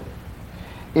truth.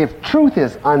 If truth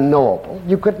is unknowable,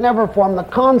 you could never form the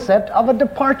concept of a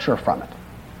departure from it.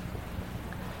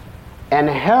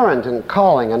 Inherent in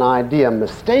calling an idea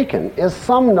mistaken is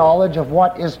some knowledge of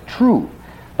what is true,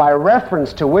 by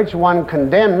reference to which one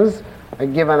condemns a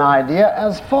given idea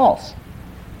as false.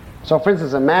 So, for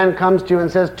instance, a man comes to you and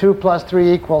says 2 plus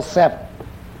 3 equals 7.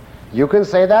 You can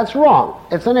say that's wrong.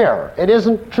 It's an error. It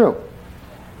isn't true.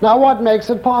 Now, what makes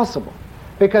it possible?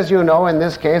 Because you know in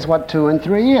this case what 2 and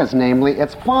 3 is, namely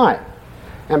it's 5.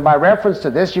 And by reference to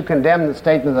this, you condemn the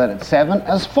statement that it's 7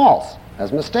 as false,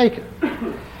 as mistaken.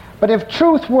 But if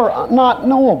truth were not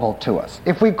knowable to us,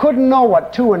 if we couldn't know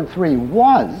what 2 and 3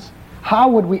 was, how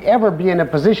would we ever be in a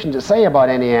position to say about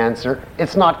any answer,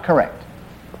 it's not correct?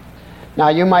 Now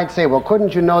you might say, well,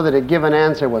 couldn't you know that a given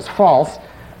answer was false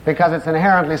because it's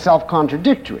inherently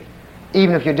self-contradictory,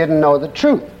 even if you didn't know the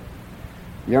truth?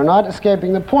 You're not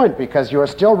escaping the point, because you're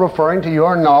still referring to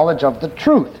your knowledge of the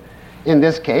truth. In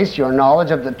this case, your knowledge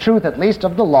of the truth, at least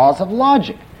of the laws of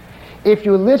logic. If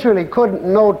you literally couldn't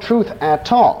know truth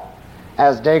at all,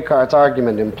 as Descartes'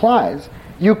 argument implies,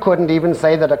 you couldn't even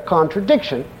say that a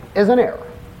contradiction is an error.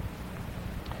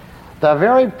 The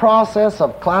very process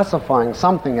of classifying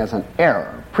something as an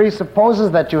error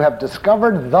presupposes that you have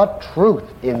discovered the truth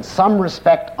in some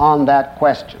respect on that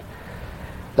question.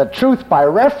 The truth by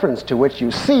reference to which you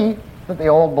see that the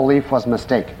old belief was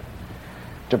mistaken.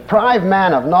 Deprive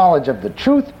man of knowledge of the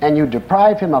truth, and you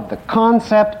deprive him of the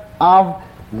concept of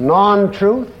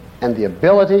non-truth and the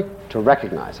ability to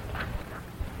recognize it.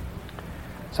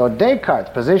 So Descartes'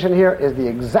 position here is the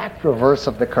exact reverse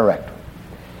of the correct one.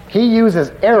 He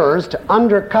uses errors to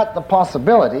undercut the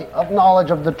possibility of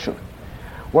knowledge of the truth,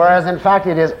 whereas in fact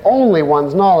it is only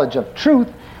one's knowledge of truth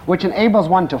which enables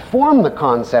one to form the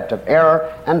concept of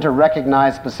error and to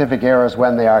recognize specific errors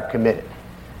when they are committed.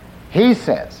 He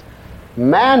says,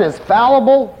 man is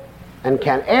fallible and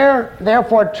can err,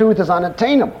 therefore truth is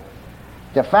unattainable.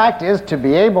 The fact is, to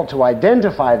be able to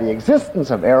identify the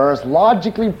existence of errors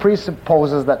logically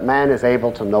presupposes that man is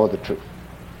able to know the truth.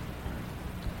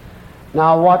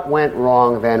 Now, what went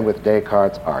wrong then with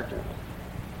Descartes' argument?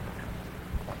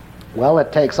 Well,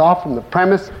 it takes off from the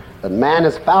premise that man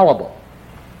is fallible.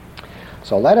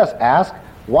 So let us ask,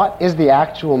 what is the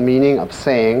actual meaning of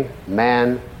saying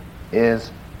man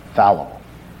is fallible?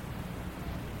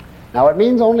 Now, it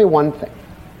means only one thing.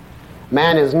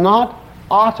 Man is not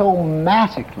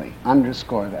automatically,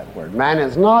 underscore that word, man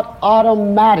is not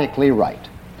automatically right.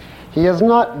 He is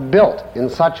not built in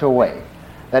such a way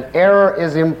that error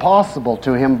is impossible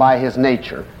to him by his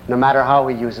nature, no matter how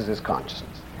he uses his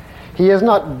consciousness. He is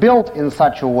not built in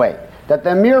such a way that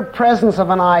the mere presence of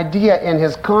an idea in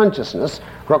his consciousness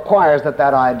requires that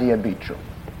that idea be true.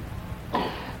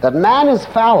 That man is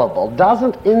fallible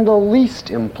doesn't in the least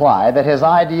imply that his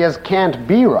ideas can't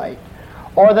be right,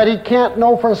 or that he can't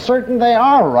know for certain they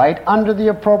are right under the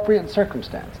appropriate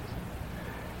circumstances.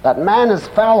 That man is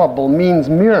fallible means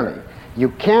merely you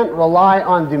can't rely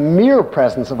on the mere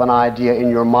presence of an idea in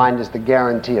your mind as the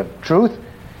guarantee of truth.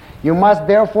 You must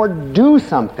therefore do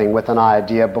something with an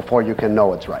idea before you can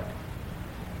know it's right.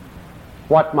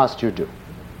 What must you do?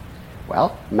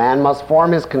 Well, man must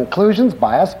form his conclusions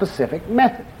by a specific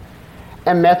method,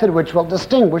 a method which will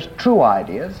distinguish true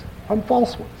ideas from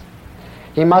false ones.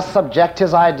 He must subject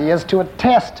his ideas to a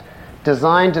test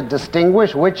designed to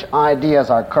distinguish which ideas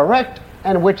are correct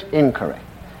and which incorrect.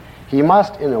 He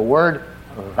must, in a word,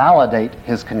 validate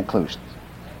his conclusions.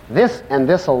 This and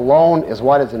this alone is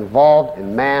what is involved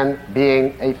in man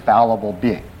being a fallible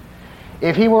being.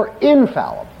 If he were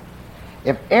infallible,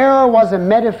 if error was a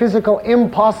metaphysical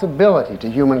impossibility to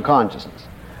human consciousness,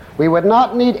 we would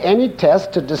not need any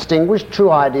test to distinguish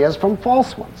true ideas from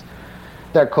false ones.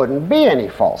 There couldn't be any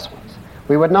false ones.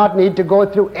 We would not need to go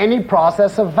through any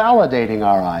process of validating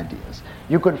our ideas.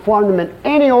 You could form them in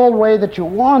any old way that you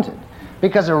wanted,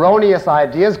 because erroneous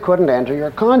ideas couldn't enter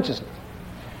your consciousness.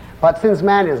 But since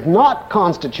man is not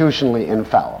constitutionally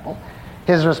infallible,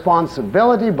 his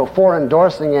responsibility before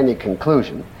endorsing any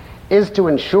conclusion is to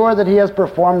ensure that he has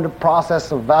performed a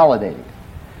process of validating.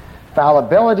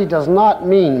 Fallibility does not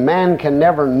mean man can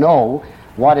never know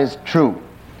what is true.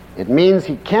 It means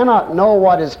he cannot know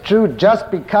what is true just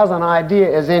because an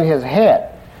idea is in his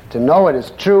head. To know it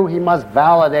is true, he must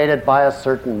validate it by a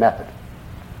certain method.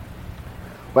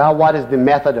 Well, what is the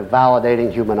method of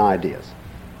validating human ideas?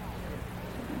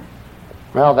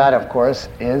 Well, that, of course,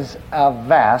 is a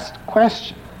vast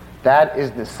question. That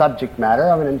is the subject matter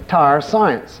of an entire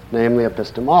science, namely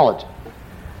epistemology.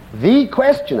 The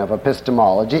question of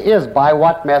epistemology is, by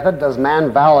what method does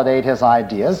man validate his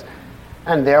ideas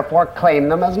and therefore claim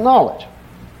them as knowledge?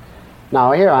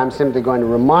 Now here I'm simply going to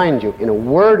remind you in a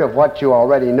word of what you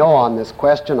already know on this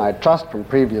question, I trust from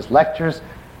previous lectures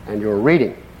and your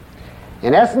reading.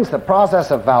 In essence, the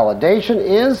process of validation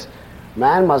is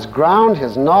man must ground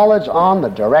his knowledge on the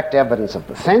direct evidence of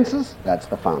the senses, that's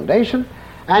the foundation,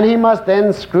 and he must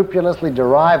then scrupulously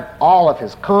derive all of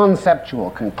his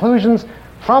conceptual conclusions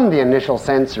from the initial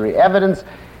sensory evidence,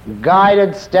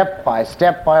 guided step by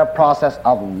a process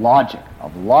of logic,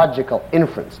 of logical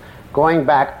inference, going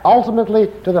back ultimately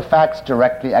to the facts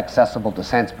directly accessible to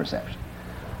sense perception.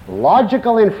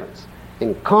 Logical inference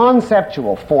in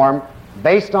conceptual form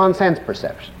based on sense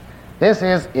perception. This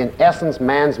is, in essence,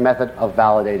 man's method of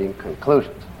validating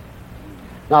conclusions.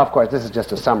 Now, of course, this is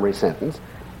just a summary sentence,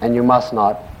 and you must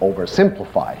not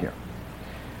oversimplify here.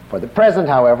 For the present,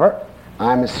 however,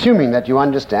 I'm assuming that you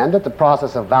understand that the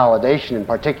process of validation in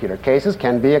particular cases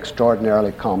can be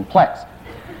extraordinarily complex.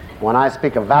 When I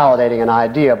speak of validating an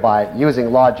idea by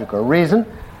using logic or reason,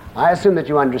 I assume that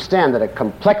you understand that a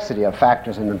complexity of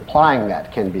factors in implying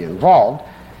that can be involved,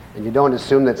 and you don't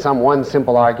assume that some one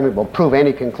simple argument will prove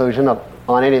any conclusion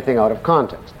on anything out of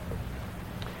context.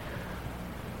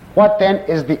 What then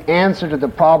is the answer to the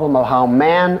problem of how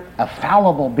man, a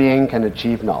fallible being, can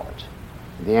achieve knowledge?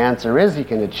 The answer is he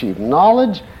can achieve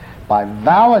knowledge by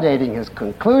validating his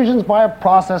conclusions by a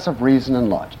process of reason and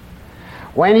logic.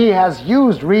 When he has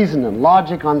used reason and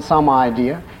logic on some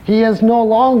idea, he is no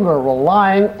longer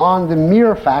relying on the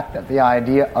mere fact that the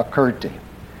idea occurred to him.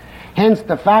 Hence,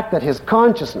 the fact that his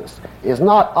consciousness is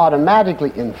not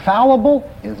automatically infallible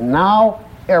is now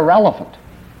irrelevant.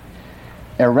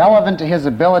 Irrelevant to his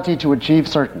ability to achieve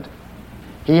certainty.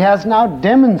 He has now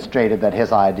demonstrated that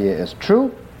his idea is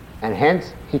true, and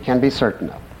hence he can be certain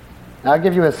of it. Now, I'll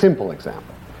give you a simple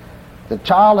example. The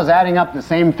child is adding up the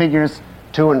same figures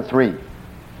 2 and 3.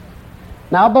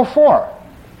 Now, before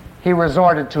he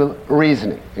resorted to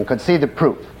reasoning and could see the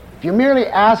proof, if you merely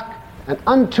ask an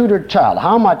untutored child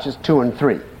how much is 2 and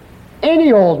 3,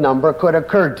 any old number could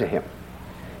occur to him,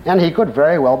 and he could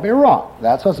very well be wrong.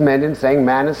 That's what's meant in saying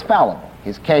man is fallible.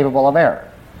 He's capable of error.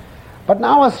 But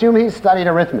now assume he's studied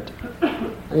arithmetic,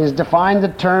 and he's defined the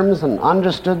terms and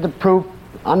understood the proof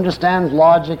understands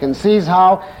logic, and sees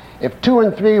how if 2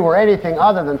 and 3 were anything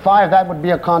other than 5, that would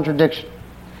be a contradiction.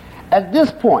 At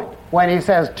this point, when he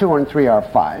says 2 and 3 are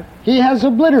 5, he has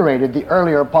obliterated the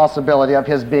earlier possibility of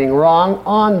his being wrong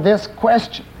on this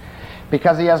question,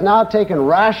 because he has now taken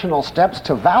rational steps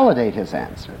to validate his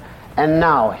answer. And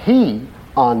now he,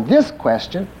 on this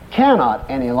question, cannot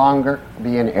any longer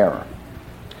be in error.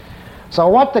 So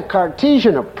what the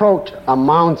Cartesian approach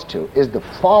amounts to is the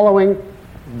following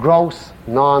gross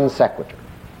non sequitur.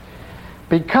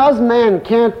 Because man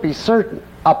can't be certain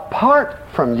apart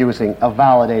from using a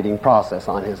validating process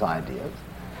on his ideas,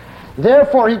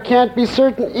 therefore he can't be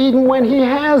certain even when he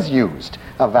has used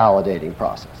a validating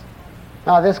process.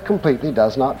 Now this completely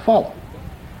does not follow.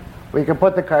 We can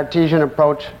put the Cartesian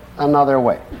approach another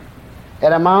way.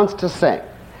 It amounts to saying,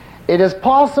 it is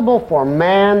possible for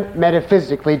man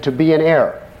metaphysically to be in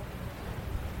error.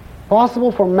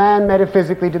 Possible for man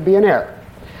metaphysically to be in error.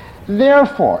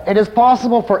 Therefore, it is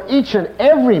possible for each and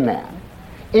every man,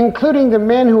 including the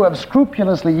men who have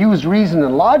scrupulously used reason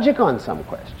and logic on some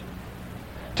question,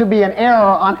 to be in error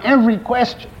on every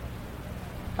question.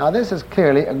 Now this is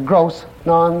clearly a gross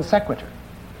non sequitur.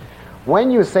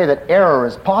 When you say that error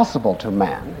is possible to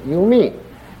man, you mean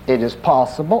it is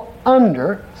possible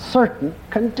under certain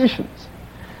conditions.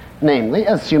 Namely,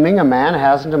 assuming a man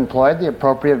hasn't employed the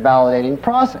appropriate validating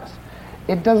process.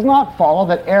 It does not follow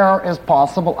that error is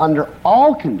possible under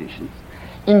all conditions,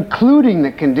 including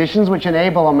the conditions which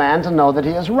enable a man to know that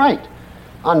he is right.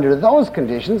 Under those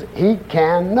conditions, he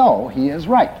can know he is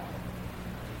right.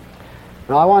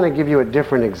 Now, I want to give you a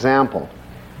different example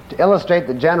to illustrate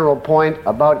the general point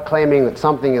about claiming that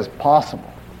something is possible.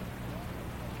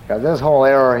 Because this whole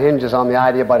error hinges on the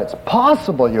idea, but it's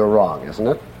possible you're wrong, isn't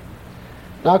it?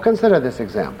 Now consider this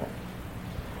example.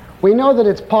 We know that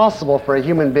it's possible for a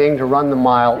human being to run the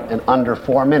mile in under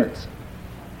 4 minutes.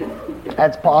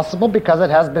 That's possible because it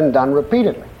has been done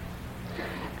repeatedly.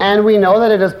 And we know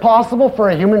that it is possible for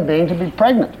a human being to be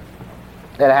pregnant.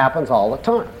 It happens all the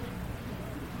time.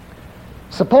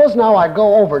 Suppose now I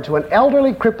go over to an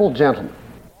elderly crippled gentleman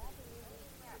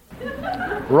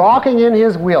rocking in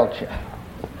his wheelchair,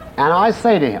 and I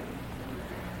say to him,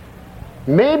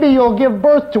 maybe you'll give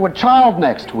birth to a child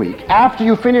next week after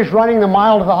you finish running the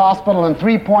mile to the hospital in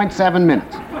 3.7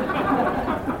 minutes.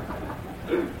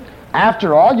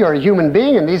 After all, you're a human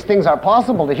being, and these things are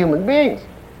possible to human beings.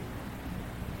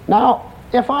 Now,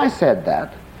 if I said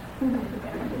that,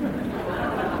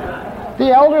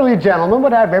 the elderly gentleman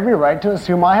would have every right to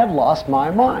assume I had lost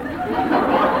my mind.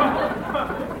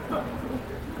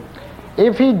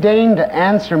 If he deigned to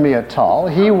answer me at all,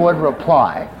 he would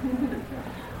reply,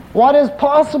 what is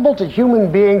possible to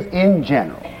human beings in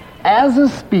general, as a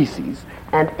species,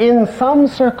 and in some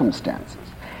circumstances,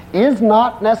 is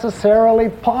not necessarily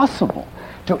possible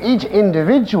to each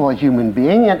individual human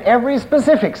being in every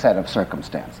specific set of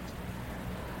circumstances.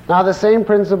 Now, the same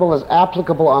principle is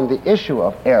applicable on the issue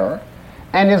of error,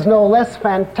 and is no less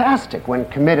fantastic when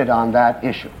committed on that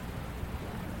issue.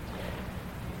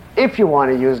 If you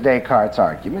want to use Descartes'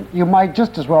 argument, you might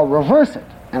just as well reverse it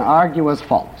and argue as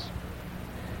follows.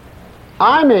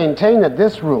 I maintain that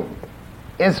this room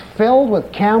is filled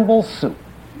with Campbell's soup.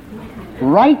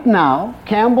 Right now,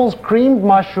 Campbell's creamed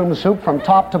mushroom soup from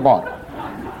top to bottom.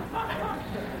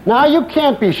 Now, you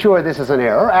can't be sure this is an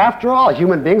error. After all,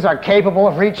 human beings are capable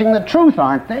of reaching the truth,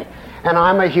 aren't they? And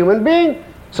I'm a human being,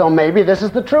 so maybe this is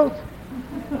the truth.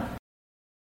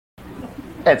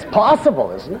 It's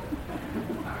possible, isn't it?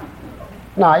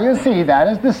 Now, you see, that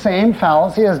is the same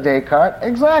fallacy as Descartes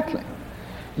exactly.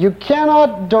 You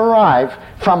cannot derive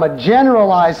from a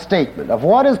generalized statement of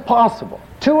what is possible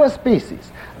to a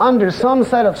species under some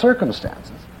set of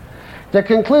circumstances the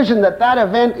conclusion that that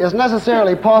event is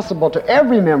necessarily possible to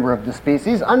every member of the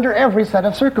species under every set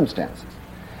of circumstances.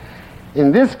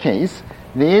 In this case,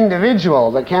 the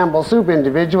individual, the Campbell soup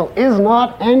individual, is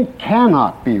not and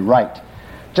cannot be right,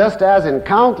 just as in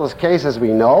countless cases we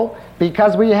know,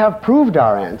 because we have proved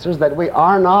our answers, that we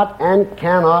are not and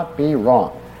cannot be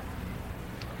wrong.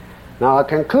 Now, a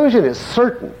conclusion is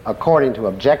certain according to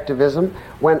objectivism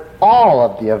when all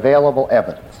of the available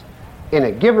evidence in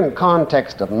a given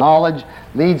context of knowledge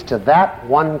leads to that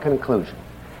one conclusion,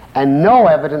 and no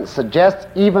evidence suggests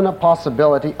even a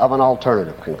possibility of an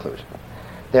alternative conclusion.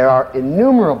 There are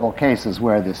innumerable cases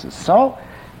where this is so,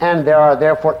 and there are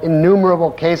therefore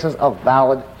innumerable cases of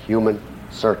valid human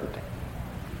certainty.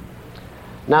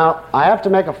 Now, I have to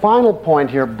make a final point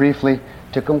here briefly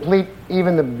to complete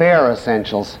even the bare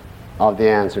essentials of the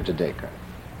answer to Descartes.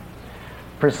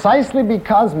 Precisely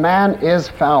because man is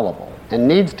fallible and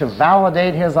needs to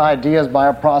validate his ideas by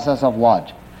a process of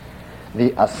logic,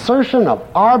 The assertion of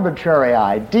arbitrary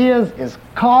ideas is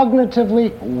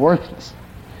cognitively worthless.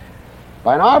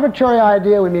 By an arbitrary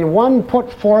idea, we mean one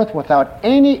put forth without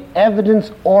any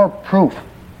evidence or proof.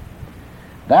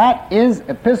 That is,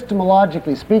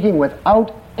 epistemologically speaking,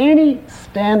 without any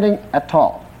standing at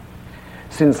all.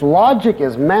 Since logic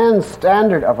is man's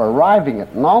standard of arriving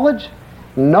at knowledge,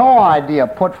 no idea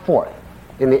put forth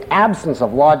in the absence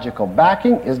of logical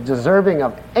backing is deserving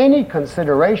of any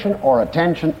consideration or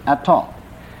attention at all.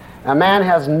 A man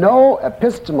has no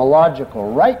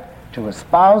epistemological right to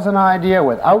espouse an idea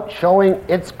without showing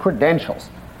its credentials.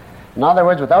 In other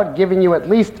words, without giving you at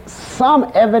least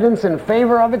some evidence in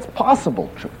favor of its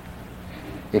possible truth.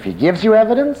 If he gives you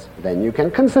evidence, then you can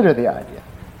consider the idea,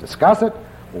 discuss it,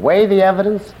 weigh the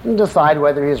evidence, and decide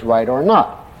whether he's right or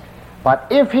not. But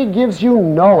if he gives you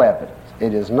no evidence,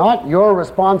 it is not your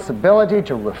responsibility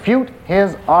to refute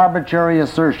his arbitrary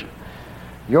assertion.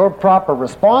 Your proper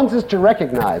response is to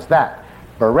recognize that,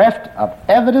 bereft of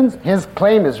evidence, his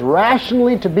claim is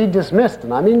rationally to be dismissed,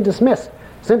 and I mean dismissed,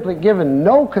 simply given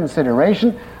no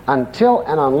consideration until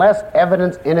and unless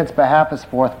evidence in its behalf is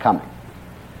forthcoming.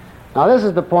 Now, this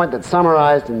is the point that's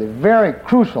summarized in the very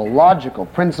crucial logical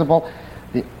principle: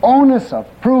 the onus of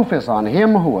proof is on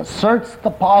him who asserts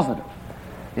the positive.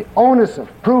 The onus of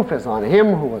proof is on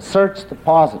him who asserts the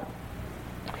positive.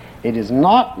 It is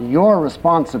not your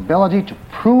responsibility to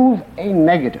prove a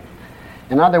negative.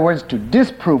 In other words, to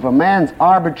disprove a man's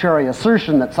arbitrary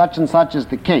assertion that such and such is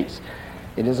the case.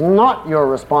 It is not your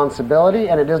responsibility,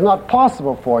 and it is not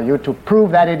possible for you to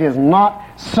prove that it is not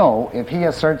so if he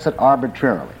asserts it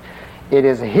arbitrarily. It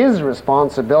is his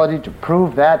responsibility to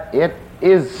prove that it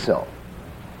is so.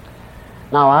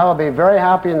 Now, I will be very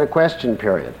happy in the question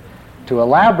period to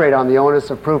elaborate on the onus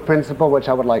of proof principle, which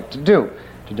I would like to do,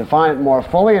 to define it more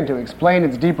fully and to explain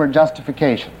its deeper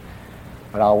justification.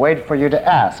 But I'll wait for you to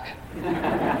ask.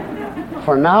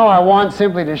 For now, I want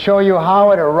simply to show you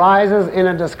how it arises in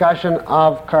a discussion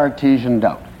of Cartesian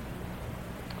doubt.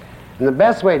 And the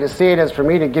best way to see it is for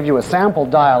me to give you a sample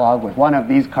dialogue with one of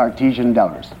these Cartesian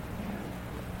doubters.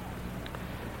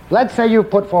 Let's say you've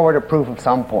put forward a proof of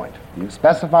some point. You've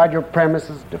specified your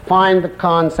premises, defined the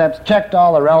concepts, checked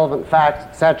all the relevant facts,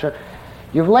 etc.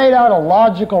 You've laid out a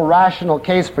logical, rational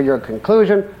case for your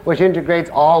conclusion, which integrates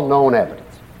all known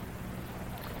evidence.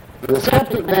 The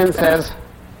skeptic then says,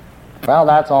 well,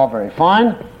 that's all very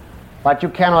fine, but you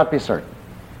cannot be certain.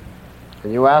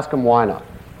 And you ask him why not.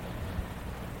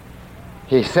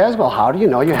 He says, well, how do you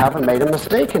know you haven't made a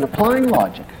mistake in applying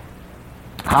logic?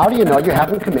 How do you know you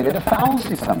haven't committed a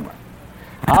fallacy somewhere?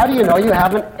 How do you know you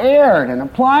haven't erred in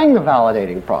applying the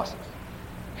validating process?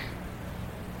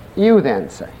 You then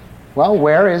say, well,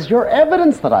 where is your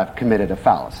evidence that I've committed a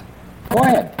fallacy? Go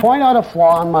ahead, point out a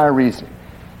flaw in my reasoning.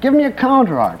 Give me a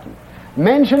counter-argument.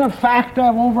 Mention a fact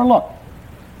I've overlooked.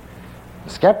 The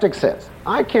skeptic says,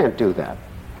 I can't do that.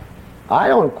 I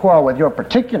don't quarrel with your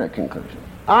particular conclusion.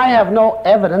 I have no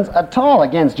evidence at all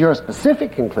against your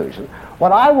specific conclusion.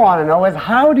 What I want to know is,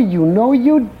 how do you know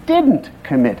you didn't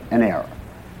commit an error?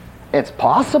 It's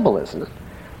possible, isn't it?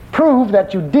 Prove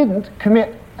that you didn't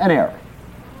commit an error.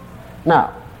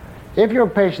 Now, if your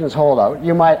patients hold out,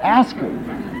 you might ask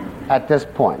them at this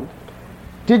point,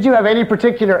 did you have any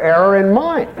particular error in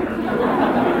mind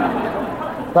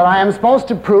that I am supposed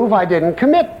to prove I didn't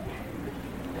commit?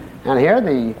 And here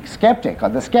the skeptic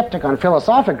on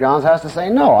philosophic grounds has to say,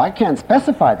 no, I can't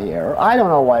specify the error. I don't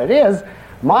know what it is.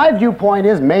 My viewpoint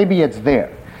is maybe it's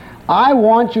there. I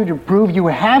want you to prove you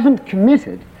haven't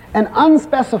committed an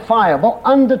unspecifiable,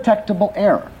 undetectable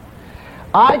error.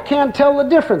 I can't tell the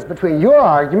difference between your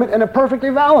argument and a perfectly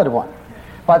valid one.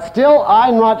 But still,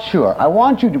 I'm not sure. I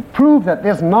want you to prove that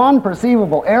this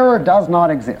non-perceivable error does not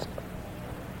exist.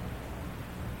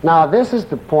 Now, this is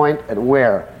the point at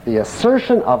where the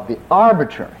assertion of the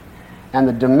arbitrary and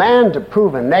the demand to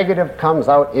prove a negative comes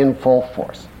out in full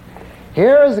force.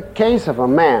 Here is a case of a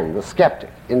man, the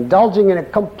skeptic, indulging in a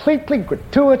completely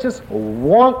gratuitous,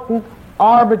 wanton,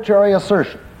 arbitrary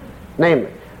assertion.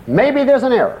 Namely, maybe there's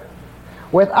an error,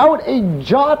 without a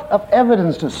jot of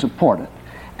evidence to support it,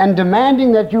 and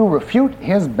demanding that you refute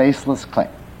his baseless claim.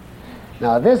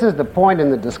 Now, this is the point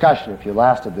in the discussion, if you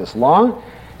lasted this long,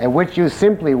 at which you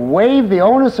simply waive the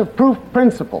onus of proof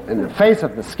principle in the face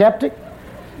of the skeptic,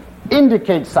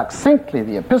 indicate succinctly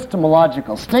the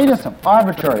epistemological status of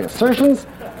arbitrary assertions,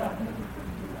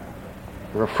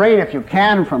 refrain if you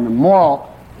can from immoral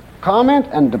comment,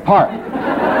 and depart.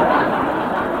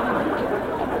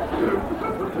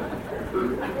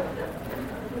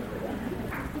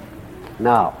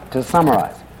 Now, to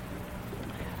summarize,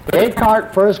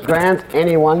 Descartes first grants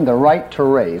anyone the right to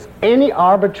raise any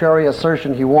arbitrary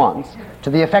assertion he wants to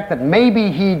the effect that maybe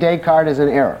he, Descartes, is in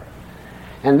error.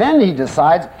 And then he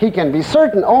decides he can be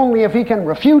certain only if he can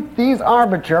refute these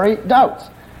arbitrary doubts.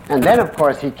 And then, of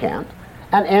course, he can't,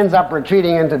 and ends up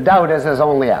retreating into doubt as his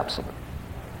only absolute.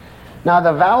 Now,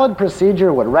 the valid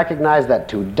procedure would recognize that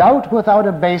to doubt without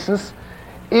a basis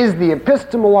is the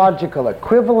epistemological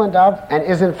equivalent of, and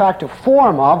is in fact a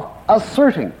form of,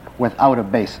 asserting without a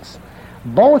basis.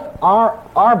 Both are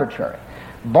arbitrary.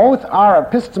 Both are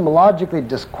epistemologically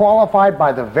disqualified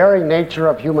by the very nature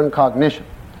of human cognition.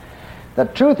 The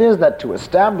truth is that to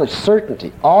establish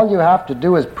certainty, all you have to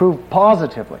do is prove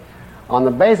positively, on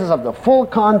the basis of the full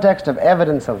context of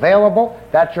evidence available,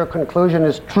 that your conclusion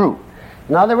is true.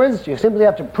 In other words, you simply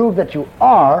have to prove that you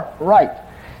are right.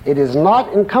 It is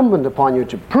not incumbent upon you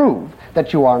to prove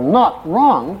that you are not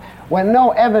wrong when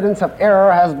no evidence of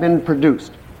error has been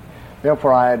produced.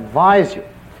 Therefore, I advise you,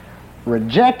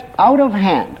 reject out of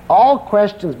hand all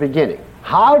questions beginning,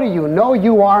 how do you know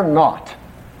you are not?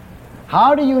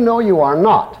 How do you know you are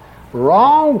not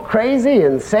wrong, crazy,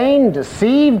 insane,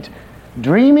 deceived,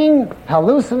 dreaming,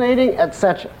 hallucinating,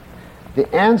 etc.? The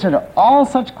answer to all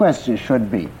such questions should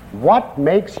be, what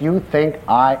makes you think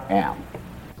I am?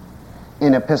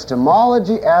 In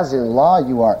epistemology, as in law,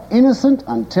 you are innocent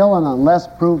until and unless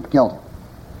proved guilty.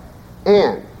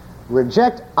 And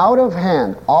reject out of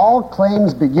hand all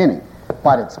claims beginning,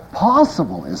 but it's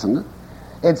possible, isn't it?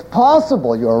 It's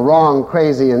possible you're wrong,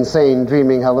 crazy, insane,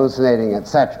 dreaming, hallucinating,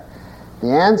 etc.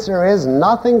 The answer is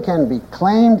nothing can be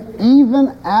claimed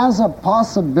even as a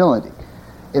possibility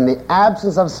in the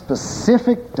absence of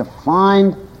specific,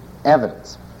 defined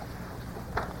evidence.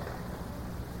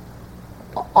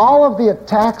 All of the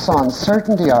attacks on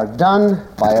certainty are done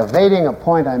by evading a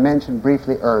point I mentioned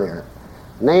briefly earlier,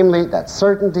 namely that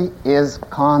certainty is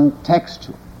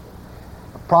contextual.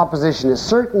 A proposition is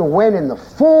certain when in the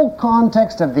full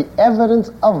context of the evidence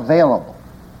available.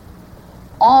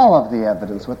 All of the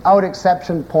evidence, without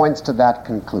exception, points to that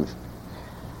conclusion.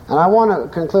 And I want to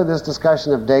conclude this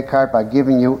discussion of Descartes by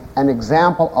giving you an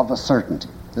example of a certainty.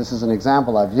 This is an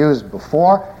example I've used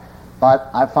before, but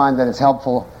I find that it's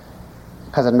helpful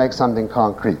because it makes something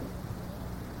concrete.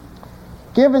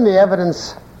 Given the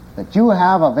evidence that you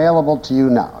have available to you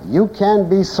now, you can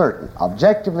be certain,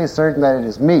 objectively certain, that it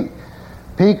is me,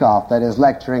 Peikoff, that is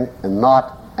lecturing and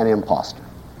not an imposter.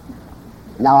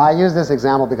 Now, I use this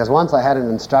example because once I had an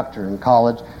instructor in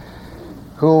college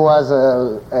who was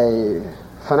a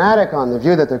fanatic on the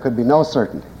view that there could be no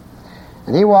certainty.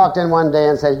 And he walked in one day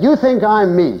and said, "You think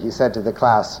I'm me," he said to the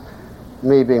class,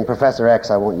 me being Professor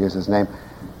X, I won't use his name.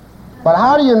 "But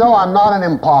how do you know I'm not an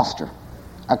imposter?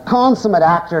 A consummate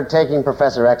actor taking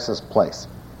Professor X's place."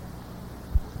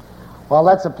 Well,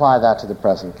 let's apply that to the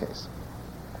present case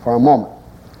for a moment.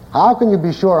 How can you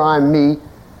be sure I'm me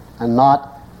and not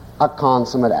a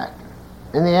consummate actor?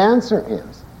 And the answer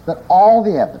is that all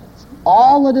the evidence,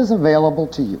 all that is available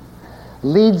to you,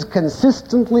 leads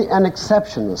consistently and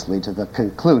exceptionlessly to the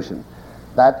conclusion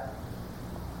that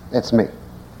it's me.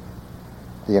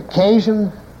 The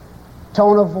occasion,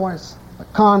 tone of voice, the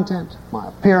content, my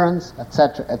appearance,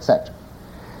 etc., etc.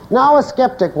 Now a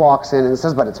skeptic walks in and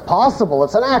says, "But it's possible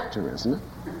it's an actor, isn't it?"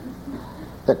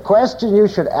 The question you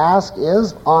should ask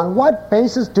is, on what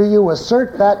basis do you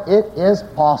assert that it is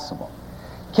possible?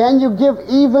 Can you give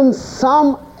even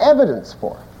some evidence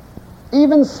for it?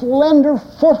 Even slender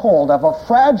foothold of a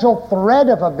fragile thread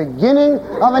of a beginning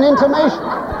of an intimation?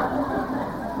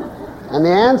 And the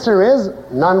answer is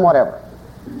none whatever.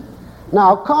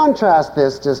 Now, contrast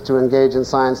this, just to engage in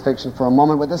science fiction for a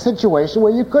moment, with a situation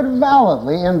where you could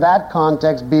validly, in that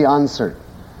context, be uncertain.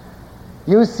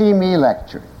 You see me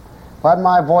lecturing, but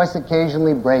my voice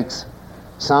occasionally breaks,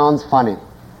 sounds funny.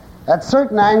 At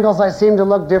certain angles, I seem to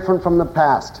look different from the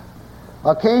past.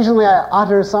 Occasionally, I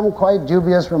utter some quite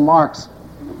dubious remarks,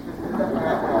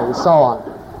 and so on.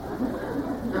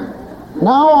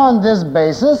 Now, on this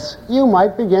basis, you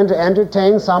might begin to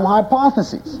entertain some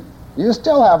hypotheses. You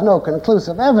still have no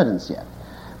conclusive evidence yet,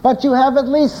 but you have at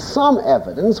least some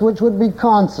evidence which would be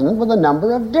consonant with a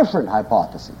number of different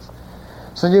hypotheses.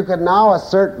 So you could now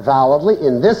assert validly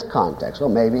in this context, well,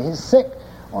 maybe he's sick,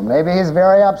 or maybe he's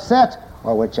very upset,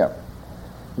 or whichever.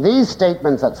 These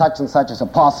statements that such and such is a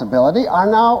possibility are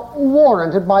now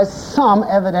warranted by some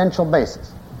evidential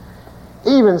basis.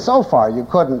 Even so far, you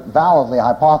couldn't validly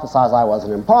hypothesize I was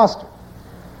an imposter.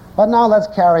 But now let's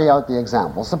carry out the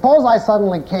example. Suppose I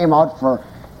suddenly came out for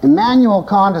Immanuel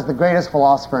Kant as the greatest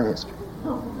philosopher in history.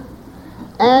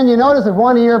 And you notice that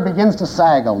one ear begins to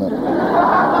sag a little.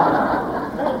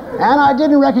 And I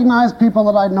didn't recognize people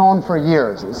that I'd known for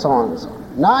years, and so on and so on.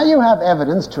 Now you have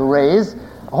evidence to raise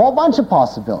a whole bunch of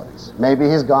possibilities. Maybe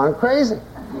he's gone crazy.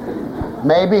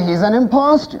 Maybe he's an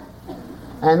imposter.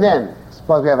 And then,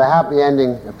 suppose we have a happy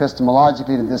ending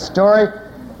epistemologically to this story.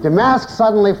 The mask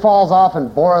suddenly falls off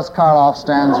and Boris Karloff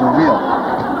stands revealed.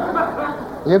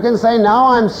 You can say, now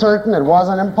I'm certain it was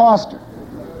an imposter.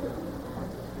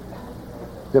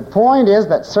 The point is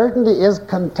that certainty is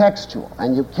contextual,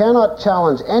 and you cannot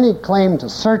challenge any claim to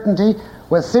certainty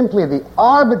with simply the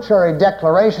arbitrary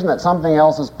declaration that something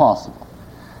else is possible.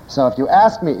 So if you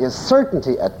ask me, is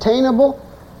certainty attainable?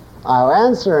 I'll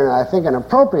answer in, I think, an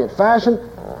appropriate fashion.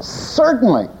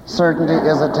 Certainly, certainty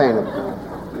is attainable.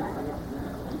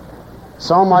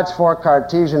 So much for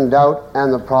Cartesian doubt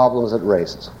and the problems it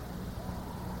raises.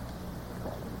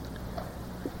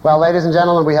 Well, ladies and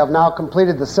gentlemen, we have now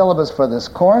completed the syllabus for this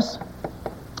course.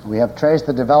 We have traced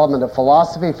the development of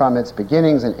philosophy from its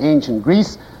beginnings in ancient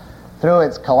Greece through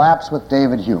its collapse with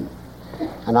David Hume.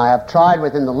 And I have tried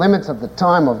within the limits of the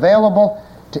time available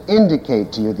to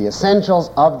indicate to you the essentials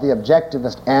of the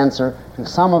objectivist answer to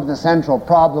some of the central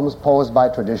problems posed by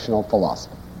traditional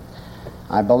philosophy.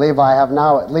 I believe I have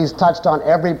now at least touched on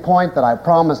every point that I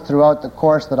promised throughout the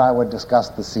course that I would discuss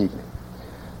this evening.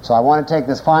 So I want to take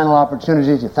this final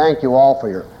opportunity to thank you all for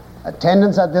your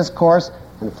attendance at this course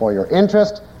and for your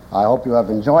interest. I hope you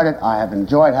have enjoyed it. I have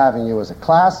enjoyed having you as a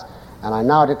class, and I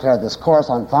now declare this course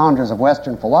on Founders of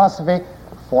Western Philosophy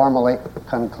formally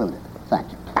concluded.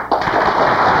 Thank you.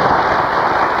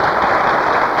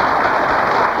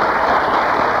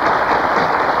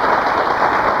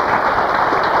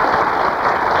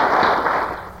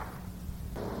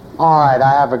 All right,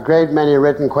 I have a great many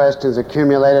written questions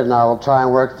accumulated, and I will try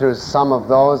and work through some of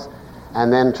those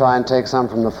and then try and take some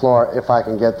from the floor if I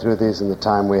can get through these in the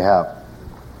time we have.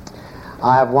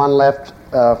 I have one left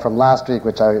from last week,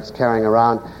 which I was carrying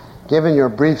around. Given your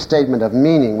brief statement of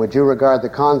meaning, would you regard the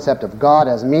concept of God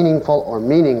as meaningful or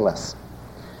meaningless?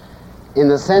 In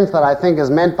the sense that I think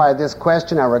is meant by this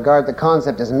question, I regard the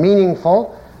concept as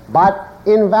meaningful, but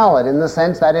invalid in the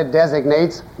sense that it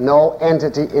designates no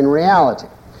entity in reality.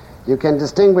 You can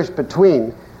distinguish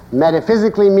between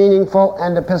metaphysically meaningful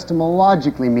and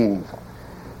epistemologically meaningful.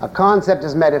 A concept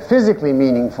is metaphysically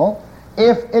meaningful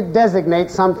if it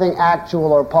designates something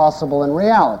actual or possible in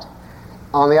reality.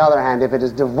 On the other hand, if it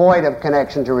is devoid of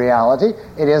connection to reality,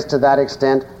 it is to that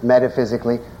extent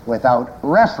metaphysically without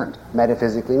referent,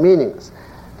 metaphysically meaningless.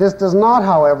 This does not,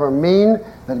 however, mean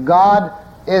that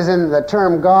the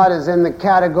term God is in the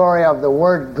category of the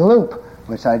word gloop,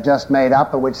 which I just made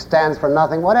up, and which stands for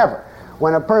nothing whatever.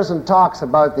 When a person talks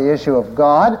about the issue of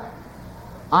God,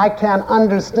 I can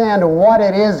understand what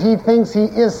it is he thinks he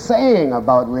is saying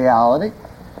about reality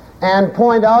and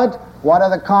point out what are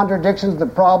the contradictions, the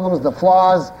problems, the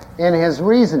flaws in his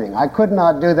reasoning. I could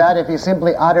not do that if he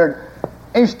simply uttered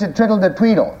ish de triddle de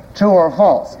tweedle, true or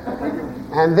false.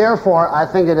 And therefore, I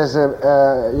think it is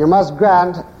you must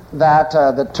grant that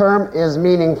the term is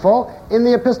meaningful in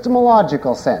the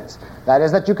epistemological sense. That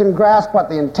is, that you can grasp what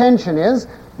the intention is,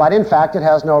 but in fact it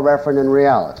has no referent in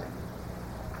reality.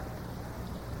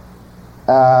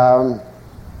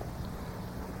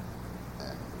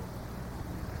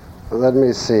 Let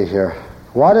me see here.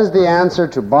 What is the answer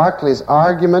to Berkeley's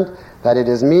argument that it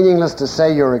is meaningless to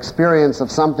say your experience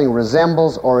of something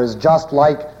resembles or is just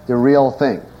like the real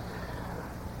thing?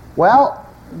 Well,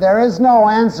 there is no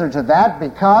answer to that,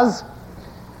 because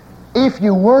if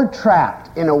you were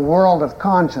trapped in a world of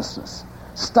consciousness,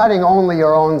 studying only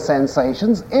your own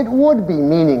sensations, it would be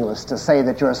meaningless to say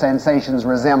that your sensations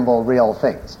resemble real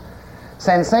things.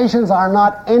 Sensations are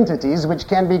not entities which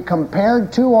can be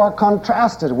compared to or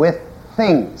contrasted with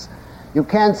things. You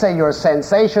can't say your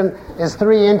sensation is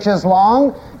 3 inches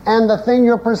long and the thing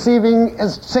you're perceiving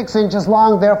is 6 inches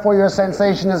long, therefore your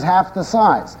sensation is half the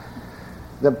size.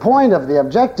 The point of the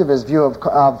objectivist view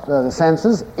of the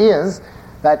senses is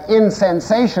that in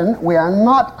sensation we are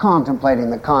not contemplating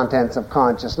the contents of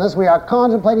consciousness, we are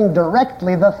contemplating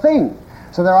directly the thing.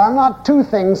 So there are not two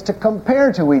things to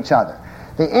compare to each other: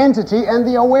 the entity and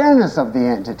the awareness of the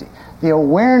entity. The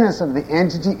awareness of the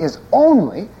entity is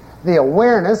only the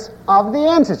awareness of the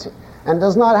entity and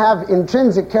does not have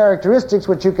intrinsic characteristics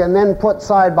which you can then put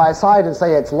side by side and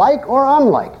say it's like or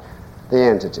unlike the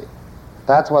entity.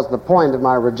 That was the point of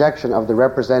my rejection of the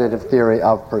representative theory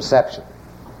of perception.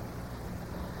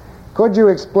 Could you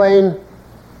explain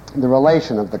the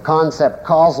relation of the concept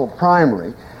causal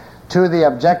primary to the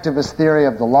objectivist theory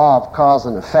of the law of cause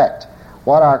and effect?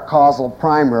 What are causal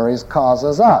primaries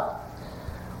causes of?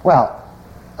 Well,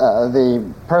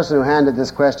 the person who handed this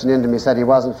question in to me said he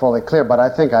wasn't fully clear, but I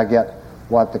think I get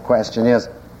what the question is.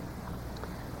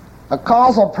 A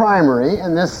causal primary,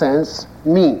 in this sense,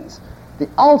 means the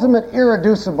ultimate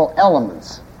irreducible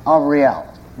elements of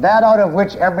reality, that out of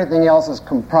which everything else is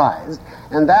comprised,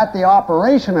 and that the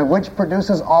operation of which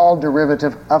produces all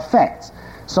derivative effects.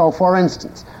 So, for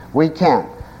instance, we can,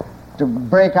 to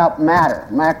break up matter,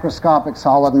 macroscopic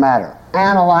solid matter,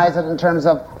 analyze it in terms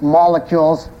of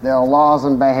molecules, their laws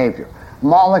and behavior,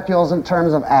 molecules in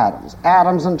terms of atoms,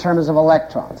 atoms in terms of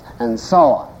electrons, and so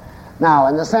on. Now,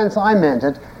 in the sense I meant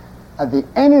it, the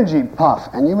energy puff,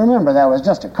 and you remember that was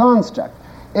just a construct,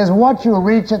 is what you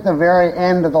reach at the very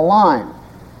end of the line.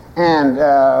 And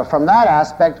from that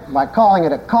aspect, by calling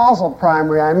it a causal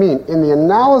primary, I mean, in the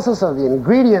analysis of the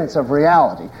ingredients of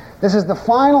reality, this is the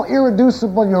final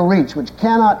irreducible you reach, which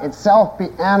cannot itself be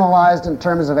analyzed in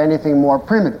terms of anything more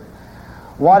primitive.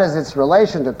 What is its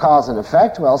relation to cause and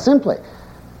effect? Well, simply,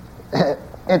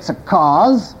 it's a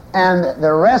cause, and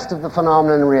the rest of the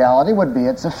phenomenon in reality would be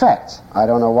its effects. I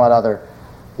don't know what other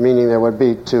meaning there would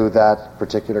be to that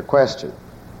particular question.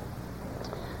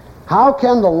 How is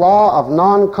the law of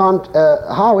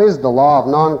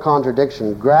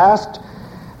non-contradiction grasped,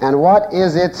 and what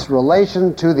is its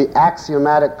relation to the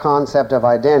axiomatic concept of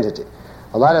identity?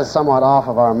 Well, that is somewhat off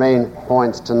of our main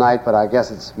points tonight, but I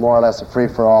guess it's more or less a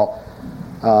free-for-all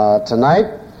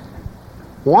tonight.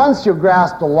 Once you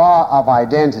grasp the law of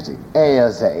identity, A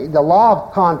is A, the law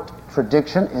of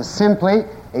contradiction is simply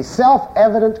a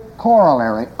self-evident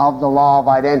corollary of the law of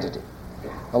identity.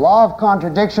 The law of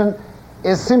contradiction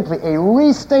is simply a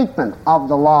restatement of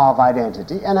the law of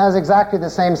identity and has exactly the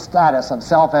same status of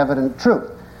self-evident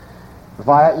truth. If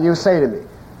you say to me,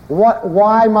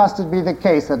 why must it be the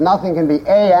case that nothing can be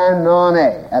A and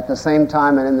non-A at the same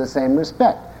time and in the same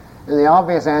respect? And the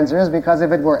obvious answer is because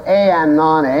if it were A and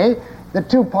non-A, the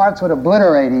two parts would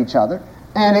obliterate each other,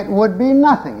 and it would be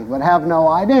nothing. It would have no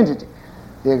identity.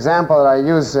 The example that I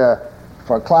use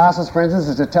for classes, for instance,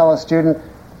 is to tell a student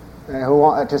who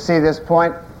want to see this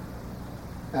point,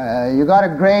 you got a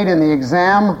grade in the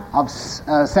exam of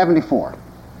 74.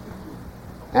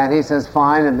 And he says,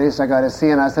 fine, at least I got a C.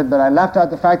 And I said, but I left out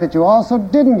the fact that you also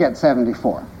didn't get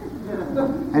 74.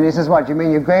 And he says, what, you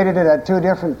mean you graded it at two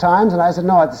different times? And I said,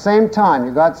 no, at the same time.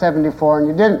 You got 74 and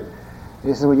you didn't. And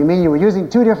he said, well, you mean you were using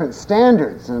two different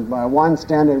standards, and by one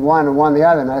standard one and one the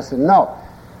other? And I said, no.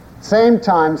 Same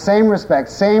time, same respect,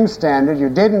 same standard, you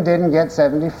didn't get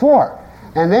 74.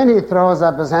 And then he throws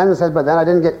up his hand and says, but then I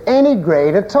didn't get any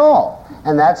grade at all.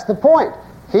 And that's the point.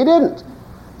 He didn't.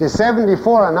 The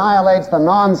 74 annihilates the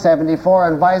non-74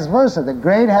 and vice versa. The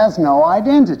grade has no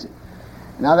identity.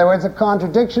 In other words, a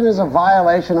contradiction is a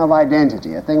violation of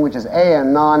identity. A thing which is A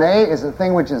and non-A is a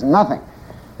thing which is nothing.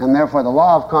 And therefore the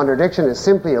law of contradiction is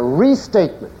simply a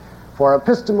restatement for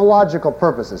epistemological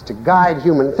purposes to guide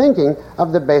human thinking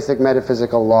of the basic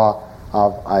metaphysical law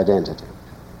of identity.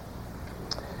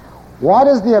 What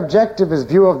is the objectivist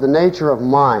view of the nature of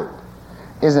mind?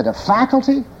 Is it a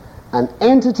faculty, an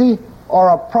entity, or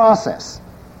a process?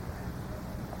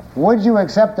 Would you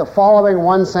accept the following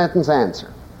one-sentence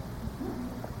answer?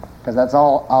 Because that's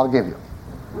all I'll give you.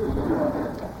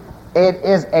 It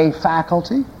is a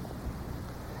faculty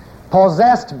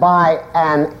possessed by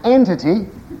an entity,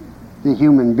 the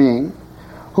human being,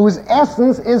 whose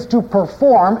essence is to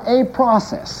perform a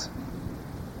process.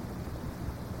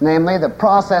 Namely, the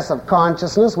process of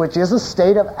consciousness, which is a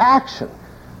state of action,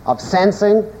 of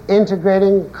sensing,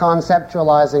 integrating,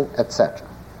 conceptualizing, etc.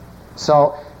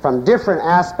 So, from different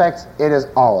aspects, it is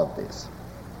all of these.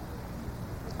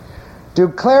 Do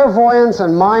clairvoyance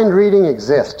and mind reading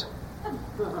exist?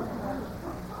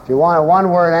 If you want a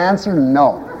one-word answer,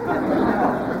 no.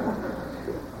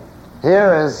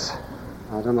 Here is,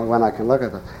 I don't know when I can look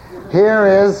at this. Here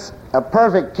is a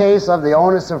perfect case of the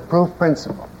onus of proof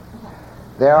principle.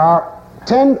 There are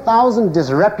 10,000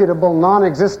 disreputable,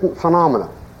 non-existent phenomena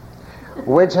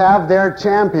which have their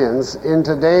champions in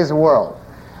today's world.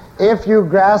 If you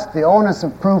grasp the onus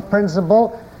of proof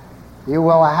principle, you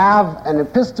will have an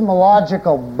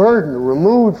epistemological burden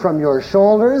removed from your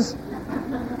shoulders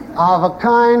of a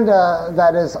kind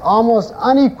that is almost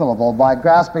unequalable by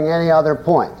grasping any other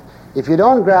point. If you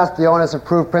don't grasp the onus of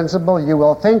proof principle, you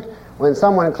will think when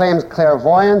someone claims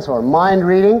clairvoyance or mind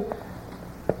reading,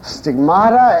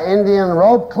 stigmata, Indian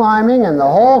rope climbing, and the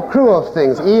whole crew of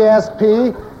things,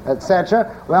 ESP, etc.,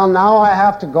 well, now I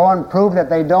have to go and prove that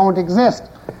they don't exist.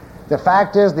 The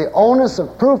fact is, the onus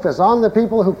of proof is on the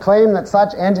people who claim that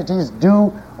such entities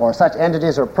do, or such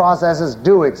entities or processes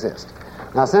do exist.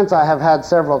 Now, since I have had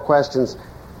several questions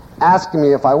asking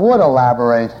me if I would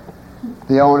elaborate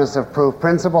the onus of proof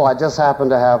principle, I just happen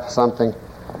to have something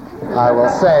I will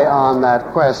say on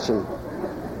that question.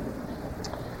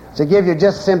 to give you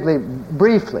just simply,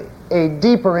 briefly, a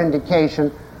deeper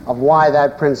indication of why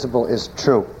that principle is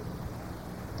true.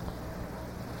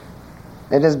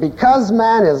 It is because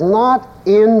man is not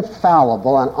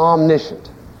infallible and omniscient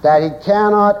that he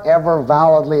cannot ever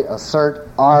validly assert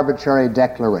arbitrary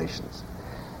declarations.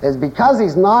 It is because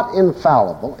he's not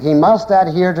infallible, he must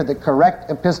adhere to the correct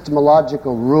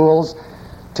epistemological rules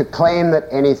to claim that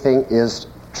anything is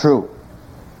true.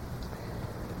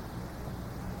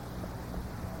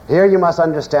 Here you must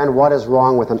understand what is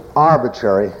wrong with an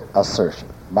arbitrary assertion.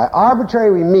 By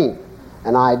arbitrary we mean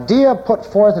an idea put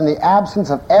forth in the absence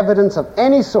of evidence of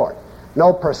any sort.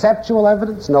 No perceptual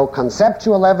evidence, no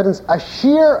conceptual evidence, a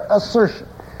sheer assertion,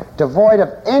 devoid of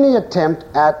any attempt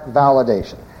at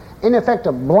validation. In effect,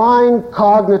 a blind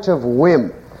cognitive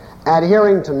whim,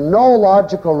 adhering to no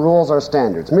logical rules or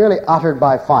standards, merely uttered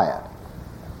by fiat.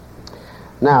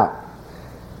 Now,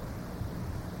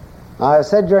 I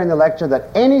said during the lecture that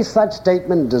any such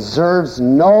statement deserves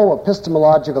no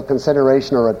epistemological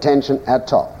consideration or attention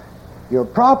at all. Your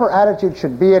proper attitude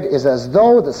should be it is as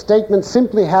though the statement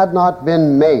simply had not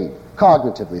been made,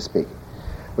 cognitively speaking,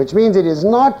 which means it is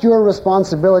not your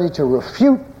responsibility to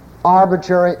refute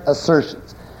arbitrary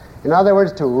assertions. In other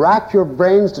words, to rack your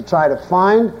brains to try to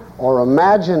find or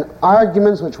imagine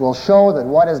arguments which will show that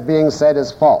what is being said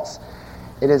is false.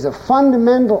 It is a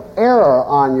fundamental error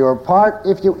on your part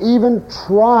if you even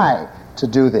try to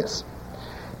do this.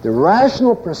 The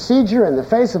rational procedure in the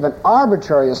face of an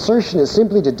arbitrary assertion is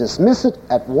simply to dismiss it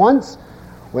at once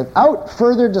without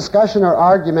further discussion or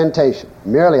argumentation,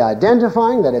 merely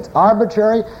identifying that it's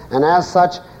arbitrary and as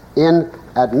such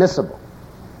inadmissible.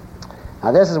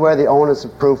 Now this is where the onus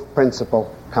of proof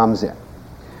principle comes in.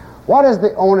 What does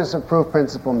the onus of proof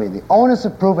principle mean? The onus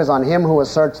of proof is on him who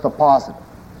asserts the positive.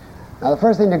 Now the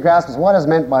first thing to grasp is what is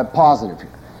meant by positive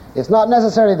here. It's not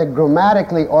necessarily the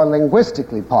grammatically or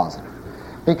linguistically positive,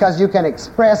 because you can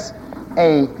express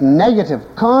a negative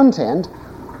content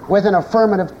with an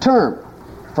affirmative term.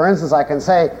 For instance, I can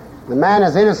say, the man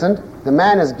is innocent, the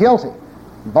man is guilty.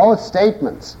 Both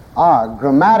statements are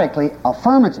grammatically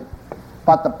affirmative.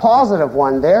 But the positive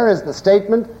one there is the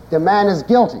statement, the man is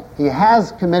guilty. He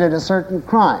has committed a certain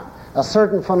crime. A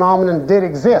certain phenomenon did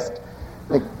exist.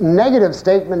 The negative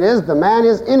statement is, the man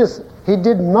is innocent. He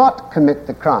did not commit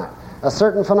the crime. A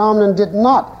certain phenomenon did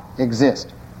not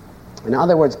exist. In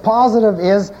other words, positive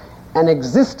is an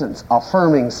existence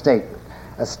affirming statement,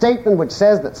 a statement which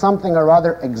says that something or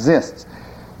other exists.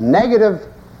 Negative,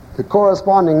 the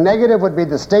corresponding negative would be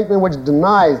the statement which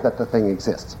denies that the thing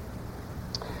exists.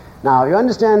 Now, if you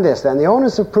understand this, then the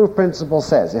onus of proof principle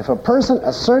says if a person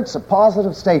asserts a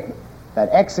positive statement that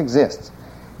X exists,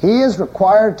 he is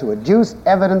required to adduce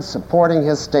evidence supporting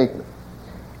his statement.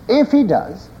 If he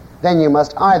does, then you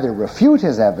must either refute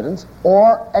his evidence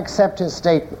or accept his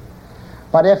statement.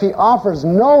 But if he offers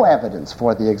no evidence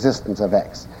for the existence of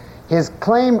X, his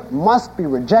claim must be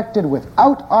rejected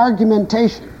without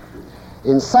argumentation.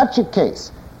 In such a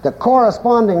case, the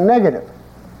corresponding negative,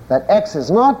 that X is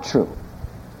not true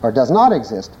or does not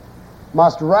exist,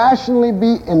 must rationally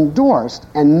be endorsed,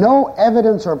 and no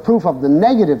evidence or proof of the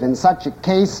negative in such a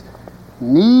case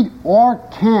need or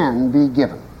can be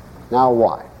given. Now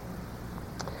why?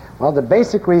 Well, the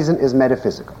basic reason is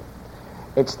metaphysical.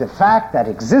 It's the fact that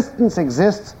existence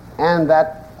exists and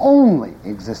that only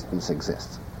existence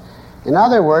exists. In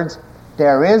other words,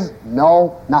 there is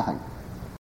no nothing.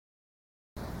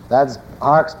 That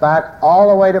harks back all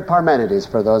the way to Parmenides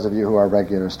for those of you who are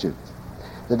regular students.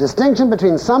 The distinction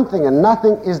between something and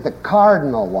nothing is the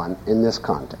cardinal one in this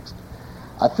context.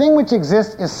 A thing which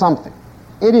exists is something.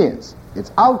 It is.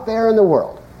 It's out there in the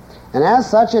world. And as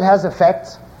such, it has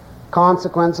effects,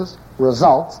 consequences,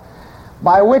 results,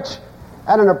 by which,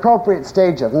 at an appropriate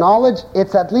stage of knowledge,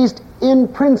 it's at least in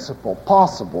principle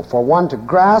possible for one to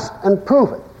grasp and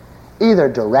prove it, either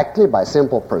directly by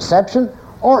simple perception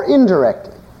or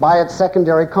indirectly by its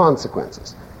secondary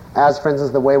consequences, as, for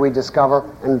instance, the way we discover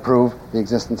and prove the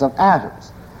existence of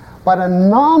atoms. But a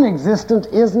non-existent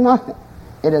is nothing.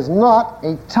 It is not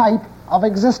a type of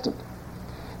existent.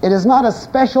 It is not a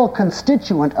special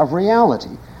constituent of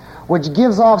reality which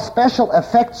gives off special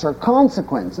effects or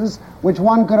consequences which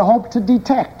one could hope to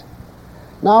detect.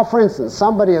 Now, for instance,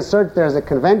 somebody asserts there's a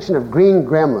convention of green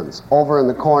gremlins over in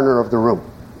the corner of the room.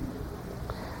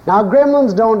 Now,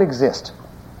 gremlins don't exist.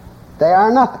 They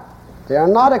are nothing. They are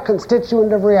not a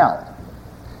constituent of reality.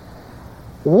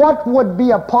 What would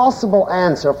be a possible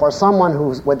answer for someone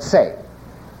who would say,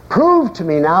 prove to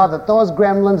me now that those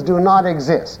gremlins do not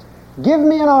exist? Give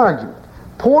me an argument.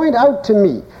 Point out to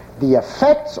me the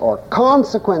effects or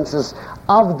consequences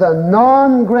of the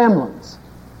non-gremlins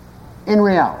in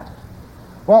reality.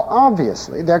 Well,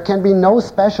 obviously, there can be no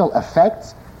special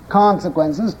effects,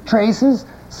 consequences, traces,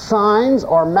 signs,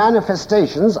 or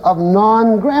manifestations of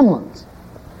non-gremlins.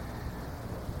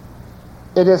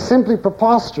 It is simply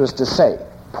preposterous to say,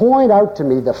 point out to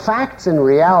me the facts in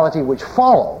reality which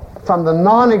follow from the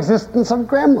non-existence of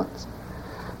gremlins.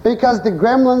 Because the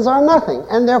gremlins are nothing,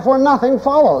 and therefore nothing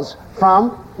follows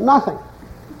from nothing.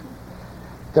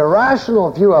 The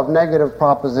rational view of negative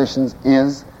propositions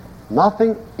is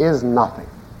nothing is nothing.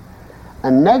 A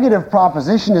negative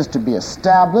proposition is to be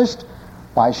established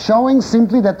by showing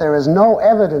simply that there is no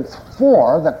evidence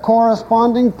for the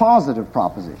corresponding positive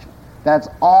proposition. That's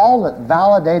all that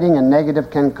validating a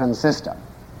negative can consist of.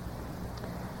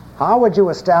 How would you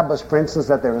establish, for instance,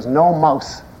 that there is no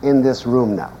mouse in this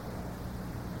room now?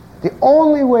 The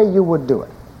only way you would do it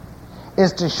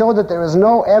is to show that there is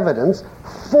no evidence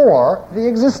for the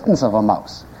existence of a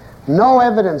mouse. No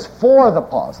evidence for the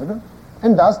positive,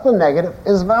 and thus the negative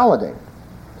is validated.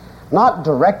 Not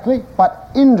directly, but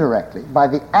indirectly, by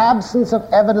the absence of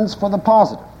evidence for the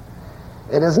positive.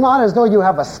 It is not as though you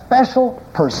have a special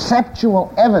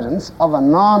perceptual evidence of a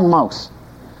non-mouse,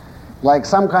 like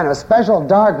some kind of special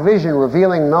dark vision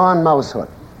revealing non-mousehood.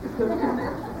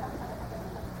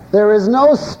 There is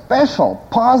no special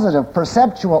positive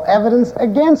perceptual evidence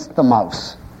against the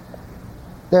mouse.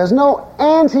 There's no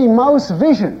anti-mouse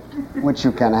vision which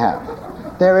you can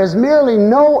have. There is merely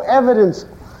no evidence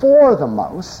for the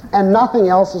mouse, and nothing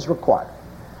else is required.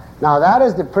 Now that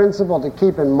is the principle to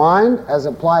keep in mind as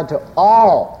applied to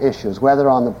all issues, whether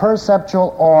on the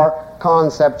perceptual or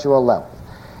conceptual level.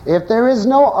 If there is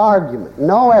no argument,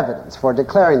 no evidence for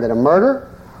declaring that a murder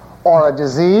or a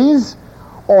disease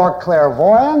or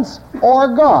clairvoyance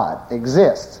or God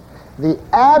exists, the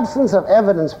absence of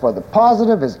evidence for the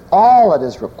positive is all that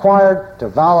is required to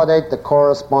validate the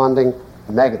corresponding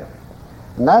negative.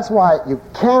 And that's why you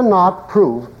cannot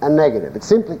prove a negative. It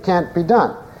simply can't be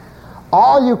done.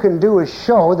 All you can do is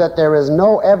show that there is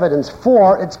no evidence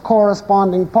for its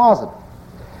corresponding positive.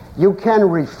 You can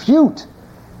refute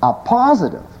a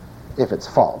positive if it's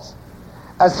false,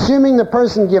 assuming the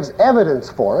person gives evidence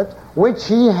for it, which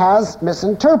he has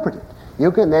misinterpreted.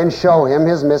 You can then show him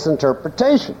his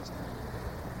misinterpretations.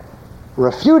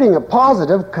 Refuting a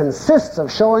positive consists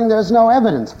of showing there's no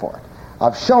evidence for it,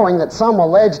 of showing that some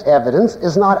alleged evidence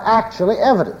is not actually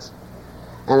evidence.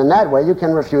 And in that way you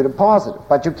can refute a positive.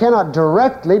 But you cannot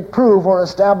directly prove or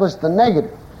establish the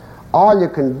negative. All you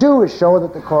can do is show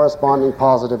that the corresponding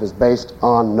positive is based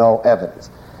on no evidence.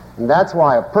 And that's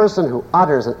why a person who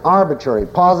utters an arbitrary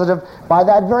positive, by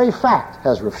that very fact,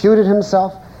 has refuted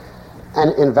himself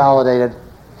and invalidated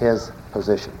his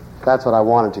position. That's what I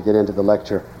wanted to get into the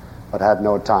lecture, but had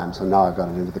no time, so now I've got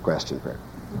it into the question period.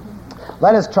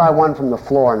 Let us try one from the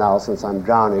floor now, since I'm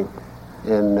drowning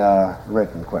in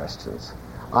written questions.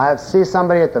 I see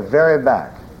somebody at the very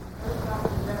back.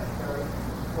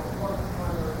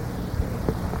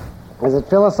 Is it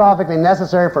philosophically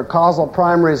necessary for causal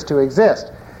primaries to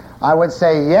exist? I would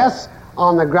say yes,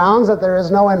 on the grounds that there is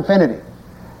no infinity,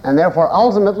 and therefore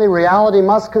ultimately reality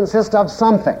must consist of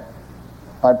something.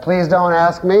 But please don't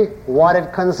ask me what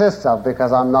it consists of,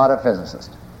 because I'm not a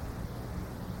physicist.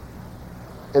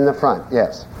 In the front,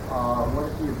 yes. What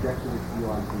is the objectivist view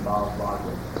on symbolic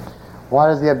logic? What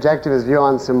is the objectivist view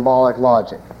on symbolic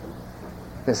logic?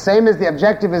 The same as the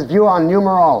objectivist view on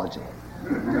numerology.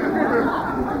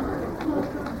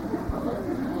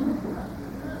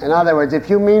 In other words, if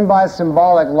you mean by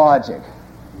symbolic logic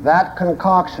that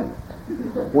concoction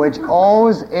which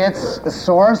owes its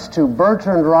source to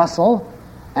Bertrand Russell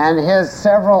and his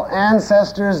several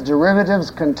ancestors, derivatives,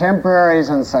 contemporaries,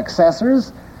 and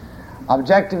successors,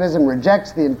 objectivism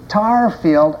rejects the entire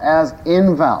field as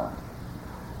invalid.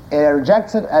 It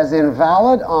rejects it as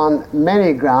invalid on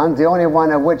many grounds, the only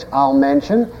one of which I'll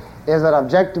mention is that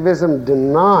objectivism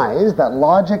denies that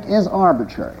logic is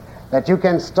arbitrary, that you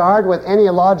can start with any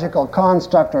logical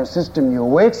construct or system you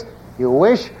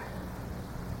wish,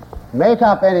 make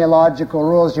up any logical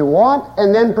rules you want,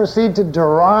 and then proceed to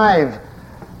derive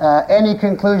any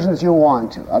conclusions you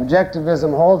want to.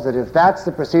 Objectivism holds that if that's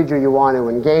the procedure you want to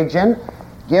engage in,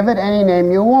 give it any name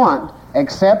you want,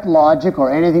 except logic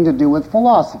or anything to do with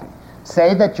philosophy.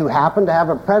 Say that you happen to have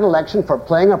a predilection for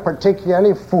playing a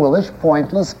particularly foolish,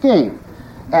 pointless game.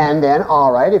 And then,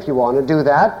 all right, if you want to do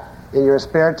that in your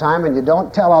spare time and you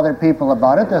don't tell other people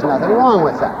about it, there's nothing wrong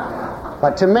with that.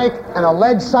 But to make an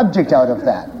alleged subject out of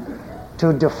that,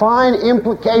 to define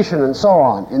implication and so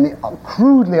on in the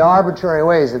crudely arbitrary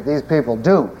ways that these people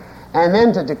do, and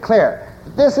then to declare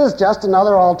that this is just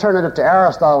another alternative to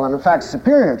Aristotle and in fact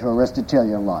superior to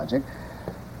Aristotelian logic,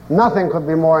 Nothing could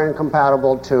be more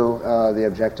incompatible to the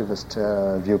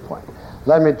objectivist viewpoint.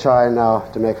 Let me try now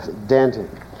to make a dent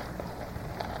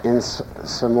in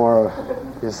some more.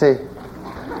 You see?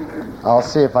 I'll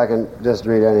see if I can just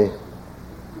read any.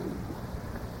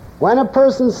 When a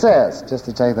person says, just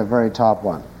to take the very top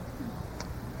one,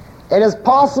 it is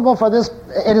possible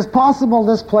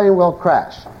this plane will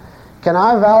crash. Can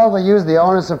I validly use the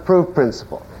onus of proof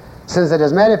principle? Since it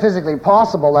is metaphysically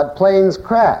possible that planes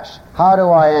crash, how do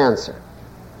I answer?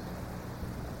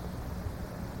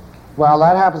 Well,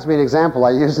 that happens to be an example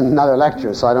I used in another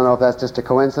lecture, so I don't know if that's just a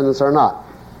coincidence or not.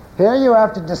 Here you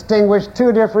have to distinguish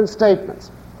two different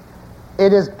statements.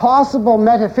 It is possible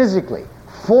metaphysically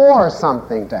for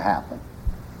something to happen,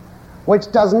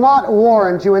 which does not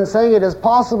warrant you in saying it is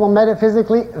possible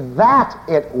metaphysically that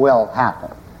it will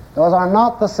happen. Those are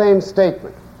not the same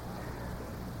statement.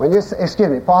 When you say,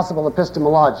 possible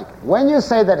epistemologically. When you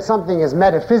say that something is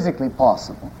metaphysically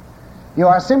possible, you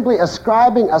are simply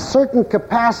ascribing a certain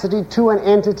capacity to an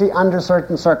entity under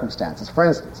certain circumstances. For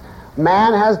instance,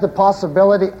 man has the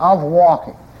possibility of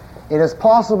walking. It is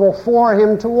possible for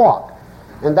him to walk.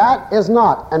 And that is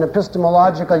not an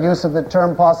epistemological use of the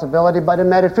term possibility, but a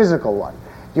metaphysical one.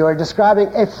 You are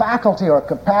describing a faculty or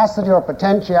capacity or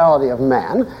potentiality of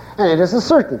man, and it is a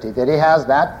certainty that he has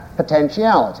that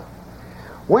potentiality.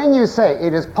 When you say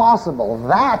it is possible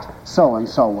that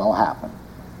so-and-so will happen,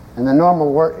 and the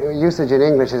normal usage in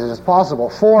English is it is possible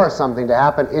for something to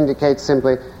happen indicates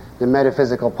simply the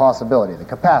metaphysical possibility, the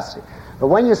capacity. But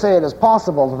when you say it is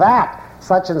possible that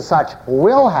such and such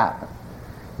will happen,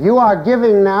 you are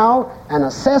giving now an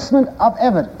assessment of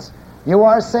evidence. You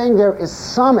are saying there is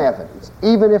some evidence,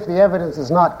 even if the evidence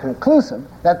is not conclusive,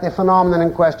 that the phenomenon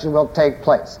in question will take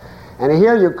place. And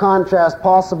here you contrast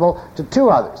possible to two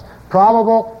others,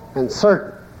 probable and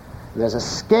certain. There's a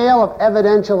scale of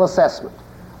evidential assessment.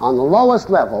 On the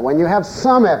lowest level, when you have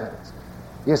some evidence,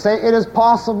 you say it is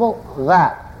possible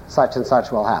that such and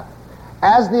such will happen.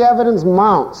 As the evidence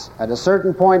mounts, at a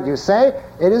certain point you say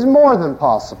it is more than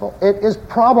possible. It is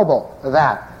probable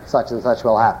that such and such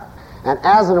will happen. And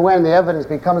as and when the evidence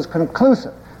becomes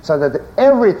conclusive, so that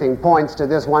everything points to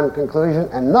this one conclusion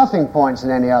and nothing points in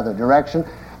any other direction,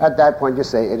 at that point you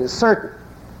say it is certain.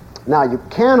 Now you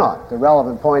cannot, the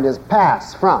relevant point is,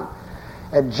 pass from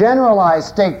a generalized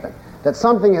statement that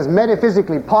something is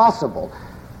metaphysically possible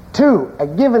to a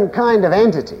given kind of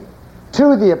entity,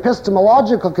 to the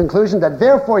epistemological conclusion that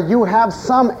therefore you have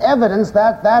some evidence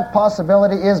that that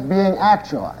possibility is being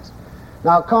actualized.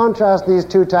 Now contrast these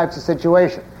two types of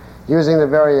situation using the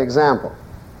very example.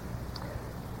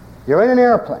 You're in an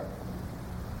airplane.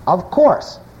 Of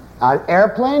course, an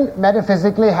airplane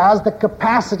metaphysically has the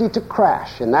capacity to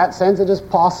crash. In that sense, it is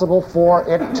possible for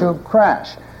it to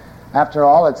crash. After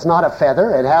all, it's not a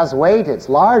feather. It has weight. It's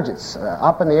large. It's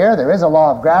up in the air. There is a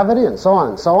law of gravity, and so on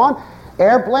and so on.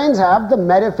 Airplanes have the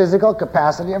metaphysical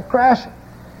capacity of crashing.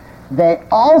 They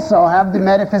also have the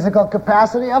metaphysical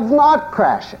capacity of not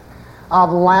crashing, of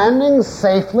landing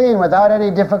safely and without any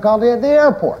difficulty at the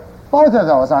airport. Both of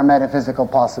those are metaphysical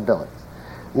possibilities.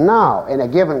 Now, in a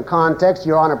given context,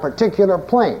 you're on a particular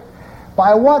plane.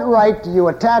 By what right do you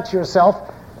attach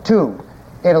yourself to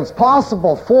it is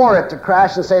possible for it to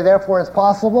crash and say, therefore, it's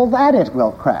possible that it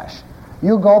will crash?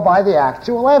 You go by the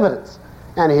actual evidence.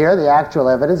 And here, the actual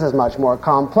evidence is much more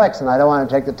complex, and I don't want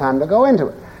to take the time to go into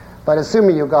it. But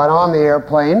assuming you got on the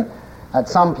airplane at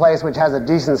some place which has a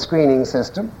decent screening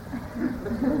system,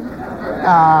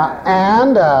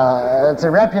 and it's a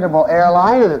reputable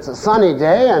airline, and it's a sunny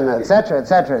day, and et cetera, et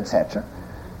cetera, et cetera,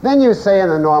 then you say in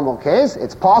the normal case,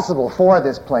 it's possible for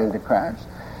this plane to crash.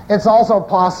 It's also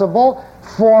possible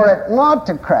for it not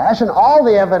to crash, and all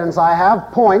the evidence I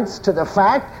have points to the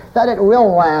fact that it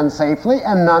will land safely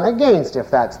and none against if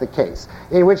that's the case.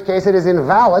 In which case it is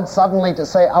invalid suddenly to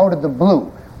say out of the blue,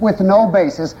 with no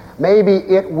basis, maybe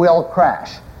it will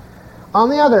crash. On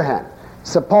the other hand,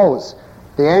 suppose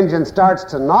the engine starts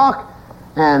to knock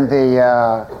and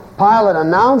the pilot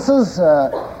announces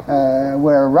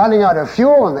we're running out of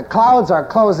fuel and the clouds are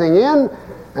closing in,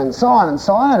 and so on and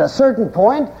so on. At a certain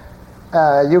point,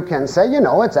 you can say,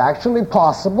 it's actually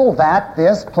possible that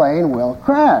this plane will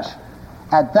crash.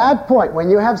 At that point, when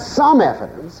you have some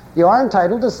evidence, you are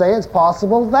entitled to say it's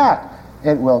possible that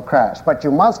it will crash. But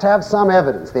you must have some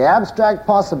evidence. The abstract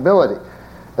possibility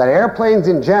that airplanes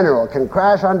in general can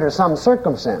crash under some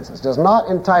circumstances does not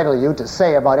entitle you to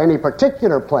say about any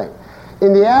particular plane,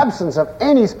 in the absence of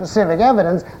any specific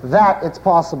evidence, that it's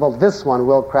possible this one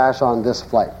will crash on this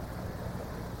flight.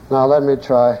 Now let me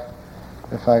try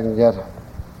if I can get...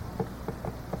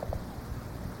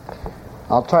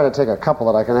 I'll try to take a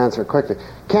couple that I can answer quickly.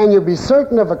 Can you be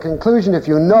certain of a conclusion if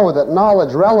you know that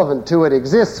knowledge relevant to it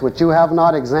exists which you have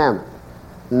not examined?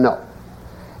 No.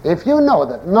 If you know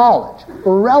that knowledge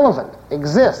relevant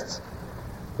exists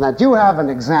that you haven't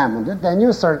examined it, then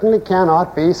you certainly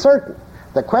cannot be certain.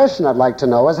 The question I'd like to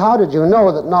know is, how did you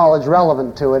know that knowledge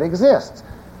relevant to it exists?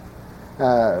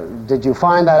 Did you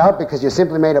find that out because you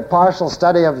simply made a partial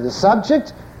study of the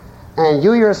subject, and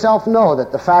you yourself know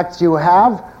that the facts you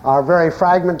have are very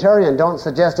fragmentary and don't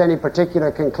suggest any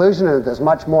particular conclusion, and that there's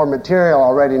much more material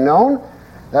already known?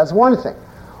 That's one thing.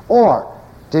 Or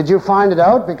did you find it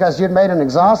out because you'd made an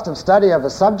exhaustive study of a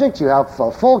subject, you have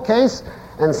a full case,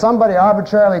 and somebody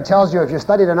arbitrarily tells you if you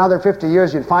studied another 50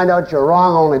 years you'd find out you're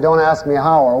wrong, only don't ask me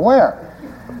how or where.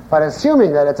 But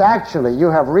assuming that it's actually, you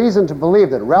have reason to believe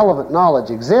that relevant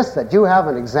knowledge exists that you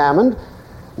haven't examined,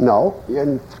 no.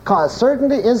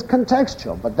 Certainty is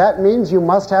contextual, but that means you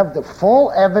must have the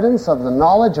full evidence of the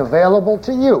knowledge available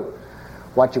to you.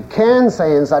 What you can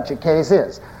say in such a case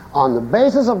is, on the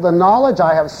basis of the knowledge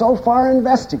I have so far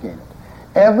investigated,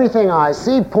 everything I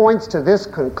see points to this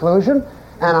conclusion,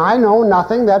 and I know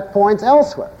nothing that points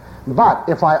elsewhere. But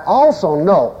if I also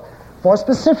know, for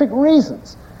specific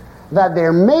reasons, that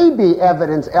there may be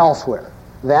evidence elsewhere,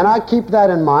 then I keep that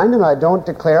in mind and I don't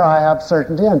declare I have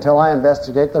certainty until I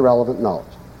investigate the relevant knowledge.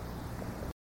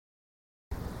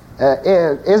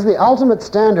 Is the ultimate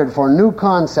standard for new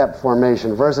concept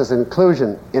formation versus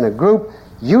inclusion in a group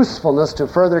usefulness to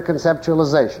further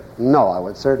conceptualization? No, I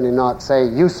would certainly not say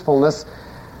usefulness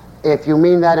if you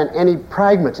mean that in any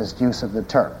pragmatist use of the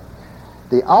term.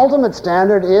 The ultimate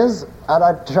standard is, as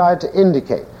I tried to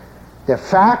indicate, the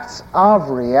facts of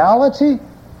reality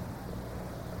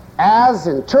as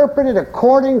interpreted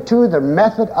according to the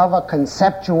method of a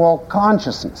conceptual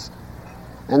consciousness.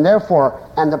 And therefore,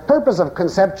 and the purpose of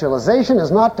conceptualization is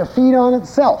not to feed on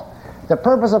itself. The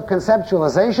purpose of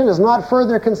conceptualization is not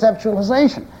further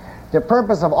conceptualization. The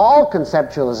purpose of all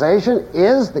conceptualization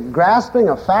is the grasping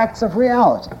of facts of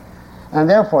reality. And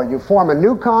therefore, you form a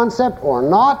new concept or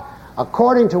not,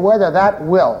 according to whether that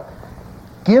will,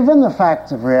 given the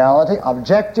facts of reality,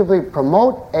 objectively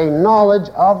promote a knowledge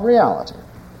of reality.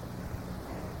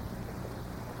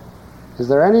 Is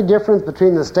there any difference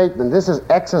between the statement, this is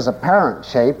X's apparent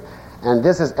shape, and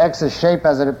this is X's shape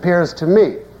as it appears to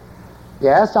me?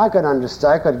 Yes, I could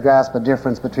understand, I could grasp a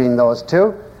difference between those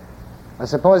two. I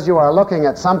suppose you are looking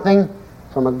at something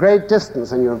from a great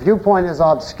distance and your viewpoint is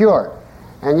obscured.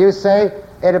 And you say,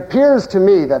 it appears to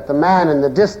me that the man in the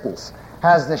distance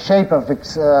has the shape of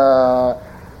a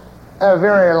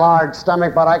very large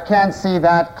stomach, but I can't see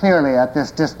that clearly at this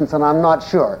distance, and I'm not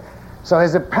sure. So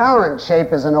his apparent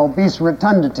shape is an obese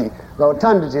rotundity,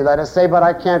 let us say, but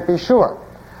I can't be sure.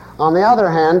 On the other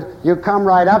hand, you come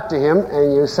right up to him,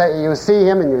 and you see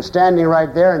him, and you're standing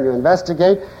right there, and you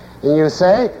investigate, and you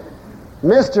say,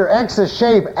 Mr. X's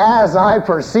shape, as I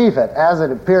perceive it, as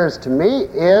it appears to me,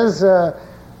 is, let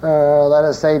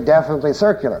us say, definitely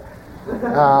circular.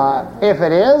 If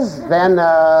it is, then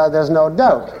there's no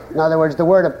doubt. In other words, the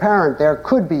word apparent there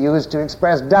could be used to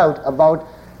express doubt about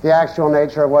the actual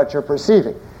nature of what you're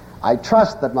perceiving. I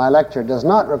trust that my lecture does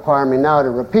not require me now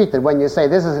to repeat that when you say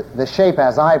this is the shape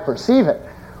as I perceive it,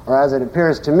 or as it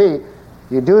appears to me,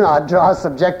 you do not draw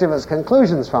subjectivist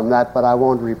conclusions from that, but I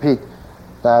won't repeat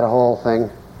that whole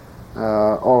thing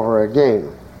over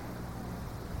again.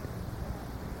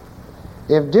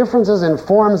 If differences in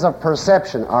forms of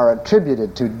perception are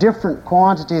attributed to different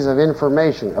quantities of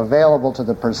information available to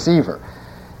the perceiver,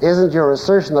 isn't your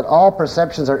assertion that all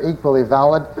perceptions are equally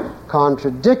valid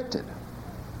contradicted?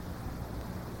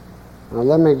 Now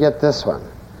let me get this one.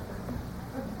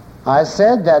 I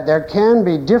said that there can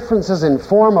be differences in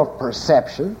form of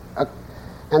perception,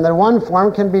 and that one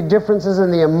form can be differences in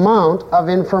the amount of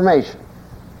information.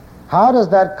 How does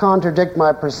that contradict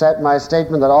my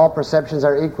statement that all perceptions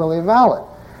are equally valid?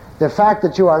 The fact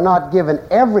that you are not given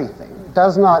everything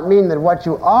does not mean that what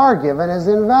you are given is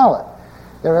invalid.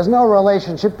 There is no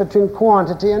relationship between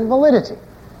quantity and validity.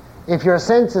 If your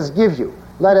senses give you,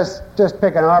 let us just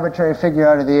pick an arbitrary figure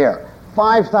out of the air,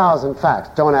 5,000 facts.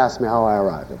 Don't ask me how I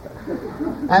arrived at that.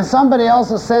 And somebody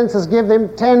else's senses give them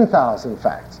 10,000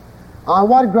 facts. On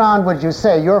what ground would you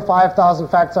say your 5,000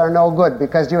 facts are no good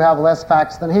because you have less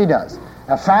facts than he does?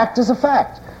 A fact is a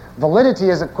fact. Validity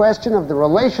is a question of the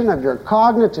relation of your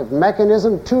cognitive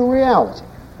mechanism to reality.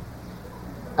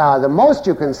 The most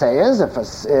you can say is if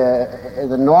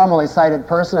the normally sighted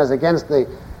person as against the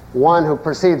one who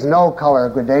perceives no color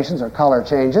gradations or color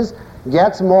changes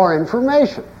gets more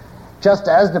information. Just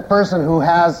as the person who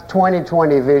has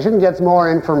 20/20 vision gets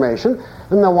more information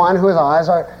than the one whose eyes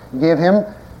give him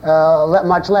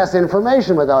much less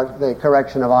information without the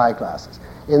correction of eyeglasses.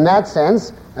 In that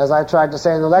sense, as I tried to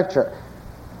say in the lecture,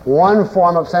 one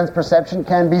form of sense perception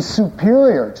can be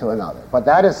superior to another, but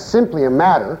that is simply a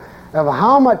matter of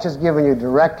how much is given you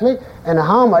directly and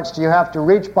how much do you have to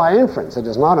reach by inference. It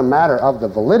is not a matter of the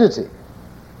validity.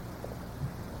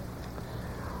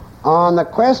 On the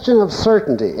question of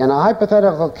certainty, in a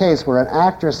hypothetical case where an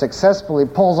actor successfully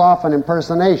pulls off an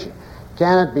impersonation,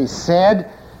 can it be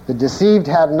said the deceived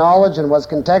had knowledge and was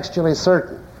contextually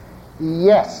certain?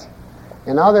 Yes.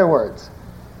 In other words,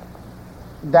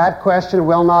 that question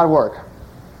will not work.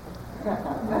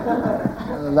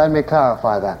 Let me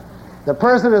clarify that. The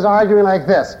person is arguing like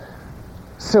this.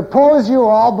 Suppose you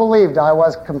all believed I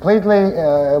was completely,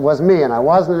 it was me and I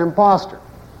wasn't an imposter.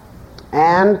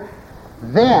 And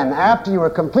then, after you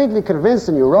were completely convinced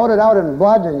and you wrote it out in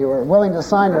blood and you were willing to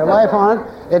sign your life on it,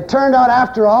 it turned out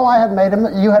after all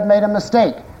you had made a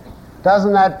mistake.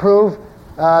 Doesn't that prove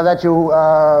that you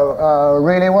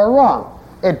really were wrong?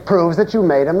 It proves that you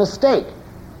made a mistake.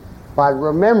 But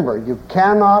remember, you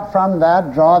cannot from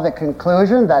that draw the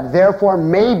conclusion that therefore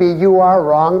maybe you are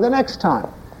wrong the next time.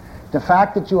 The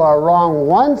fact that you are wrong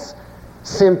once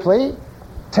simply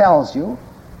tells you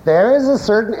there is a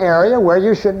certain area where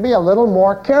you should be a little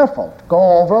more careful.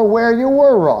 Go over where you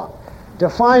were wrong.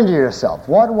 Define to yourself,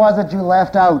 what was it you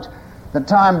left out the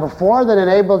time before that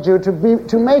enabled you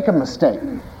to make a mistake?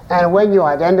 And when you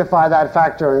identify that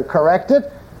factor and correct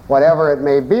it, whatever it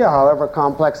may be or however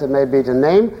complex it may be to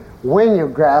name, when you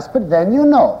grasp it, then you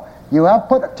know. You have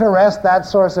put to rest that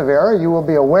source of error. You will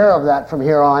be aware of that from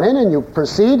here on in, and you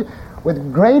proceed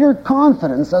with greater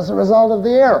confidence as a result of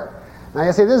the error. Now,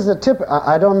 you see, this is a tip.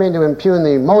 I don't mean to impugn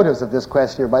the motives of this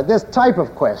questioner, but this type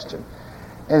of question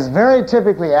is very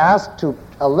typically asked to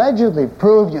allegedly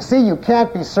prove, you see, you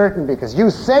can't be certain because you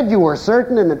said you were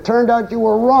certain and it turned out you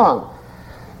were wrong.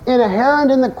 Inherent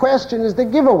in the question is the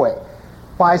giveaway.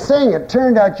 By saying it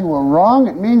turned out you were wrong,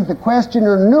 it means the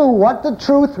questioner knew what the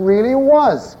truth really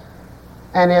was.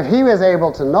 And if he was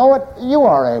able to know it, you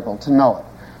are able to know it.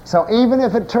 So even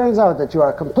if it turns out that you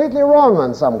are completely wrong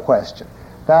on some question,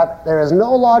 that there is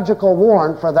no logical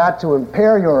warrant for that to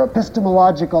impair your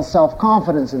epistemological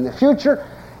self-confidence in the future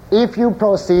if you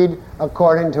proceed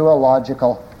according to a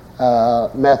logical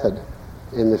method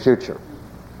in the future.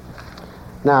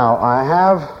 Now, I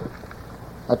have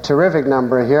a terrific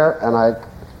number here, and I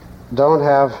don't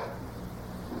have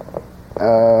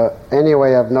any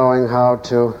way of knowing how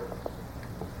to...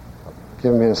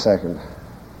 Give me a second.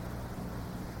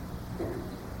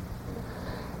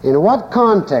 In what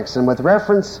context and with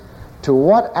reference to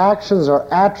what actions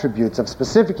or attributes of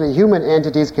specifically human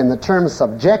entities can the term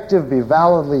subjective be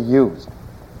validly used?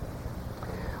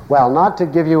 Well, not to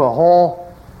give you a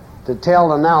whole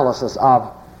detailed analysis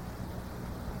of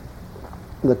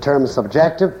the term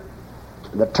subjective,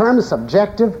 the term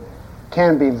subjective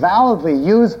can be validly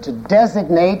used to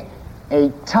designate a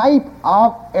type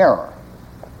of error,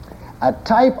 a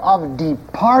type of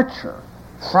departure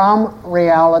from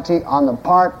reality on the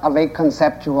part of a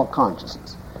conceptual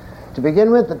consciousness. To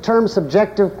begin with, the term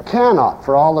subjective cannot,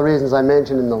 for all the reasons I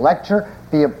mentioned in the lecture,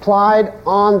 be applied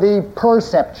on the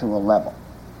perceptual level.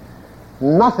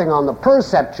 Nothing on the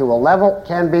perceptual level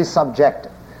can be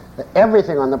subjective.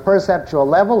 Everything on the perceptual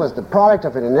level is the product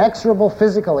of an inexorable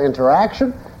physical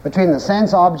interaction between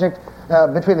the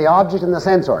object and the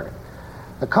sense organ.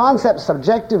 The concept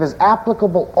subjective is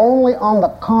applicable only on the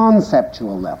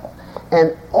conceptual level,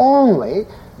 and only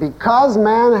because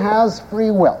man has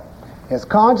free will. His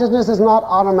consciousness is not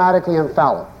automatically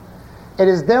infallible. It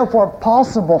is therefore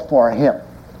possible for him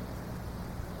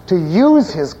to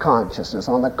use his consciousness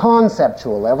on the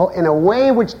conceptual level in a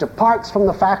way which departs from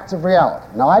the facts of reality.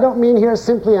 Now, I don't mean here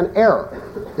simply an error.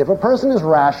 If a person is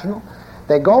rational,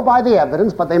 they go by the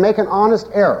evidence, but they make an honest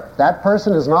error. That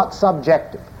person is not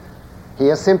subjective. He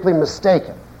is simply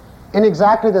mistaken. In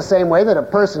exactly the same way that a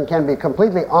person can be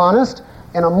completely honest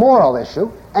in a moral issue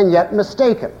and yet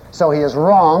mistaken. So he is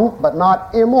wrong, but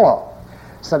not immoral.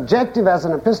 Subjective as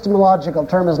an epistemological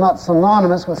term is not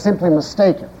synonymous with simply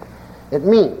mistaken. It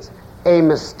means a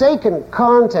mistaken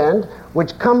content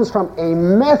which comes from a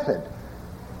method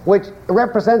which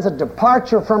represents a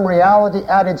departure from reality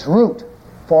at its root.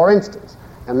 For instance,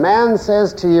 a man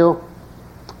says to you,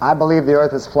 I believe the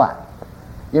earth is flat.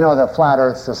 You know, the flat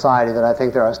earth society that I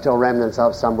think there are still remnants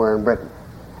of somewhere in Britain.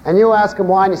 And you ask him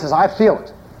why, and he says, I feel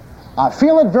it. I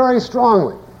feel it very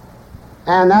strongly.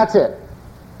 And that's it.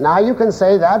 Now you can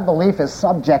say that belief is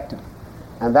subjective.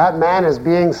 And that man is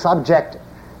being subjective.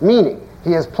 Meaning,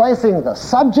 he is placing the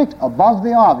subject above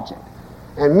the object.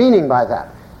 And meaning by that,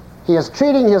 He is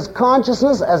treating his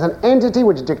consciousness as an entity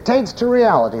which dictates to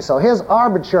reality. So his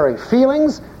arbitrary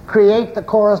feelings create the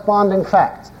corresponding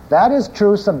facts. That is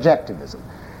true subjectivism.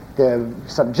 The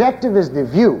subjective is the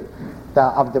view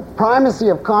of the primacy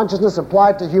of consciousness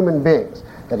applied to human beings,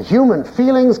 that human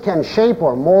feelings can shape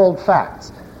or mold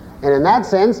facts. And in that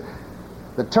sense,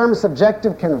 the term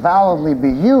subjective can validly be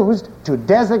used to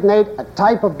designate a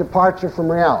type of departure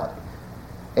from reality.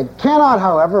 It cannot,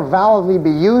 however, validly be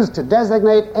used to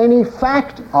designate any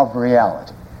fact of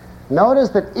reality. Notice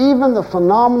that even the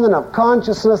phenomenon of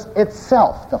consciousness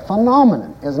itself, the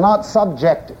phenomenon, is not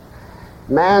subjective.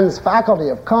 Man's faculty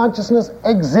of consciousness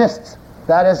exists.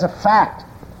 That is a fact.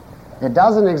 It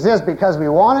doesn't exist because we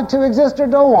want it to exist or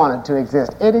don't want it to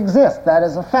exist. It exists. That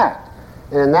is a fact.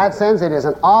 And in that sense, it is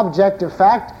an objective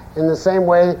fact in the same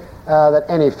way that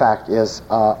any fact is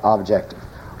objective.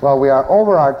 Well, we are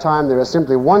over our time. There is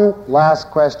simply one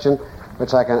last question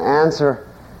which I can answer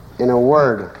in a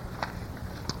word,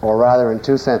 or rather in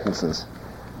two sentences,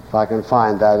 if I can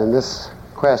find that. In this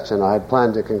question I had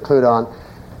planned to conclude on,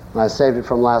 and I saved it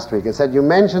from last week. It said, you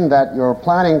mentioned that you're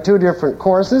planning 2 different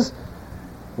courses.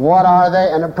 What are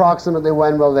they, and approximately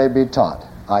when will they be taught?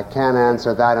 I can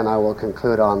answer that, and I will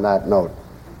conclude on that note.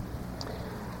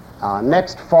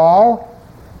 Next fall,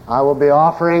 I will be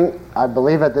offering, I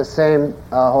believe at the same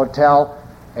hotel,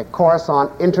 a course on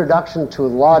Introduction to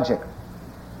Logic.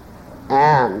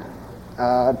 And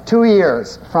 2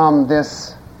 years from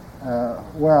this,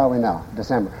 where are we now?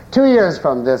 December. 2 years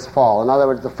from this fall, in other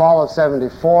words, the fall of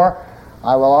 '74,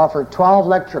 I will offer a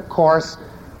 12-lecture course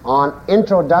on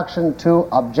Introduction to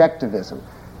Objectivism,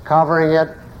 covering it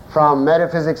from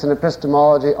metaphysics and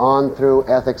epistemology on through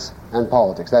ethics and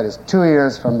politics. That is 2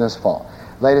 years from this fall.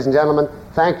 Ladies and gentlemen,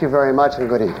 thank you very much and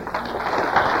good evening.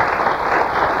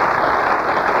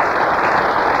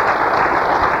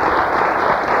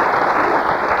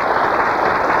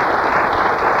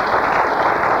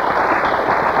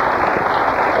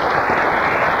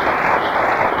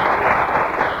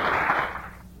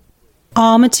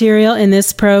 All material in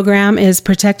this program is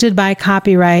protected by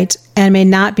copyright and may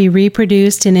not be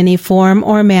reproduced in any form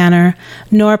or manner,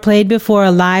 nor played before a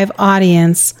live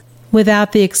audience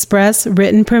without the express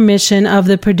written permission of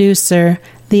the producer,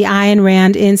 the Ayn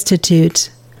Rand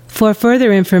Institute. For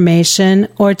further information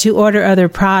or to order other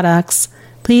products,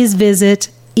 please visit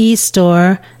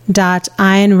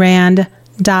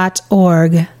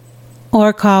estore.aynrand.org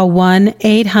or call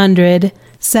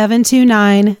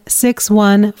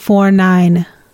 1-800-729-6149.